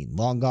 18,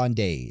 Long Gone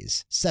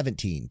Days,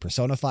 17,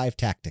 Persona 5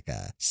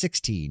 Tactica,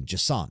 16,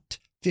 Jasant,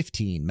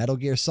 15, Metal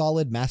Gear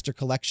Solid Master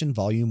Collection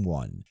Volume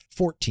 1.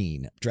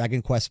 14,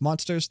 Dragon Quest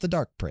Monsters The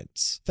Dark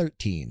Prince.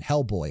 13,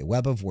 Hellboy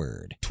Web of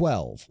Word.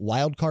 12,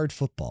 Wildcard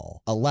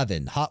Football.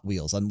 11, Hot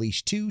Wheels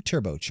Unleashed 2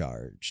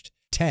 Turbocharged.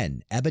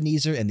 10,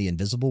 Ebenezer and the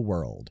Invisible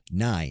World.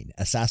 9,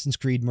 Assassin's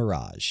Creed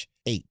Mirage.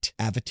 8,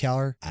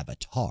 Avatar,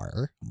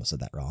 almost said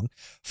that wrong,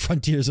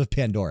 Frontiers of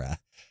Pandora.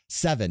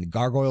 7,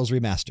 Gargoyles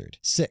Remastered.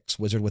 6,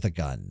 Wizard with a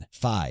Gun.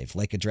 5,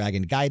 Like a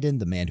Dragon Gaiden,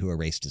 The Man Who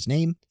Erased His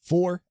Name.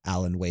 4,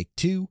 Alan Wake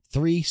 2.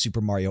 3, Super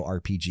Mario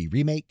RPG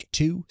Remake.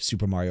 2,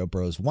 Super Mario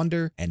Bros.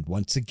 Wonder. And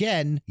once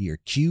again, your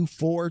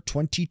Q4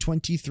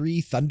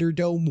 2023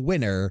 Thunderdome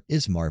winner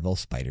is Marvel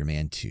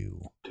Spider-Man 2.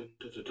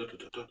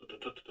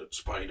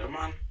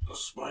 Spider-Man.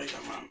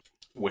 Spider-Man.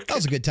 That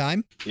was a good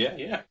time. Yeah.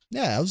 Yeah,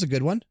 that was a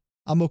good one.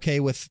 I'm okay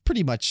with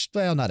pretty much,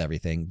 well, not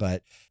everything,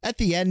 but at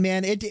the end,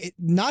 man, it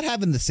not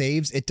having the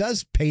saves, it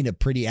does paint a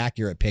pretty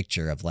accurate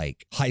picture of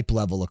like hype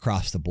level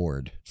across the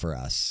board for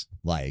us.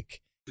 Like,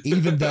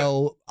 even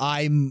though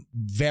I'm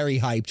very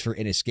hyped for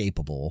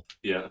Inescapable,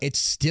 Yeah. it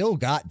still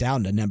got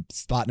down to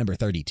spot number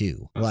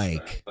 32.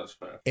 That's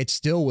fair. It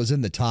still was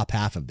in the top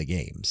half of the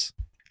games.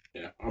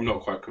 Yeah. I'm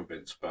not quite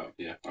convinced, but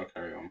yeah, I'll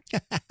carry on.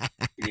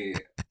 Yeah.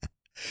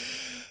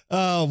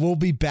 We'll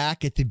be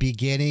back at the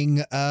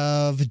beginning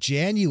of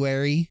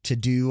January to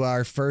do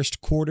our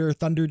first quarter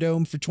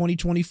Thunderdome for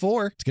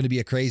 2024. It's going to be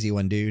a crazy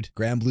one, dude.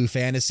 Grand Blue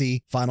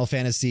Fantasy, Final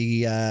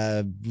Fantasy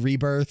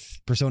Rebirth,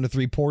 Persona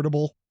 3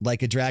 Portable,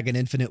 Like a Dragon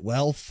Infinite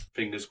Wealth.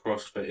 Fingers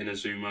crossed for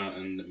Inazuma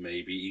and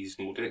maybe East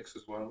Nordics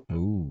as well.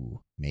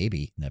 Ooh,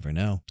 maybe. Never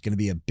know. It's going to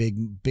be a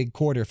big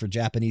quarter for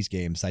Japanese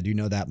games. I do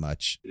know that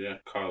much. Yeah,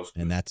 Kyle's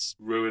And that's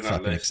ruin that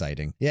fucking list.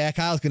 exciting. Yeah,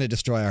 Kyle's going to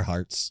destroy our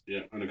hearts.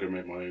 Yeah, I'm going to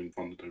make my own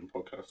Thunderdome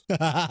podcast.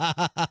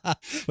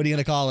 What are you going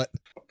to call it?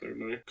 I don't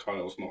know.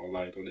 Kyle's not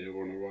allowed on here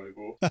on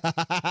arrival.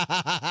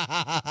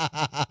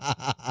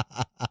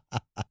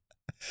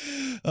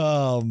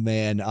 Oh Oh,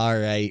 man. All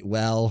right.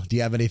 Well, do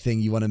you have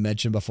anything you want to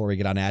mention before we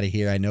get on out of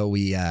here? I know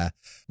we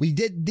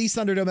did, these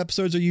Thunderdome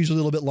episodes are usually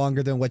a little bit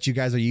longer than what you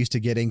guys are used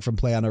to getting from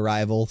Play on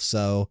Arrival.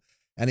 So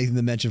anything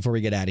to mention before we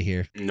get out of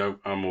here?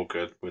 Nope, I'm all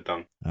good. We're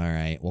done. All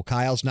right. Well,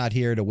 Kyle's not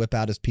here to whip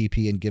out his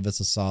PP and give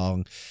us a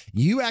song.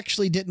 You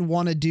actually didn't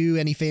want to do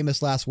any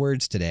famous last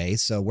words today,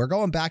 so we're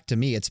going back to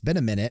me. It's been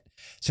a minute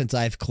since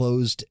I've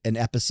closed an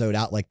episode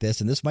out like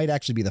this, and this might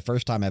actually be the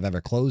first time I've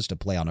ever closed a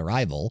Play on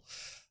Arrival.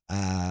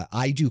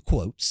 I do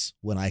quotes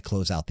when I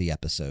close out the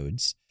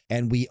episodes,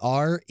 and we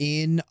are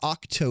in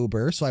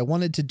October, so I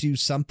wanted to do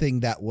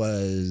something that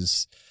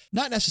was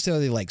not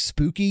necessarily like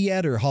spooky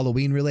yet or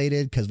Halloween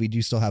related, because we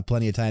do still have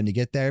plenty of time to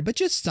get there, but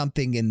just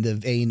something in the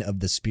vein of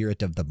the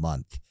spirit of the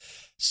month.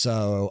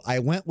 So I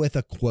went with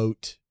a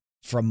quote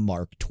from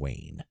Mark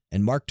Twain.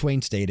 And Mark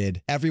Twain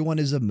stated, "Everyone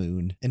is a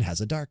moon and has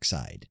a dark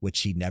side,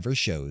 which he never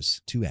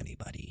shows to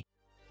anybody."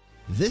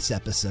 This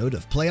episode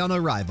of Play on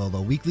Arrival,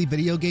 a weekly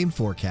video game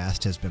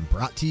forecast, has been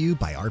brought to you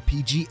by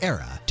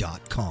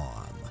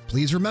RPGera.com.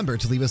 Please remember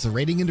to leave us a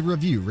rating and a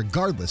review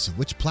regardless of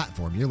which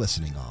platform you're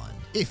listening on.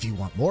 If you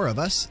want more of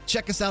us,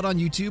 check us out on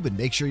YouTube and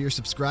make sure you're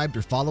subscribed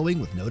or following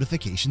with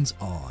notifications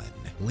on.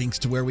 Links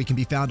to where we can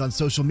be found on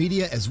social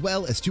media as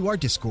well as to our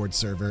Discord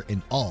server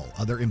and all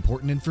other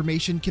important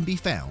information can be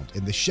found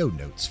in the show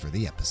notes for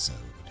the episode.